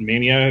like at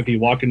Mania if he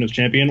walked in as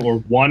champion or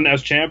won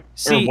as champ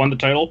See- or won the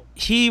title?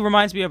 He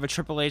reminds me of a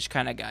Triple H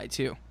kind of guy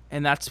too,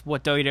 and that's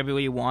what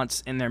WWE wants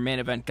in their main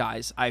event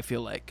guys. I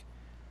feel like,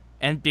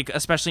 and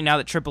especially now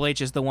that Triple H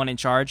is the one in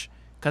charge,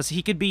 because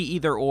he could be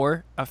either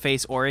or, a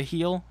face or a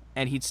heel,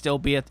 and he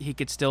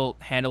could still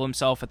handle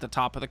himself at the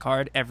top of the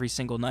card every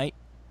single night.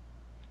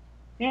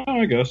 Yeah,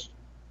 I guess.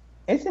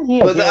 Isn't he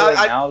a But heel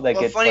right now that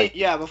gets funny, like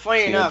yeah, but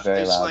funny cheered enough,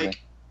 very it's loudly?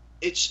 like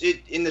it's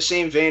in the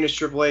same vein as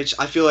Triple H.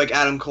 I feel like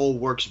Adam Cole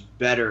works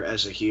better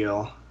as a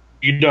heel.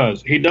 He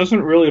does. He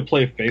doesn't really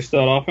play face that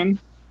often,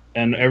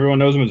 and everyone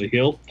knows him as a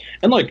heel.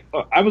 And like,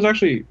 I was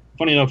actually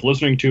funny enough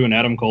listening to an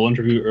Adam Cole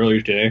interview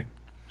earlier today,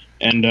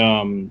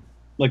 and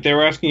like they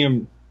were asking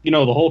him, you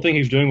know, the whole thing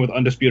he's doing with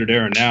Undisputed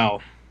Era now.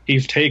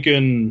 He's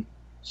taken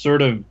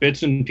sort of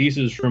bits and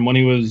pieces from when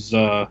he was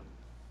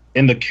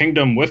in the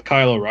Kingdom with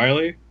Kyle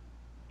O'Reilly,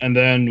 and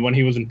then when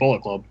he was in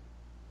Bullet Club.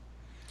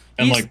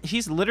 And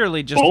He's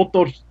literally just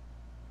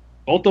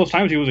both those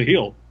times he was a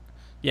heel.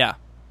 yeah.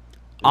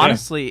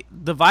 Honestly,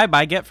 the vibe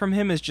I get from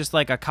him is just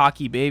like a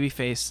cocky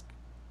babyface.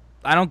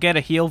 I don't get a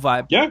heel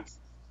vibe. Yeah.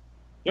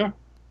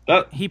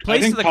 That He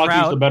plays I think to the cocky's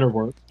crowd. the better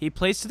word. He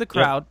plays to the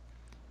crowd.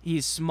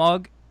 He's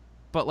smug,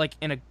 but like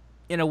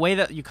in a way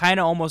that you kind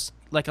of almost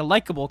like a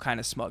likable kind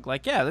of smug.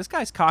 Like, yeah, this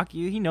guy's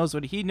cocky. He knows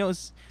what he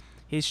knows.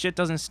 His shit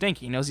doesn't stink.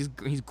 He knows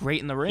he's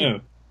great in the ring. Yeah.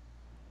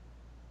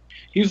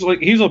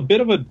 He's a bit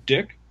of a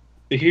dick,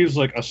 but he's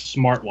like a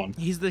smart one.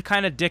 He's the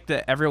kind of dick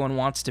that everyone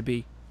wants to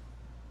be.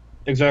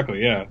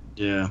 Exactly, yeah.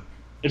 Yeah.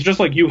 It's just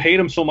like you hate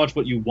him so much,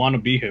 but you want to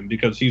be him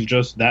because he's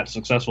just that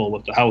successful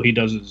with how he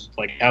does his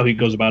how he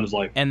goes about his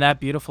life. And that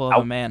beautiful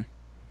of a man.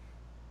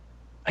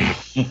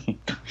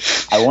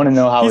 I want to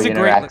know how He's he a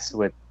great- interacts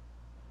with.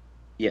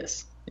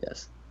 Yes.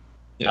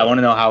 Yeah. I want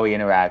to know how he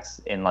interacts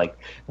in like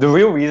the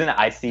real reason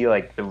I see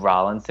like the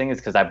Rollins thing is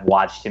because I've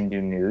watched him do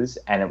news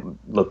and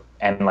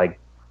like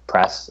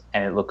press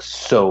and it looks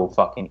so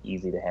fucking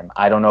easy to him.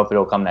 I don't know if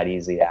it'll come that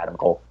easy to Adam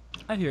Cole.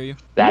 I hear you.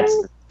 That's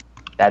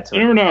You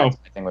never know. that's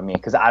the thing with me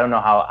because I don't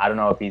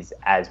know if he's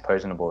as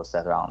personable as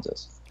Seth Rollins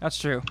is. That's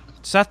true.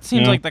 Seth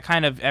seems Yeah. like the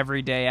kind of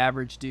everyday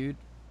average dude.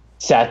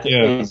 Seth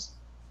Yeah. is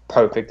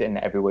perfect in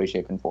every way,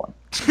 shape, and form.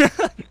 You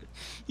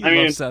I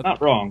mean, love Seth.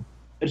 not wrong.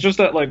 It's just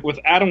that like with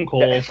Adam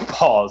Cole,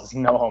 Pause.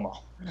 No homo.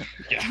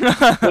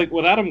 like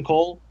with Adam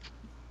Cole,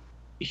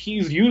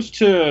 he's used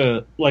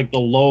to like the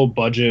low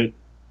budget,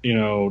 you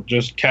know,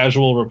 just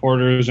casual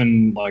reporters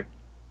and like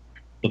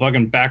the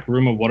fucking back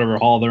room of whatever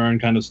hall they're in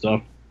kind of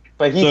stuff.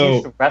 But he's So-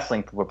 used to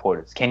wrestling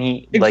reporters. Can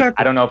he? Like, Exactly.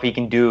 I don't know if he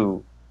can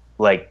do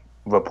like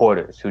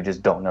reporters who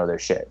just don't know their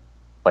shit.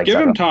 Like, Give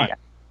Seth him Rollins time. can.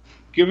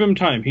 Give him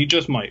time. He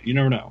just might. You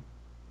never know.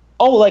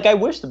 Oh, like I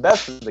wish the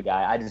best for the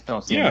guy. I just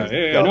don't see. him Yeah, as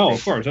yeah, the no, face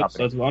of course, the that's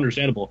company.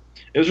 understandable.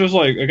 It's just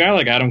like a guy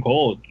like Adam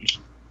Cole.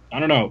 I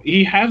don't know.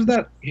 He has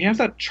that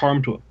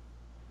charm to him.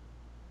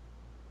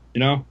 You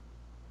know,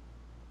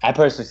 I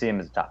personally see him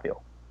as a top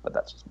heel, but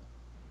that's just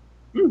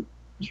me.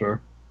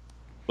 sure.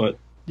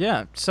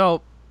 Yeah,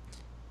 so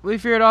we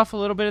veered off a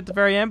little bit at the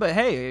very end, but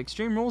hey,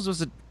 Extreme Rules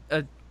was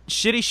a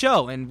shitty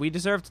show, and we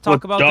deserve to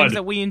talk Well about things done.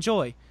 that we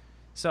enjoy.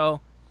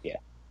 So, Yeah.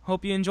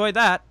 hope you enjoyed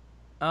that.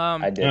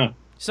 I did. Yeah.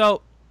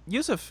 So,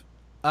 Yusuf,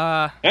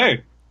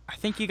 Hey, I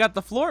think you got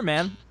the floor,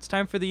 man. It's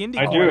time for the indie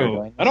I corner.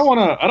 do. I don't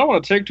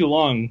want to take too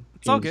long.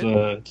 It's all 'cause,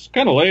 good. It's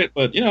kind of late,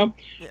 but you know.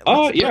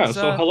 Let's,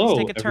 So hello, let's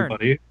take a turn.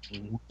 everybody.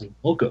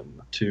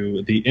 Welcome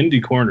to the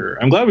Indie Corner.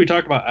 I'm glad we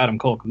talked about Adam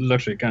Cole because this is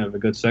actually kind of a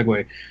good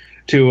segue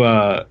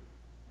to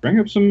bring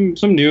up some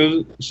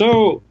news.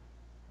 So,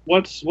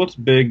 what's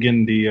big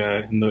in the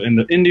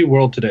indie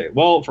world today?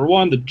 Well, for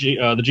one, the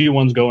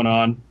G1's going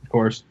on, of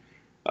course.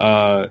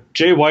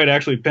 Jay White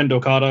actually pinned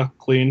Okada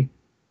clean.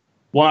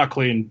 Well, not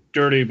clean,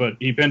 dirty, but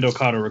he pinned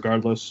Okada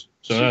regardless.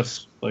 So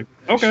that's like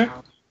okay.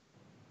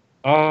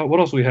 What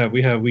else we have?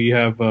 We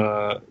have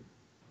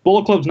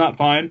Bullet Club's not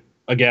fine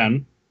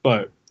again,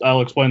 but I'll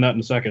explain that in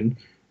a second.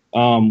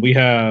 We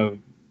have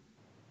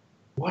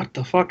what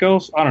the fuck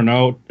else? I don't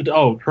know.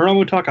 Oh,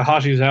 Hiromu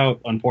Takahashi's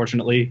out.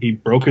 Unfortunately, he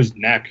broke his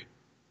neck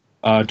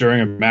during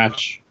a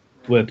match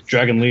with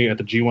Dragon Lee at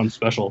the G1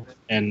 special,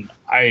 and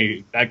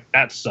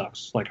that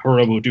sucks. Like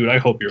Hiromu, dude, I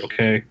hope you're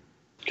okay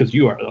because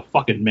you are the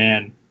fucking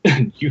man.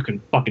 You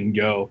can fucking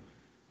go.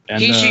 And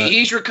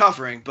He's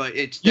recovering, but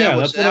that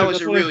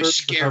was a really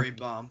scary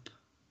bump.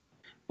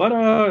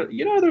 But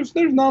you know, there's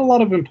not a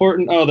lot of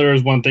important. Oh, there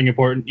is one thing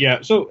important.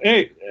 Yeah. So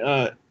hey,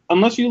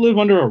 unless you live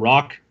under a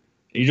rock,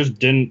 and you just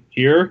didn't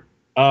hear.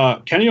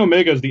 Kenny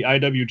Omega is the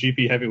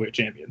IWGP Heavyweight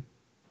Champion.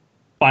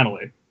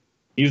 Finally,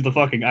 he's the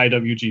fucking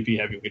IWGP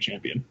Heavyweight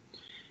Champion.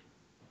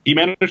 He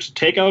managed to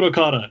take out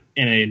Okada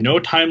in a no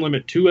time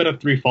limit 2 out of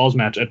 3 falls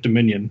match at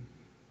Dominion.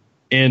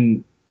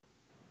 In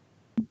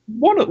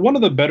one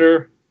of the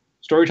better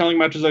storytelling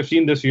matches I've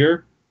seen this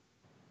year.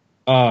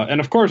 And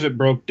of course, it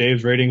broke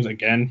Dave's ratings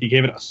again. He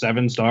gave it a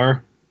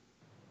 7-star.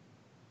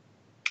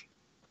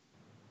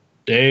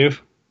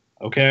 Dave,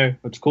 okay,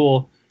 that's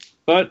cool.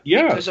 But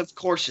yeah, Because of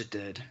course it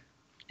did.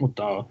 what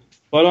the?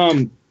 But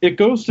it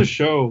goes to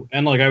show,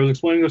 and like I was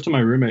explaining this to my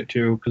roommate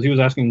too, because he was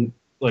asking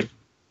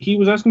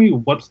me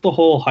what's the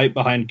whole hype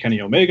behind Kenny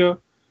Omega?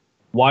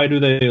 Why do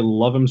they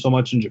love him so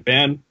much in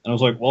Japan? And I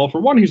was like, well, for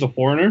one, he's a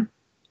foreigner.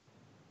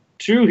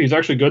 2, he's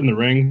actually good in the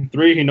ring.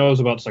 3, he knows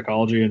about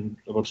psychology and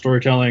about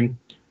storytelling.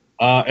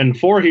 And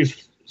 4,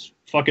 he's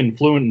fucking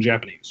fluent in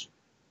Japanese.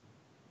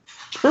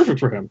 It's perfect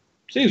for him.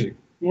 It's easy. It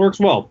works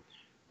well.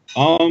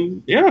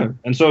 Yeah,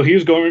 and so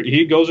he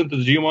goes into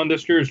the G1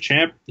 this year as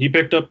champ. He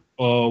picked up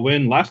a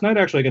win last night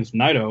actually against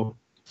Naito,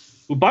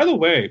 who, by the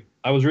way,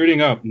 I was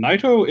reading up,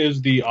 Naito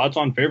is the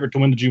odds-on favorite to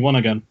win the G1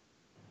 again.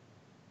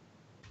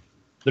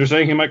 They're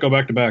saying he might go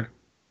back to back.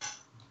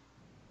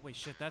 Wait,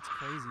 shit, that's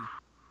crazy.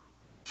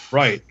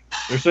 Right.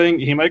 They're saying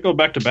he might go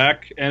back to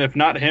back, and if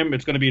not him,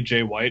 it's going to be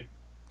Jay White.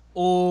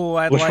 Oh,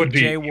 I Which like would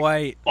be Jay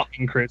White.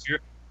 Fucking crazier.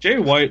 Jay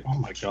White, oh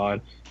my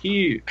god.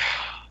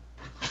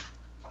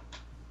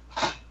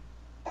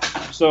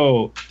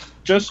 So,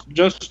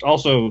 just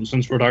also,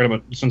 since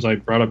I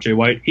brought up Jay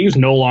White, he's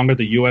no longer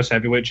the U.S.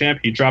 heavyweight champ.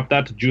 He dropped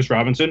that to Juice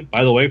Robinson.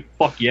 By the way,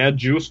 fuck yeah,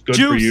 Juice. Good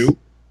for you.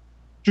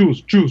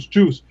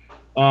 Juice.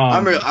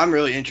 I'm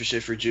really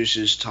interested for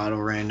Juice's title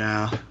reign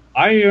now.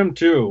 I am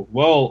too.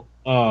 Well,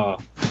 I'll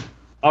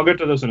get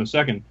to this in a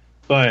second,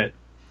 but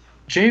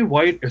Jay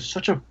White is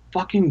such a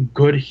fucking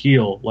good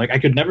heel. Like, I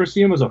could never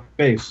see him as a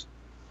face.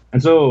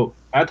 And so,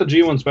 at the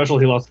G1 special,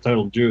 he lost the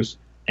title to Juice.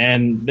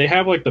 And they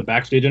have, like, the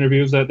backstage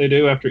interviews that they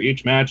do after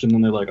each match, and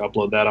then they, like,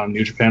 upload that on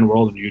New Japan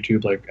World and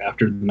YouTube, like,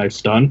 after the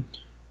night's done.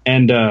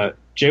 And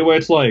Jay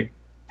White's like,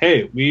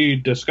 hey, we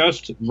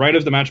discussed right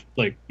as the match,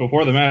 like,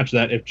 before the match,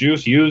 that if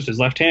Juice used his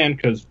left hand,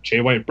 because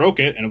Jay White broke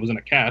it, and it was in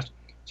a cast,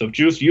 so if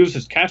Juice used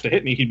his cast to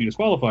hit me, he'd be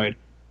disqualified.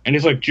 And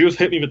he's like, Juice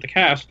hit me with the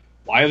cast.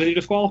 Why is he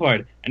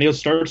disqualified? And he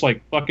starts,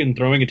 like, fucking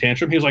throwing a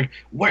tantrum. He's like,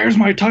 where's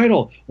my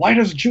title? Why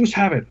does Juice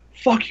have it?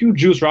 Fuck you,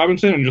 Juice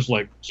Robinson, and just,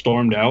 like,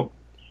 stormed out.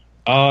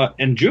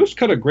 And Juice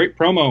cut a great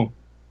promo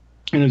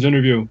in his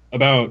interview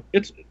about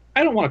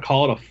I don't want to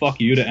call it a fuck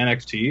you to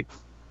NXT,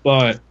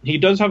 but he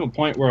does have a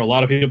point where a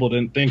lot of people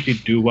didn't think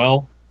he'd do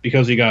well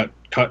because he got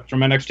cut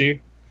from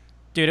NXT.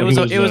 Dude, it was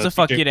a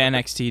fuck you to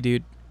NXT,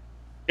 dude.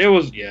 It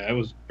was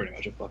pretty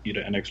much a fuck you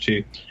to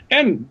NXT.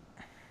 And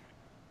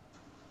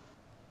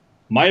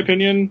my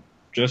opinion,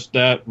 just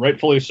that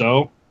rightfully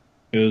so,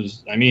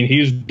 is, I mean,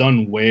 he's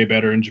done way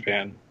better in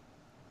Japan.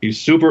 He's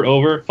super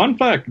over. Fun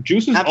fact,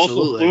 Juice is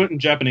also fluent in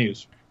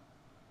Japanese.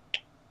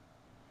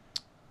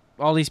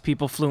 All these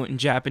people fluent in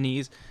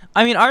Japanese.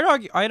 I mean,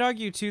 I'd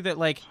argue too that,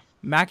 like,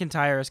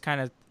 McIntyre is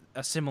kind of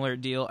a similar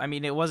deal. I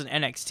mean, it wasn't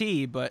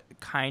NXT, but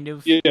kind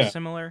of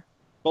similar.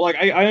 But, like,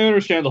 I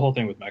understand the whole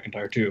thing with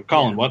McIntyre too.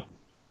 Colin, what?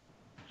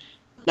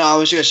 No, I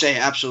was gonna say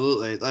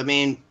absolutely. I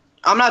mean,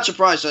 I'm not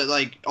surprised that,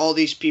 like, all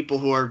these people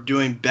who are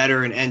doing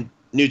better in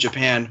New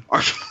Japan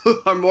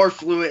are more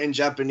fluent in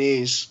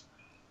Japanese.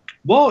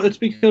 Well, it's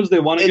because they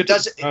want to get to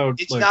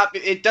the crowd.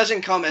 It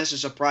doesn't come as a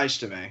surprise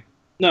to me.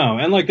 No,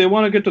 and, like, they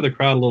want to get to the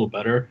crowd a little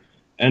better.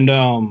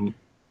 And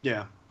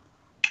yeah,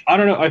 I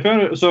don't know. I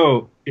found it.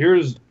 So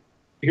here's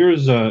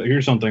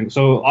something.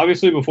 So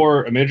obviously,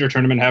 before a major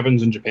tournament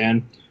happens in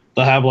Japan,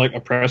 they'll have, like, a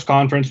press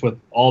conference with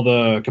all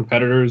the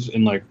competitors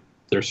in, like,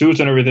 their suits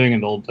and everything,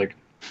 and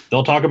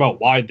they'll talk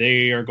about why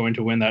they are going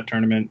to win that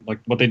tournament, like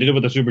what they did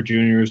with the Super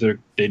Juniors,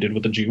 they did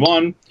with the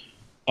G1.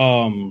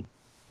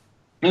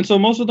 And so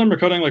most of them are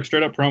cutting, like,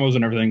 straight up promos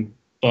and everything.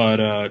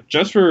 But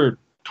just for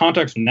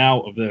context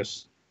now of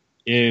this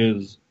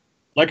is,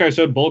 like I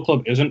said, Bullet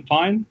Club isn't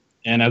fine.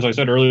 And as I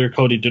said earlier,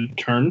 Cody did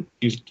turn.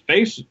 He's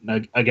face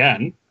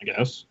again, I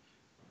guess,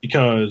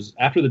 because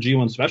after the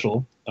G1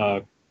 special,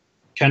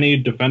 Kenny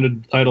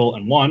defended the title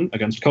and won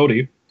against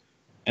Cody.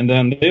 And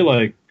then they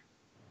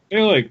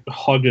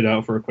hugged it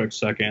out for a quick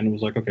second and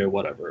was like, okay,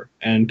 whatever.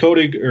 And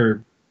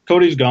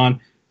Cody's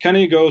gone.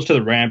 Kenny goes to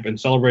the ramp and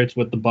celebrates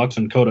with the Bucks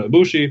and Kota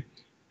Ibushi.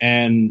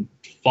 And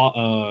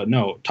Tama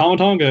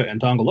Tonga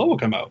and Tonga Loa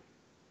come out.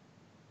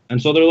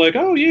 And so they're like,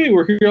 oh, yeah,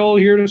 we're all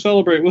here to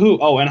celebrate. Woohoo.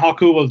 Oh, and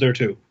Haku was there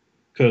too.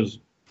 Because,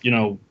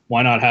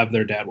 why not have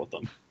their dad with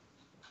them?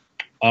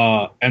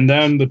 And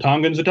then the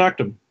Tongans attacked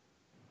them.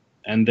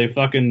 And they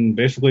fucking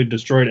basically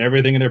destroyed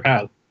everything in their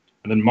path.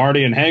 And then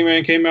Marty and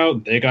Hangman came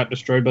out. They got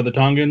destroyed by the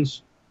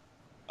Tongans.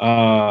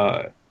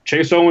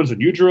 Chase Owens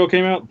and Yujiro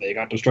came out. They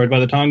got destroyed by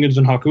the Tongans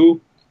and Haku.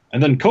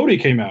 And then Cody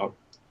came out.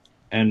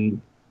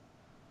 And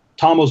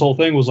Tomo's whole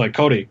thing was like,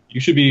 Cody,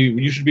 you should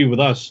be with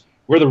us.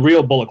 We're the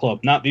real Bullet Club,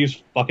 not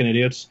these fucking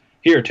idiots.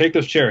 Here, take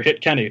this chair. Hit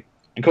Kenny.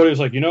 And Cody was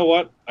like, you know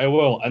what? I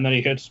will. And then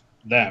he hits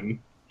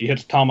them. He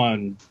hits Tama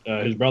and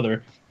his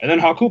brother. And then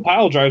Haku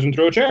pile drives him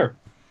through a chair.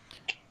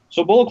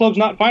 So Bullet Club's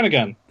not fine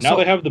again. Now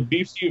they have the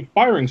BC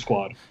Firing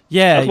Squad.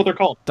 Yeah. That's what they're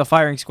called. The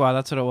Firing Squad,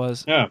 that's what it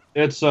was. Yeah.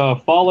 It's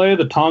Fale,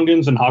 the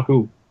Tongans, and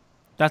Haku.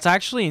 That's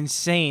actually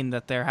insane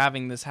that they're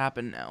having this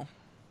happen now.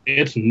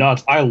 It's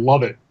nuts. I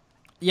love it.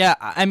 Yeah,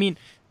 I mean,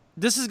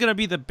 this is going to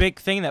be the big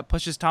thing that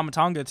pushes Tama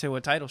Tonga to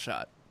a title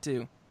shot,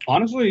 too.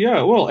 Honestly,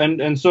 yeah. Well,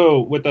 and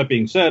so with that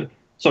being said,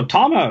 so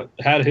Tama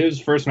had his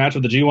first match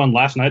of the G1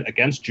 last night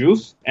against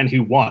Juice, and he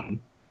won.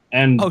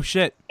 And oh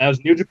shit! As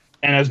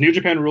New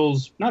Japan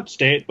rules, not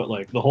state, but,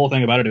 like, the whole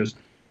thing about it is,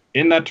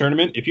 in that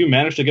tournament, if you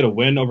manage to get a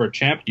win over a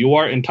champ, you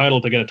are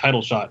entitled to get a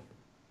title shot,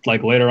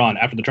 like, later on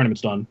after the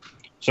tournament's done.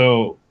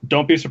 So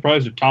don't be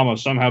surprised if Tama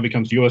somehow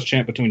becomes U.S.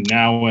 champ between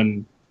now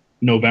and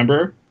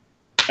November.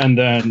 And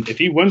then if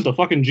he wins the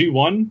fucking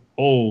G1,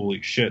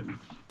 holy shit.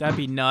 That'd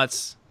be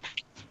nuts.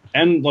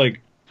 And, like,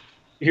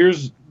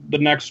 here's the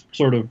next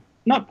sort of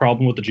not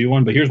problem with the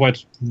G1, but here's why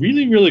it's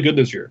really, really good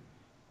this year.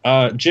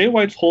 Jay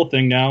White's whole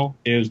thing now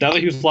is now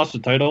that he's lost the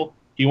title,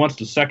 he wants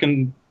the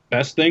second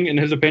best thing in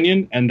his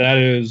opinion, and that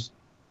is,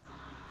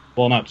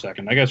 well, not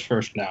second, I guess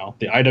first now,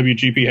 the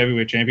IWGP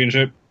Heavyweight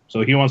Championship.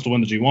 So he wants to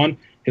win the G1.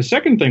 His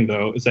second thing,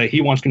 though, is that he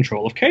wants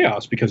control of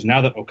Chaos, because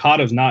now that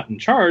Okada's not in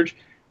charge,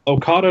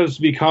 Okada's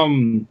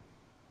become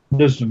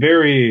this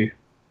very,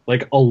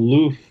 like,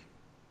 aloof,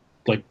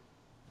 like,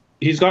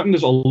 he's gotten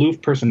this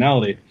aloof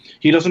personality.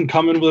 He doesn't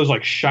come in with his,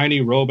 like,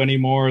 shiny robe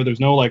anymore. There's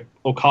no, like,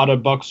 Okada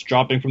bucks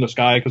dropping from the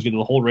sky because he did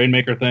the whole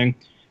Rainmaker thing.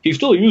 He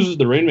still uses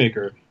the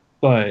Rainmaker,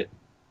 but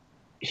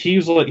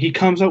he's, like, he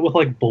comes out with,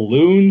 like,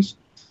 balloons,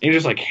 and he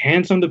just, like,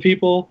 hands them to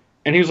people,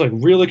 and he's, like,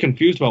 really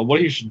confused about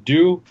what he should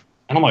do.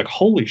 And I'm like,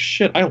 holy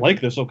shit, I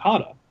like this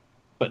Okada.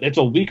 But it's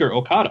a weaker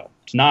Okada.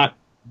 It's not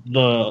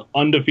the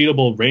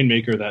undefeatable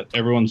Rainmaker that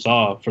everyone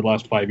saw for the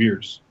last 5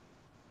 years.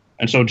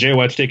 And so Jay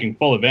White's taking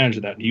full advantage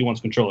of that, and he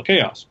wants control of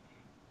Chaos.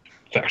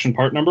 Faction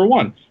part number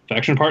 1.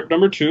 Faction part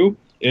number 2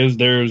 is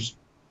there's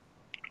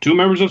 2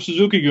 members of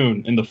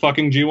Suzuki-gun in the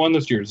fucking G1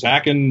 this year,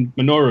 Zack and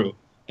Minoru.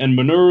 And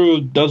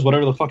Minoru does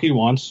whatever the fuck he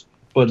wants,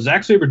 but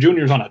Zack Sabre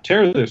Jr. is on a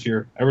tear this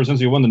year, ever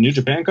since he won the New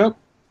Japan Cup.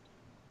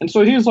 And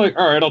so he's like,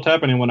 all right, I'll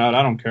tap anyone out.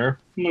 I don't care.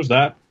 And there's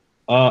that.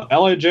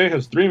 LIJ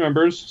has 3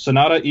 members.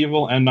 Sonata,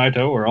 Evil, and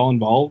Naito are all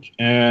involved.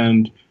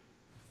 And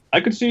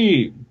I could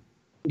see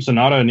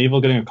Sonata and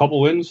Evil getting a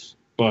couple wins,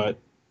 but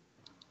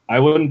I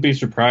wouldn't be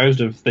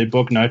surprised if they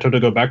book Naito to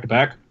go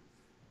back-to-back.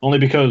 Only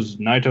because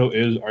Naito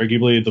is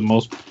arguably the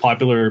most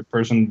popular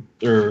person,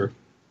 or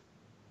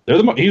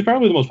he's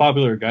probably the most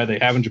popular guy they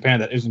have in Japan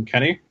that isn't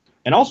Kenny.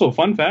 And also,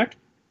 fun fact,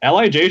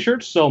 LIJ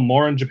shirts sell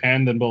more in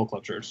Japan than Bullet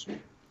Club shirts.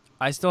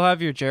 I still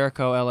have your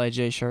Jericho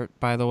LIJ shirt,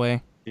 by the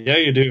way. Yeah,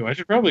 you do. I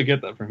should probably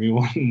get that from you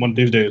one of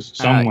these days,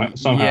 somehow.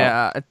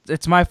 Yeah,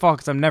 it's my fault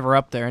because I'm never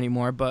up there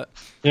anymore. But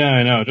yeah,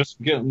 I know.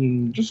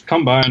 Just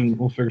come by and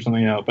we'll figure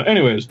something out. But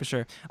anyways, for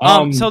sure.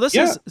 So this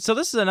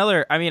is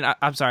another. I mean,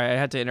 I'm sorry, I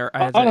had to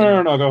interrupt.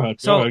 No. Go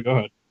ahead. Go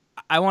ahead.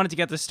 I wanted to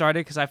get this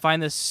started because I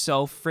find this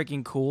so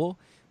freaking cool.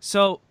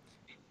 So,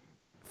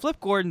 Flip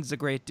Gordon's a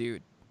great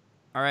dude.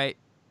 All right.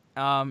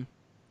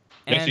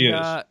 Yes, he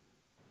is.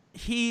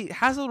 He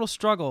has a little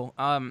struggle.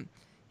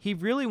 He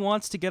really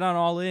wants to get on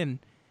All In,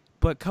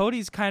 but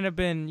Cody's kind of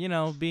been,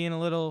 being a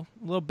little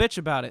bitch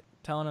about it,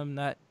 telling him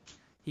that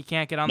he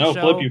can't get on the show.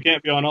 No, Flip, you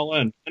can't be on All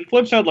In. And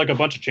Flip's had like a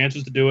bunch of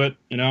chances to do it,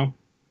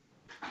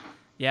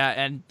 Yeah,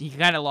 and he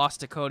kind of lost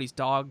to Cody's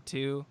dog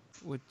too,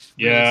 which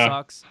really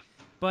sucks.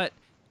 But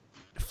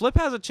Flip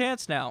has a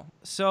chance now.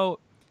 So,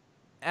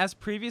 as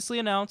previously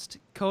announced,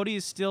 Cody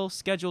is still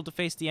scheduled to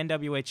face the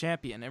NWA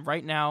champion, and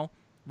right now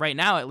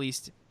at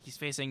least, he's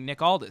facing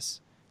Nick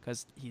Aldis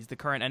because he's the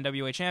current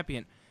NWA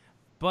champion.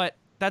 But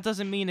that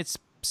doesn't mean it's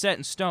set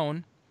in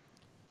stone.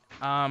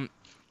 With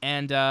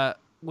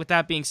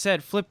that being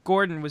said, Flip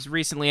Gordon was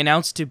recently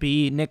announced to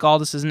be Nick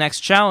Aldis'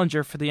 next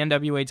challenger for the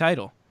NWA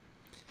title.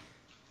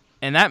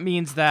 And that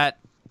means that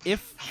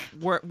if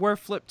we're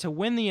Flip to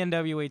win the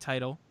NWA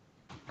title,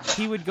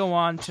 he would go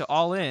on to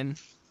All In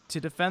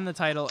to defend the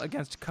title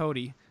against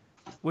Cody,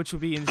 which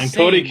would be insane. And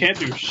Cody can't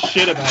do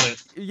shit about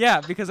it.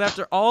 Yeah, because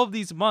after all of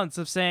these months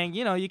of saying,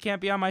 you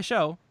can't be on my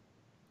show,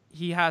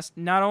 he has,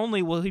 not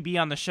only will he be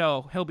on the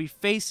show, he'll be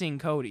facing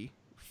Cody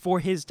for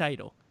his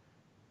title.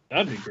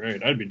 That'd be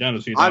great. I'd be down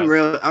to see that.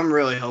 I'm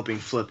really hoping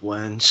Flip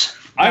wins.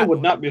 I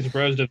would not be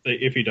surprised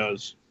if he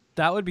does.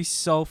 That would be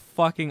so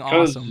fucking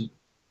awesome.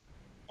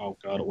 Oh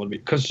god, it would be.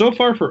 Because so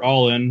far for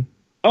All In.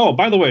 Oh,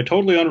 by the way,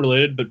 totally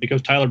unrelated, but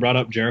because Tyler brought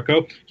up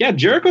Jericho. Yeah,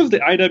 Jericho's the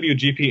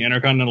IWGP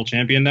Intercontinental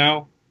Champion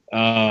now.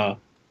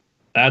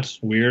 That's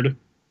weird.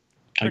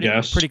 I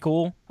guess. Pretty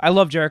cool. I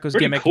love Jericho's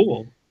gimmick.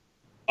 Cool.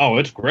 Oh,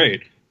 it's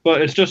great.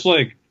 But it's just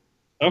like,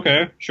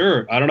 okay,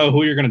 sure. I don't know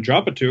who you're gonna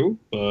drop it to,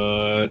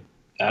 but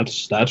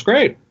that's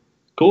great.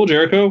 Cool,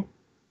 Jericho.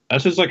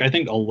 That's his, I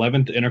think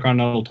 11th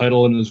Intercontinental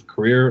title in his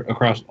career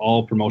across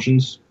all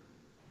promotions.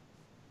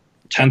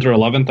 10th or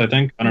 11th, I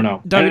think. I don't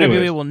know.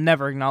 WWE will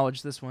never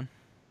acknowledge this one.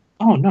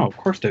 Oh no, of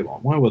course they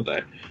won't. Why would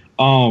they?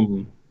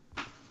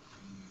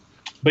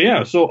 But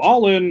yeah, so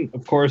All In,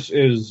 of course,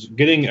 is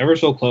getting ever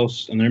so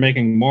close, and they're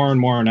making more and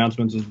more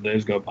announcements as the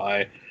days go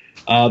by.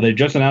 They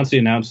just announced the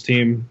announce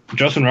team.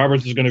 Justin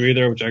Roberts is going to be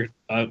there, which I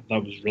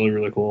thought was really,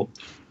 really cool.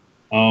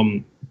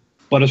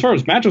 But as far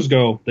as matches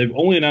go, they've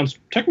only announced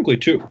technically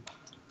 2.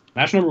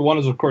 Match number 1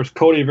 is, of course,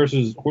 Cody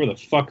versus who the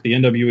fuck the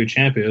NWA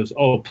champion is.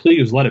 Oh,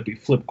 please let it be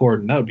Flip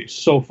Gordon. That would be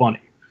so funny.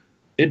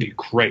 It'd be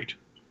great.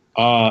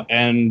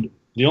 And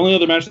the only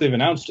other match they've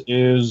announced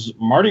is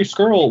Marty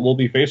Scurll will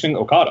be facing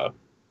Okada.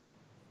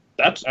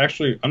 That's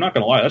actually, I'm not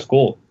going to lie, that's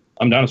cool.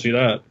 I'm down to see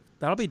that.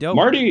 That'll be dope.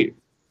 Marty,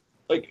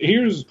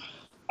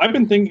 I've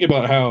been thinking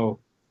about how,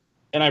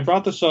 and I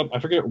brought this up, I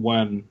forget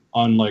when,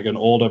 on an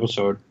old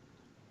episode.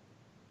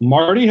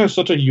 Marty has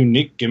such a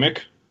unique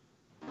gimmick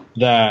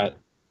that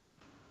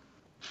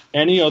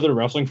any other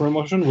wrestling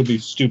promotion would be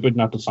stupid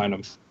not to sign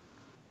him.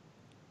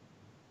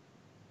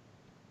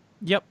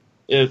 Yep.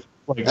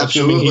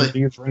 Assuming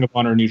he's Ring of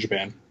Honor in New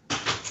Japan.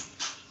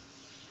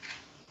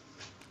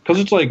 Because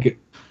because it's like,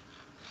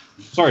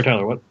 sorry,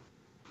 Tyler, what?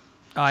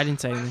 Oh, I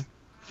didn't say anything.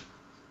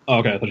 Oh,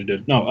 okay, I thought you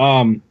did.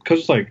 No,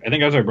 because it's like, I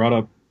think as I brought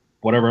up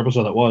whatever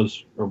episode that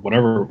was, or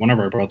whatever,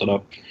 whenever I brought that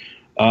up,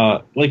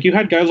 like you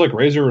had guys like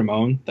Razor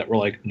Ramon that were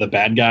like the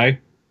bad guy,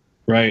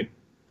 right?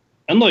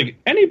 And like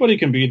anybody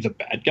can be the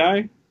bad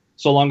guy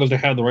so long as they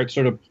have the right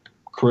sort of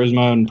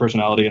charisma and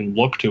personality and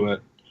look to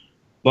it.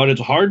 But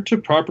it's hard to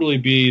properly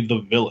be the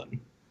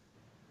villain.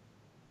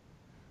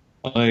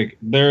 Like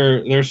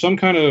there's some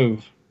kind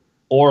of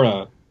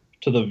aura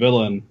to the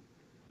villain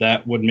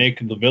that would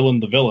make the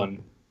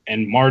villain,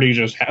 and Marty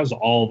just has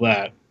all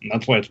that, and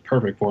that's why it's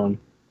perfect for him.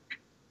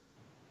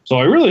 So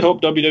I really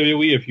hope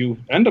WWE, if you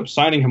end up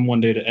signing him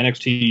one day to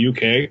NXT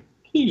UK,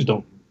 please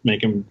don't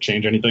make him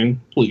change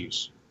anything.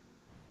 Please.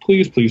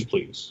 Please, please,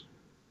 please.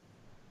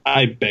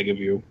 I beg of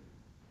you.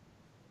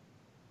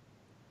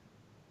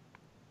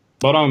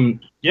 But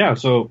yeah,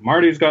 so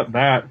Marty's got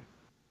that.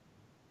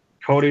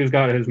 Cody's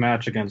got his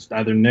match against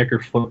either Nick or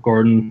Flip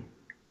Gordon.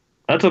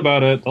 That's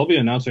about it. They'll be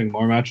announcing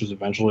more matches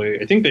eventually.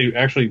 I think they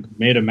actually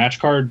made a match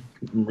card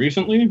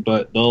recently,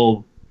 but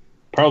they'll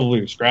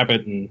probably scrap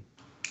it and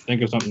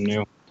think of something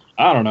new.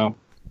 I don't know.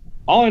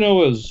 All I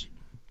know is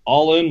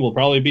All In will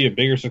probably be a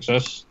bigger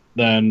success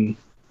than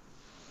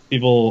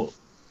people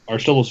are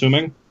still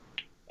assuming.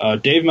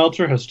 Dave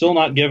Meltzer has still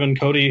not given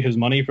Cody his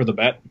money for the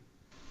bet,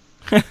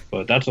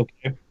 but that's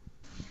okay.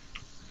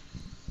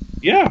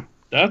 Yeah,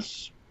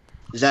 that's...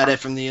 Is that it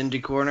from the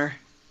Indie Corner?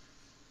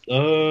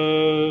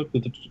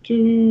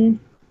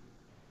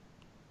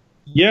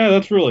 Yeah,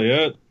 that's really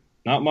it.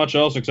 Not much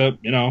else except,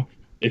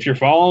 if you're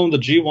following the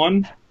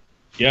G1,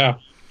 yeah,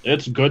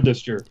 it's good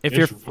this year. If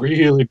you're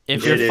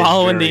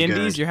following the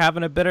Indies, you're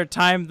having a better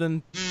time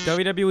than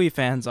WWE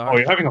fans are. Oh,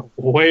 you're having a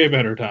way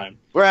better time.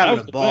 We're having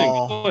a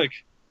ball.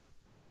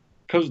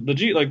 Because the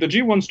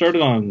G1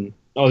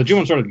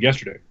 started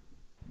yesterday.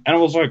 And I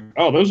was like,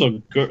 oh, there's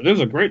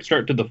a great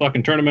start to the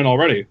fucking tournament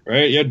already,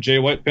 right? You had Jay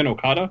White pin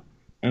Okada,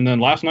 and then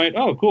last night,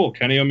 oh, cool,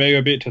 Kenny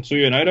Omega beat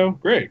Tetsuya Naito.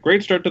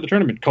 Great start to the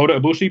tournament. Kota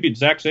Ibushi beat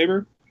Zack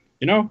Sabre.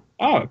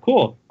 Oh,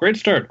 cool, great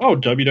start. Oh,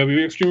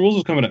 WWE Extreme Rules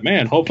is coming up.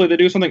 Man, hopefully they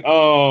do something.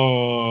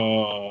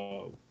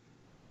 Oh,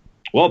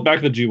 well,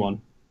 back to the G1.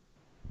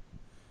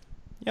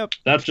 Yep.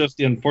 That's just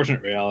the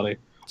unfortunate reality.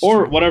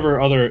 Or whatever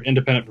other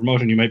independent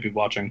promotion you might be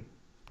watching.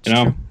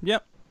 True.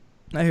 Yep.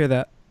 I hear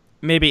that.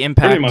 Maybe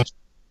Impact. Pretty much.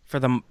 For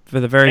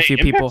the very few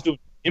people.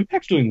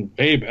 Impact's doing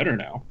way better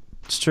now.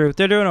 It's true.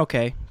 They're doing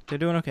okay.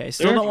 Still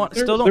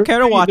don't care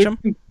to watch them.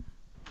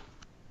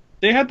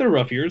 They had their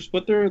rough years,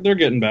 but they're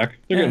getting back.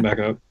 They're getting back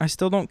up. I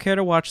still don't care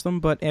to watch them,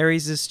 but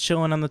Aries is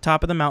chilling on the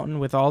top of the mountain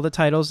with all the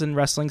titles in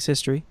wrestling's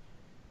history.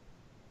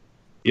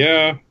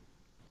 Yeah.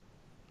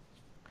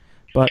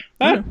 But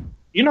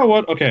you know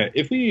what?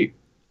 Okay,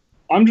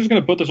 I'm just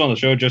gonna put this on the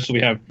show just so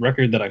we have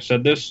record that I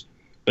said this.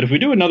 But if we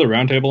do another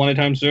roundtable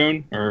anytime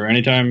soon, or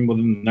anytime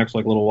within the next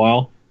little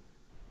while,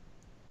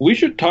 we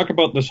should talk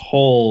about this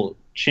whole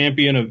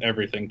champion of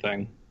everything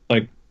thing,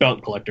 like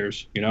belt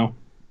collectors. I'm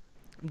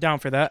down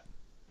for that.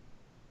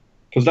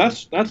 Because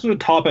that's a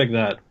topic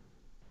that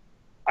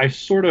I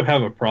sort of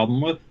have a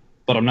problem with,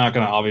 but I'm not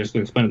going to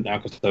obviously explain it now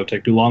because that would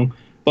take too long.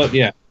 But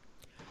yeah,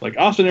 like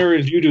Austin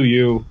Aries, you do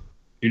you.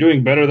 You're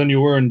doing better than you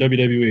were in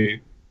WWE.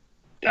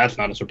 That's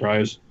not a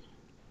surprise.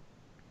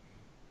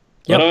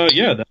 Yep. But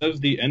yeah, that is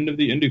the end of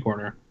the Indie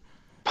Corner.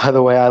 By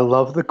the way, I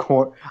love the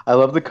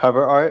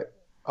cover art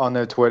on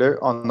their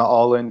Twitter, on the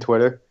All In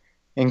Twitter,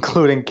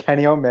 including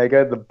Kenny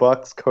Omega, the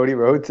Bucks, Cody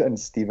Rhodes, and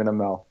Stephen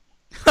Amell.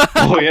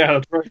 Oh yeah,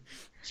 that's right.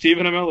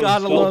 Stephen Amell.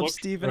 Gotta love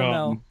Stephen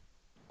Amell.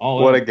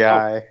 What a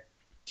guy.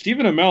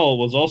 Stephen Amell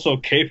was also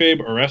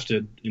kayfabe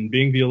arrested in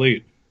Being the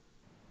Elite.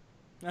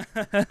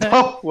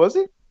 Oh, was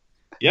he?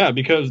 Yeah,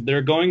 because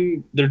they're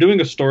doing a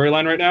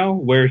storyline right now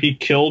where he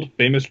killed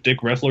famous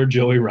dick wrestler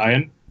Joey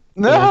Ryan.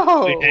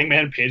 No, the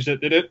Hangman Page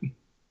that did it.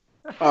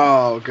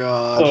 Oh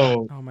god.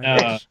 So oh my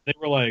gosh. they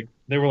were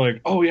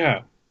like, oh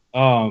yeah,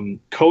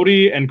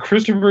 Cody and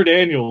Christopher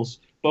Daniels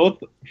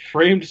both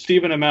framed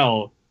Stephen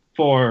Amell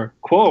for,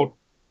 quote,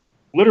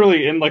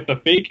 literally in like the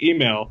fake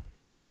email,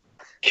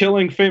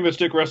 killing famous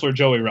dick wrestler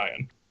Joey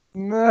Ryan.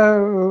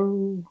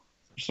 No.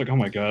 Just like, oh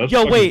my god.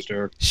 Yo, wait.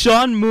 Hysterical.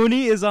 Sean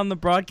Mooney is on the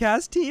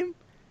broadcast team?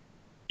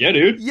 Yeah,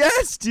 dude.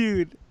 Yes,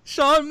 dude.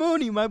 Sean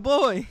Mooney, my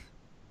boy.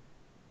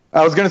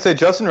 I was going to say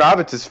Justin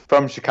Roberts is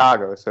from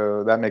Chicago,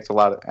 so that makes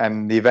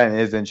and the event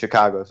is in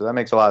Chicago, so that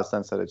makes a lot of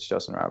sense that it's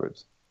Justin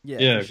Roberts.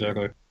 Yeah,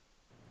 exactly.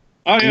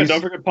 Oh yeah,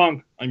 don't forget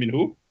Punk. I mean,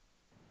 who?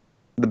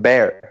 The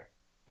Bear.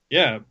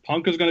 Yeah,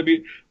 Punk is going to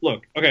be...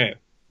 Look, okay.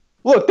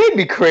 Look, they'd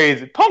be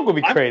crazy. Punk would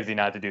be crazy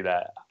not to do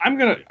that. I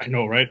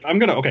know, right?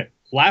 Okay,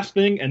 last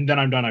thing, and then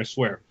I'm done, I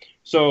swear.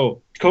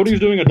 So, Cody's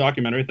doing a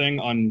documentary thing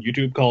on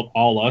YouTube called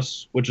All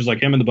Us, which is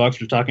like him and the Bucks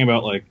just talking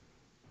about, like,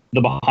 the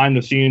behind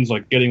the scenes,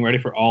 like getting ready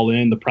for All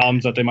In, the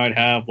problems that they might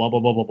have, blah, blah,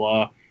 blah, blah,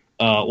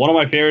 blah. One of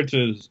my favorites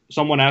is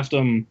someone asked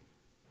him,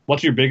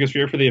 what's your biggest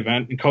fear for the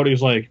event? And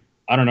Cody's like,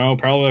 I don't know,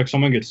 probably like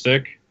someone gets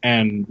sick.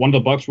 And one of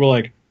the Bucks were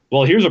like,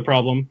 well, here's a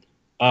problem.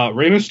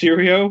 Rey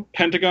Mysterio,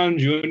 Pentagon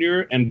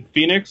Jr., and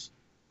Phoenix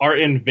are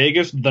in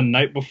Vegas the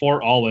night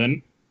before All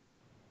In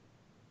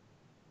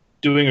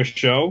doing a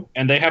show,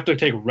 and they have to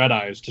take red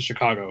eyes to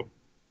Chicago.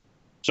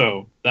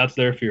 So that's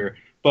their fear.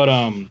 But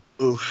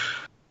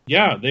Oof.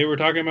 yeah, they were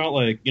talking about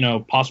like, you know,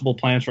 possible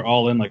plans for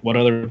All In, like what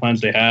other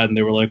plans they had, and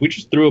they were like, we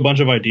just threw a bunch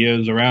of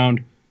ideas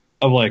around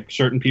of like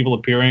certain people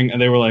appearing,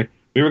 and they were like,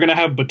 we were gonna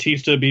have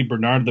Batista be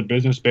Bernard the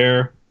Business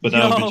Bear, but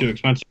that would be too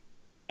expensive.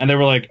 And they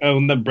were like, oh,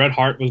 and then Bret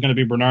Hart was gonna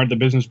be Bernard the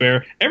Business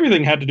Bear.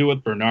 Everything had to do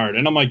with Bernard,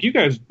 and I'm like, you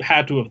guys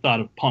had to have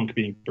thought of Punk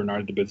being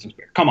Bernard the Business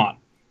Bear. Come on.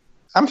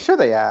 I'm sure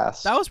they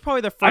asked. That was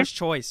probably the first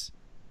choice.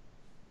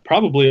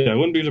 Probably, I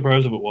wouldn't be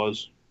surprised if it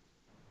was.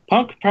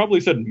 Punk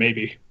probably said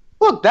maybe.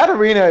 Look, that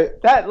arena,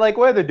 that like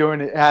where they're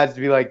doing it has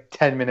to be like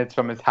 10 minutes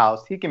from his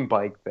house. He can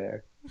bike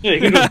there. Yeah, he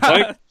can just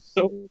bike.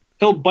 So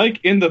he'll bike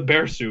in the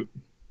bear suit.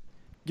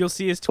 You'll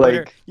see his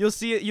Twitter. Like-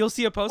 You'll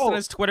see a post on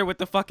his Twitter with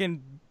the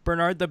fucking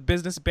Bernard the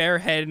Business Bear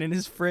head in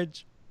his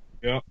fridge.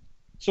 Yeah.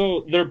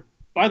 So they're,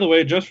 by the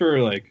way, just for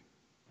like,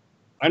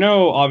 I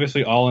know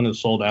obviously All In is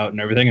sold out and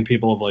everything, and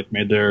people have like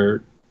made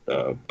their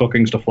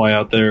bookings to fly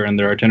out there and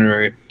their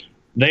itinerary.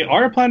 They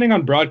are planning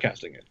on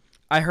broadcasting it.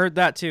 I heard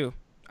that too.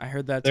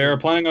 They're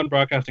planning on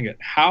broadcasting it.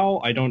 How?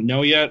 I don't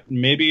know yet.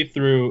 Maybe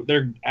through,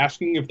 they're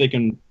asking if they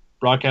can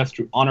broadcast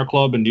through Honor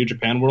Club and New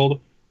Japan World,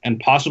 and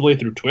possibly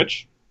through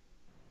Twitch.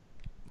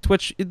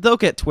 Twitch, they'll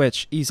get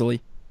Twitch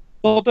easily.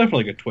 They'll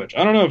definitely get Twitch.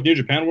 I don't know if New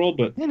Japan World,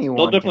 but Anyone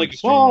they'll definitely can get,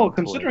 stream well, on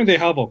considering Twitch.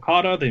 they have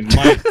Okada, they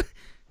might.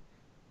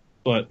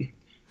 But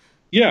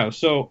yeah,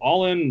 so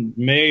All In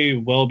may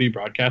well be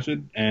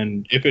broadcasted,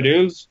 and if it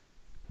is,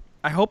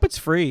 I hope it's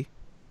free.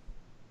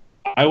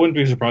 I wouldn't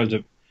be surprised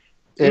if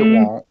It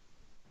won't.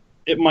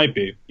 it might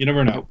be. You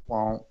never It know.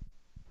 won't.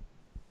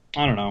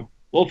 I don't know.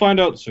 We'll find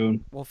out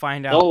soon. We'll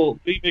find out. They'll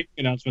be making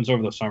announcements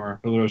over the summer,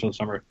 over the rest of the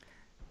summer.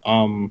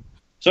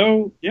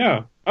 So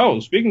yeah. Oh,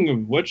 speaking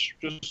of which,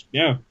 just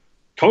yeah,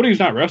 Cody's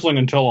not wrestling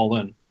until All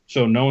In,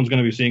 so no one's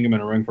going to be seeing him in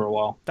a ring for a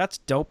while. That's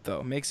dope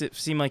though. Makes it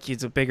seem like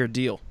he's a bigger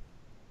deal.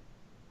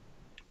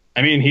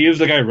 I mean, he is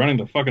the guy running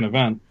the fucking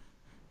event.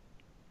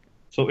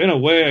 So in a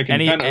way, I can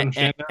kind of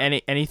understand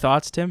that. Any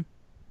thoughts, Tim?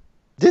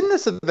 Didn't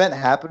this event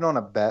happen on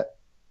a bet?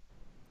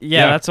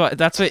 Yeah, Yeah.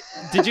 that's what.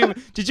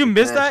 Did you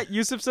miss that?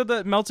 Yusuf said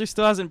that Meltzer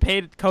still hasn't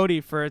paid Cody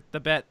for the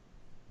bet.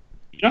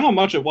 You know how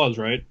much it was,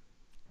 right?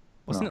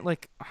 Wasn't No. it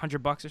like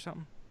 $100 or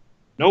something?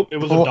 Nope, it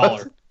was What?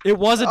 $1. It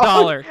was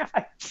 $1.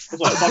 It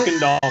was a fucking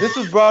dollar. This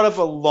was brought up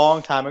a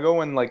long time ago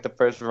when like the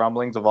first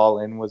rumblings of All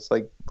In was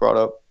like brought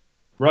up.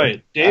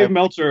 Right. Dave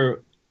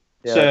Meltzer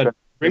Yeah, said but-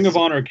 Ring of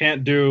Honor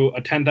can't do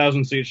a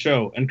 10,000 seat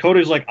show, and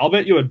Cody's like, "I'll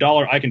bet you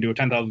 $1 I can do a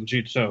 10,000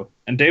 seat show."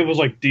 And Dave was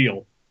like,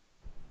 "Deal."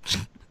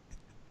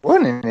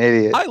 What an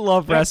idiot! I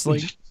love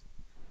wrestling.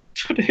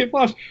 Dave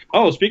lost.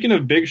 Oh, speaking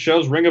of big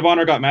shows, Ring of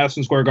Honor got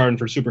Madison Square Garden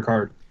for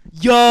Supercard.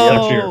 Yo,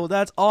 Next year.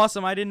 that's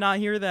awesome. I did not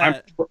hear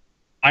that.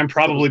 I'm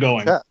probably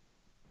going. Yeah.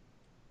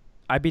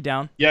 I'd be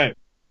down. Yeah,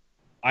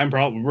 I'm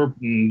probably. We're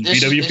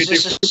This, BWP is this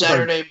takes a Supercard.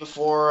 Saturday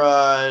before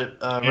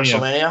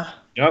WrestleMania?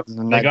 Yep, The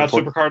they night got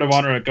before. Supercard of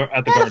Honor at the Man,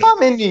 if Garden.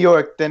 I'm in New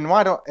York, then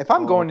why don't? If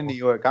I'm going to New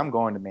York, I'm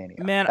going to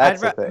Mania. Man,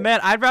 That's the thing.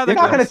 I'd rather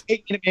You're not go. gonna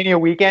take me to Mania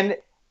weekend,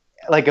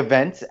 like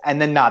events,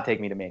 and then not take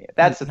me to Mania.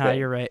 That's the No, thing.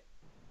 you're right.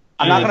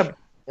 I'm not gonna.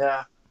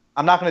 Yeah.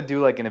 I'm not gonna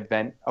do like an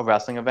event, a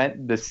wrestling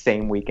event, the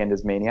same weekend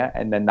as Mania,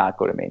 and then not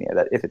go to Mania.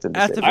 That if it's in the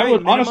At city. the I very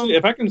would minimum- honestly,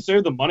 if I can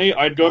save the money,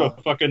 I'd go to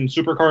fucking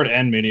Supercard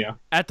and Mania.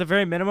 At the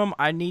very minimum,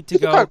 I need to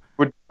go. Supercard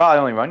would probably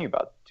only run you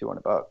about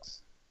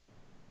 $200.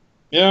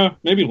 Yeah,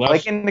 maybe less.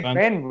 Like in the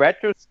grand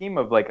retro scheme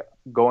of like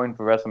going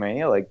for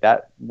WrestleMania, like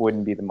that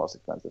wouldn't be the most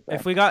expensive thing.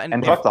 If we got an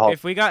And fuck the Hulk.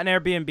 if we got an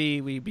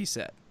Airbnb, we'd be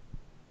set.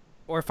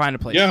 Or find a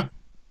place. Yeah.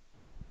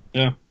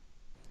 Yeah.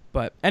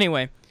 But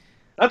anyway,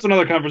 That's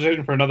another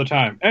conversation for another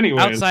time. Anyways,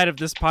 outside of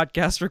this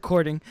podcast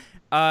recording,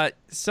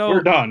 so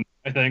we're done,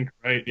 I think,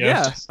 right?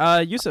 Yes. yeah,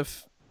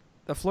 Yusuf,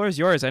 the floor is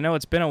yours. I know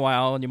it's been a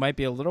while and you might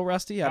be a little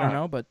rusty. I don't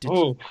know, but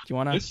do you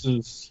want to?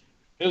 This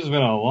has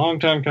been a long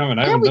time coming.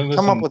 I Can't haven't we done this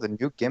come up in- with a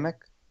new gimmick?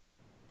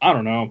 I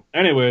don't know.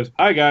 Anyways,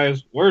 hi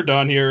guys, we're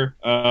done here.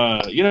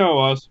 You know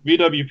us,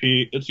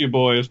 VWP. It's you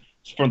boys.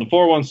 It's from the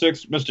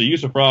 416, Mr.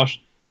 Yusuf Rosh.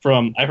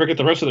 From I forget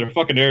the rest of their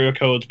fucking area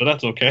codes, but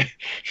that's okay.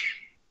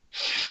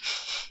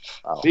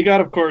 Oh. We got,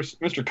 of course,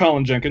 Mr.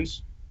 Colin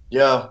Jenkins.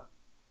 Yeah.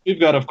 We've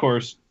got, of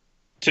course,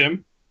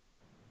 Tim,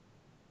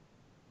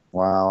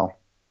 Wow.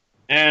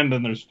 and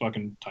then there's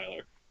fucking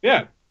Tyler.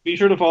 Yeah, be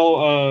sure to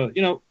follow.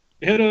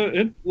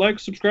 Hit like,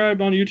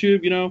 subscribe on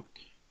YouTube.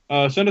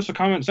 Send us a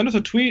comment, send us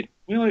a tweet.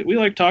 We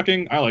like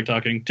talking. I like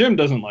talking. Tim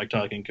doesn't like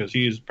talking because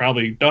he's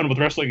probably done with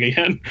wrestling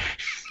again.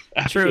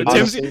 True.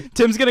 Honestly.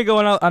 Tim's gonna go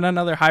on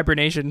another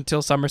hibernation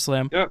until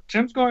SummerSlam. Yeah,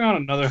 Tim's going on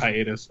another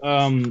hiatus.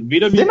 VWP.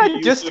 Didn't I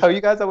just tell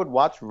you guys I would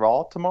watch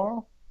Raw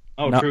tomorrow?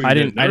 Oh, No, true. I you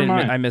didn't. did. I Never didn't.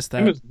 mind. I missed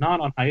Tim that. is not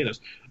on hiatus.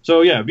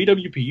 So yeah,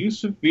 VWP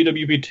Yusuf,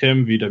 VWP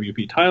Tim,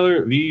 VWP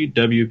Tyler,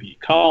 VWP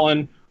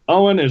Colin.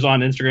 Owen is on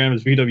Instagram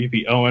as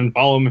VWP Owen.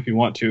 Follow him if you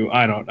want to.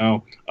 I don't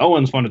know.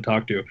 Owen's fun to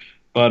talk to.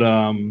 But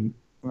Man,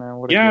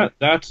 what a yeah, gimmick.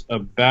 that's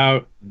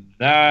about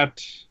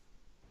that.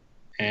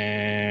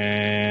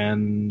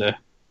 And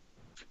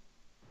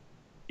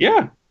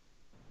Yeah.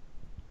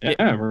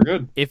 Yeah, we're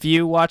good. If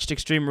you watched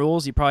Extreme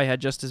Rules, you probably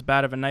had just as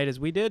bad of a night as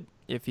we did.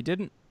 If you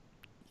didn't,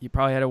 you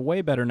probably had a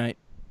way better night.